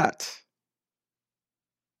companies cannot.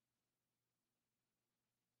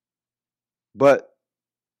 But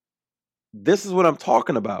this is what I'm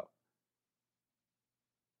talking about.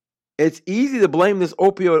 It's easy to blame this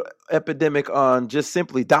opioid epidemic on just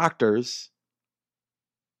simply doctors.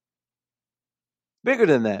 Bigger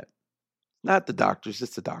than that. Not the doctors,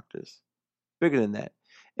 just the doctors. Bigger than that.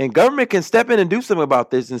 And government can step in and do something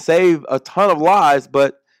about this and save a ton of lives,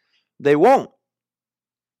 but they won't.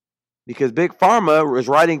 Because Big Pharma is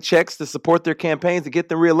writing checks to support their campaigns to get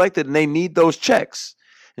them reelected, and they need those checks.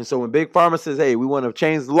 And so when Big Pharma says, hey, we want to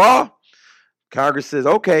change the law, Congress says,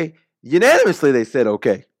 okay. Unanimously, they said,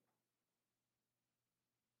 okay.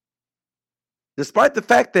 Despite the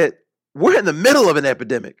fact that we're in the middle of an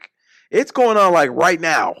epidemic. It's going on like right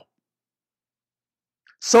now.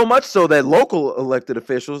 So much so that local elected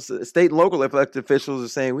officials, state and local elected officials are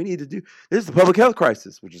saying we need to do, this is a public health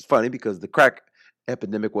crisis, which is funny because the crack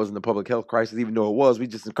epidemic wasn't a public health crisis, even though it was. We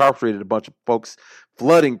just incarcerated a bunch of folks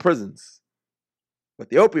flooding prisons. But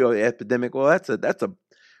the opioid epidemic, well, that's a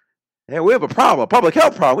we have a problem, a public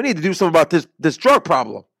health problem. We need to do something about this drug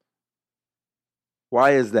problem.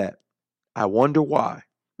 Why is that? I wonder why.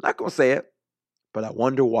 I'm not going to say it, but I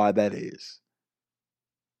wonder why that is.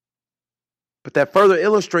 But that further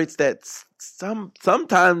illustrates that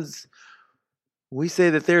sometimes we say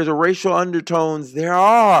that there's a racial undertones. There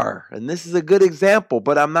are, and this is a good example,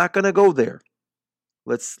 but I'm not going to go there.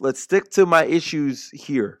 Let's stick to my issues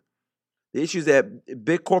here. The issues that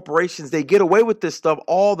big corporations, they get away with this stuff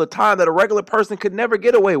all the time that a regular person could never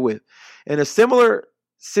get away with. In a similar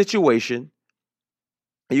situation,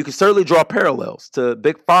 you can certainly draw parallels to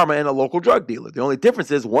Big Pharma and a local drug dealer. The only difference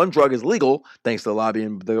is one drug is legal thanks to the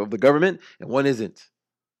lobbying of the government and one isn't.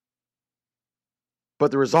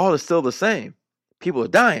 But the result is still the same. People are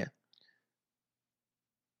dying.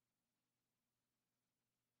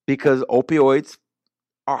 Because opioids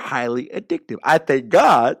are highly addictive. I thank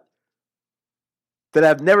God that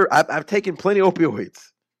I've taken plenty of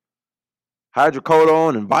opioids.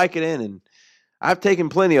 Hydrocodone and Vicodin, and I've taken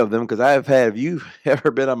plenty of them because if you ever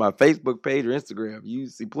been on my Facebook page or Instagram, you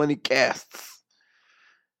see plenty of casts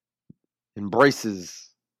and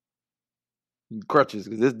braces and crutches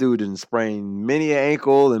because this dude didn't sprain many an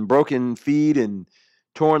ankle and broken feet and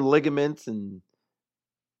torn ligaments and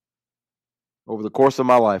over the course of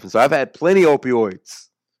my life. And so I've had plenty of opioids.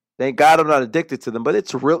 Thank God I'm not addicted to them, but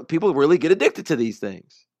it's real. People really get addicted to these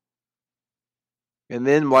things. And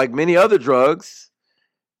then, like many other drugs,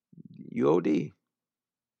 you OD.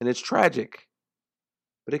 And it's tragic,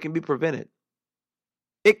 but it can be prevented.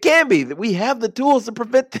 It can be that we have the tools to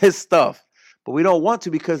prevent this stuff, but we don't want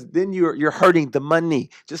to because then you're hurting the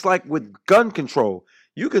money. Just like with gun control,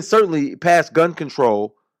 you can certainly pass gun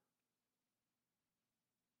control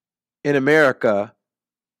in America,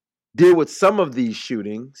 deal with some of these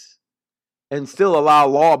shootings, and still allow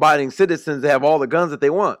law-abiding citizens to have all the guns that they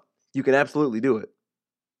want. You can absolutely do it.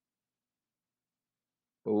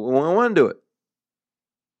 But we don't want to do it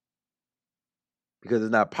because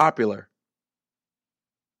it's not popular.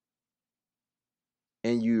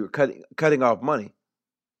 And you're cutting off money.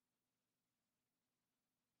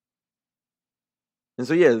 And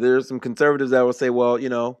so, yeah, there's some conservatives that will say, well,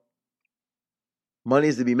 money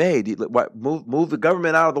is to be made. Move the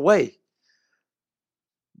government out of the way.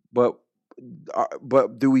 But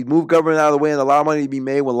do we move government out of the way and allow money to be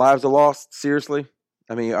made when lives are lost? Seriously?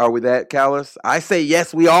 I mean, are we that callous? I say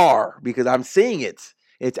yes, we are, because I'm seeing it.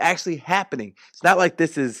 It's actually happening. It's not like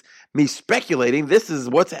this is me speculating. This is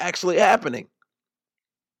what's actually happening.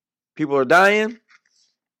 People are dying,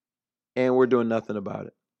 and we're doing nothing about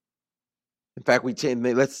it. In fact,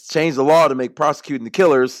 let's change the law to make prosecuting the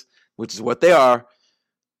killers, which is what they are.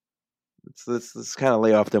 Let's kind of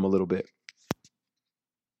lay off them a little bit.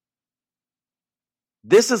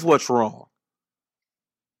 This is what's wrong.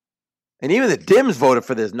 And even the Dems voted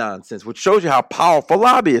for this nonsense, which shows you how powerful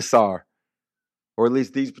lobbyists are. Or at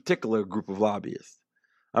least these particular group of lobbyists.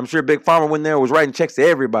 I'm sure Big Pharma went there and was writing checks to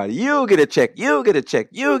everybody. You get a check, you get a check,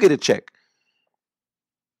 you get a check.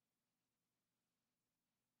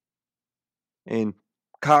 And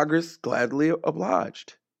Congress gladly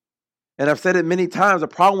obliged. And I've said it many times, the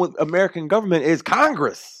problem with American government is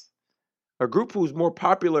Congress. A group who's more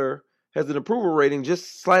popular has an approval rating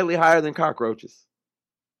just slightly higher than cockroaches.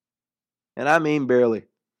 And I mean barely.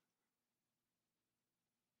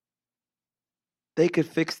 They could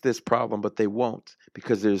fix this problem, but they won't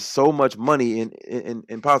because there's so much money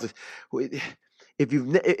in politics. If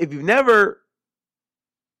you've never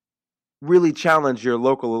really challenged your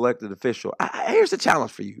local elected official, here's a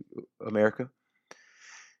challenge for you, America.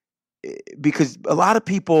 Because a lot of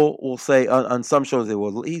people will say on some shows,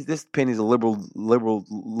 this Penny's a liberal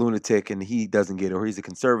lunatic and he doesn't get it, or he's a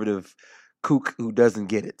conservative kook who doesn't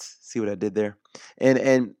get it. See what I did there?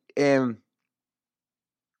 And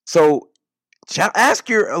so ask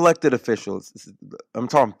your elected officials. I'm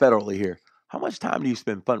talking federally here. How much time do you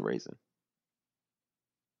spend fundraising?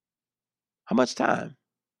 How much time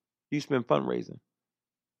do you spend fundraising?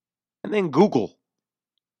 And then Google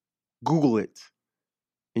it,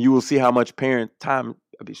 and you will see how much time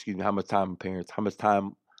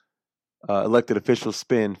elected officials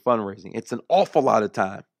spend fundraising. It's an awful lot of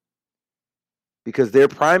time because their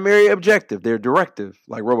primary objective, their directive,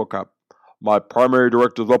 like RoboCop, my primary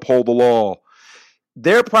directive is uphold the law.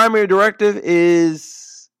 Their primary directive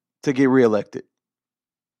is to get reelected.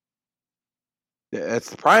 That's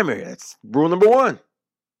the primary. That's rule number one.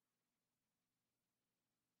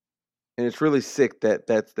 And it's really sick that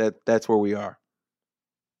that's where we are.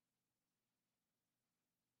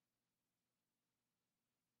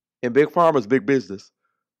 And Big Pharma is big business.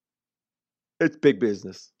 It's big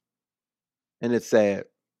business. And it's sad.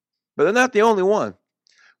 But they're not the only one.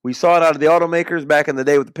 We saw it out of the automakers back in the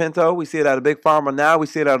day with the Pinto. We see it out of Big Pharma now. We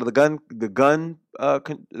see it out of the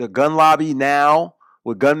gun lobby now,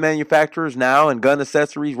 with gun manufacturers now and gun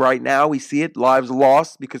accessories right now. We see it. Lives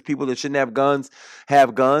lost because people that shouldn't have guns,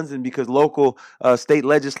 and because local state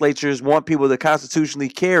legislatures want people to constitutionally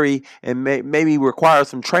carry and maybe require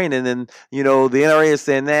some training. And, the NRA is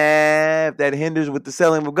saying, if that hinders with the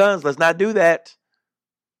selling of guns, let's not do that.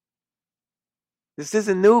 This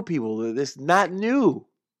isn't new, people. This is not new.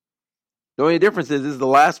 The only difference is this is the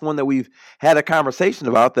last one that we've had a conversation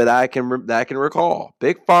about that I can recall.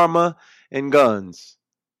 Big Pharma and guns.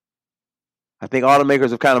 I think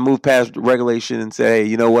automakers have kind of moved past regulation and say, hey,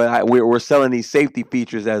 you know what? We're selling these safety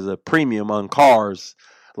features as a premium on cars,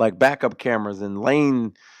 like backup cameras and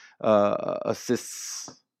lane assists.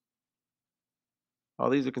 All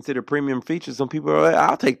these are considered premium features. Some people are like,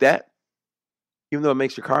 I'll take that, even though it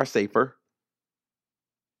makes your car safer.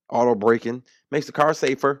 Auto braking makes the car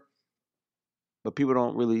safer. But people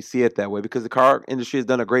don't really see it that way because the car industry has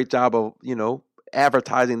done a great job of,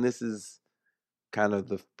 advertising this is kind of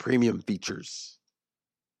the premium features.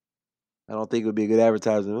 I don't think it would be a good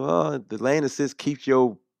advertising. Well, the lane assist keeps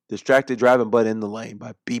your distracted driving butt in the lane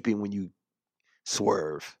by beeping when you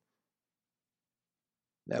swerve.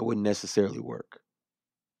 That wouldn't necessarily work.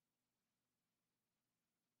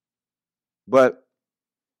 But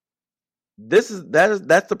that's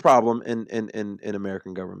the problem in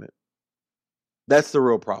American government. That's the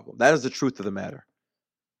real problem. That is the truth of the matter.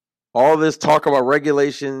 All this talk about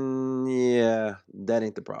regulation, that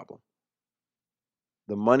ain't the problem.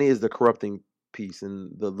 The money is the corrupting piece,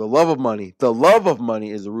 and the love of money. The love of money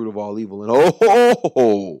is the root of all evil.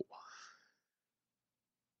 And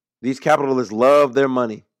these capitalists love their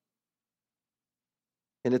money.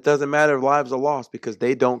 And it doesn't matter if lives are lost because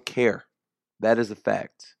they don't care. That is a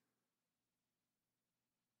fact.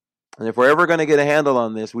 And if we're ever going to get a handle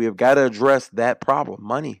on this, we have got to address that problem.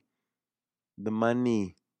 Money. The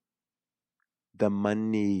money. The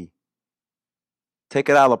money. Take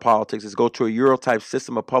it out of politics. Let's go to a Euro-type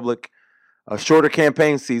system of a shorter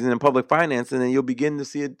campaign season and public finance, and then you'll begin to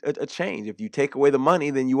see a change. If you take away the money,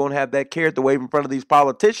 then you won't have that carrot to wave in front of these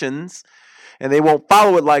politicians, and they won't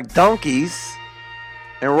follow it like donkeys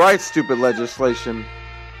and write stupid legislation.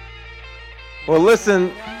 Well,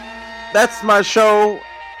 listen, that's my show.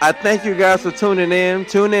 I thank you guys for tuning in.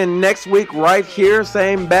 Tune in next week right here.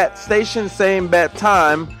 Same bat station, same bat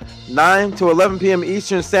time. 9 to 11 p.m.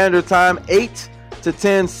 Eastern Standard Time. 8 to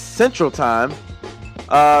 10 Central Time.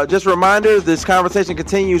 Just a reminder, this conversation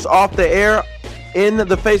continues off the air in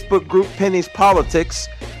the Facebook group Penny's Politics.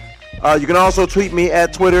 You can also tweet me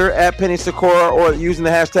at Twitter at Penny Sikora or using the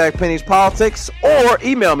hashtag Penny's Politics, or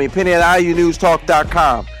email me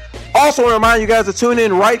penny@iunewstalk.com. Also, want to remind you guys to tune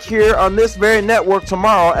in right here on this very network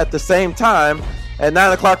tomorrow at the same time at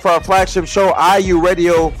 9 o'clock for our flagship show, IU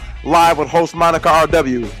Radio Live with host Monica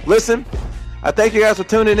R.W. Listen, I thank you guys for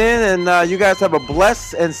tuning in, and you guys have a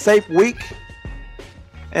blessed and safe week.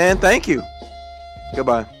 And thank you.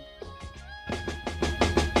 Goodbye.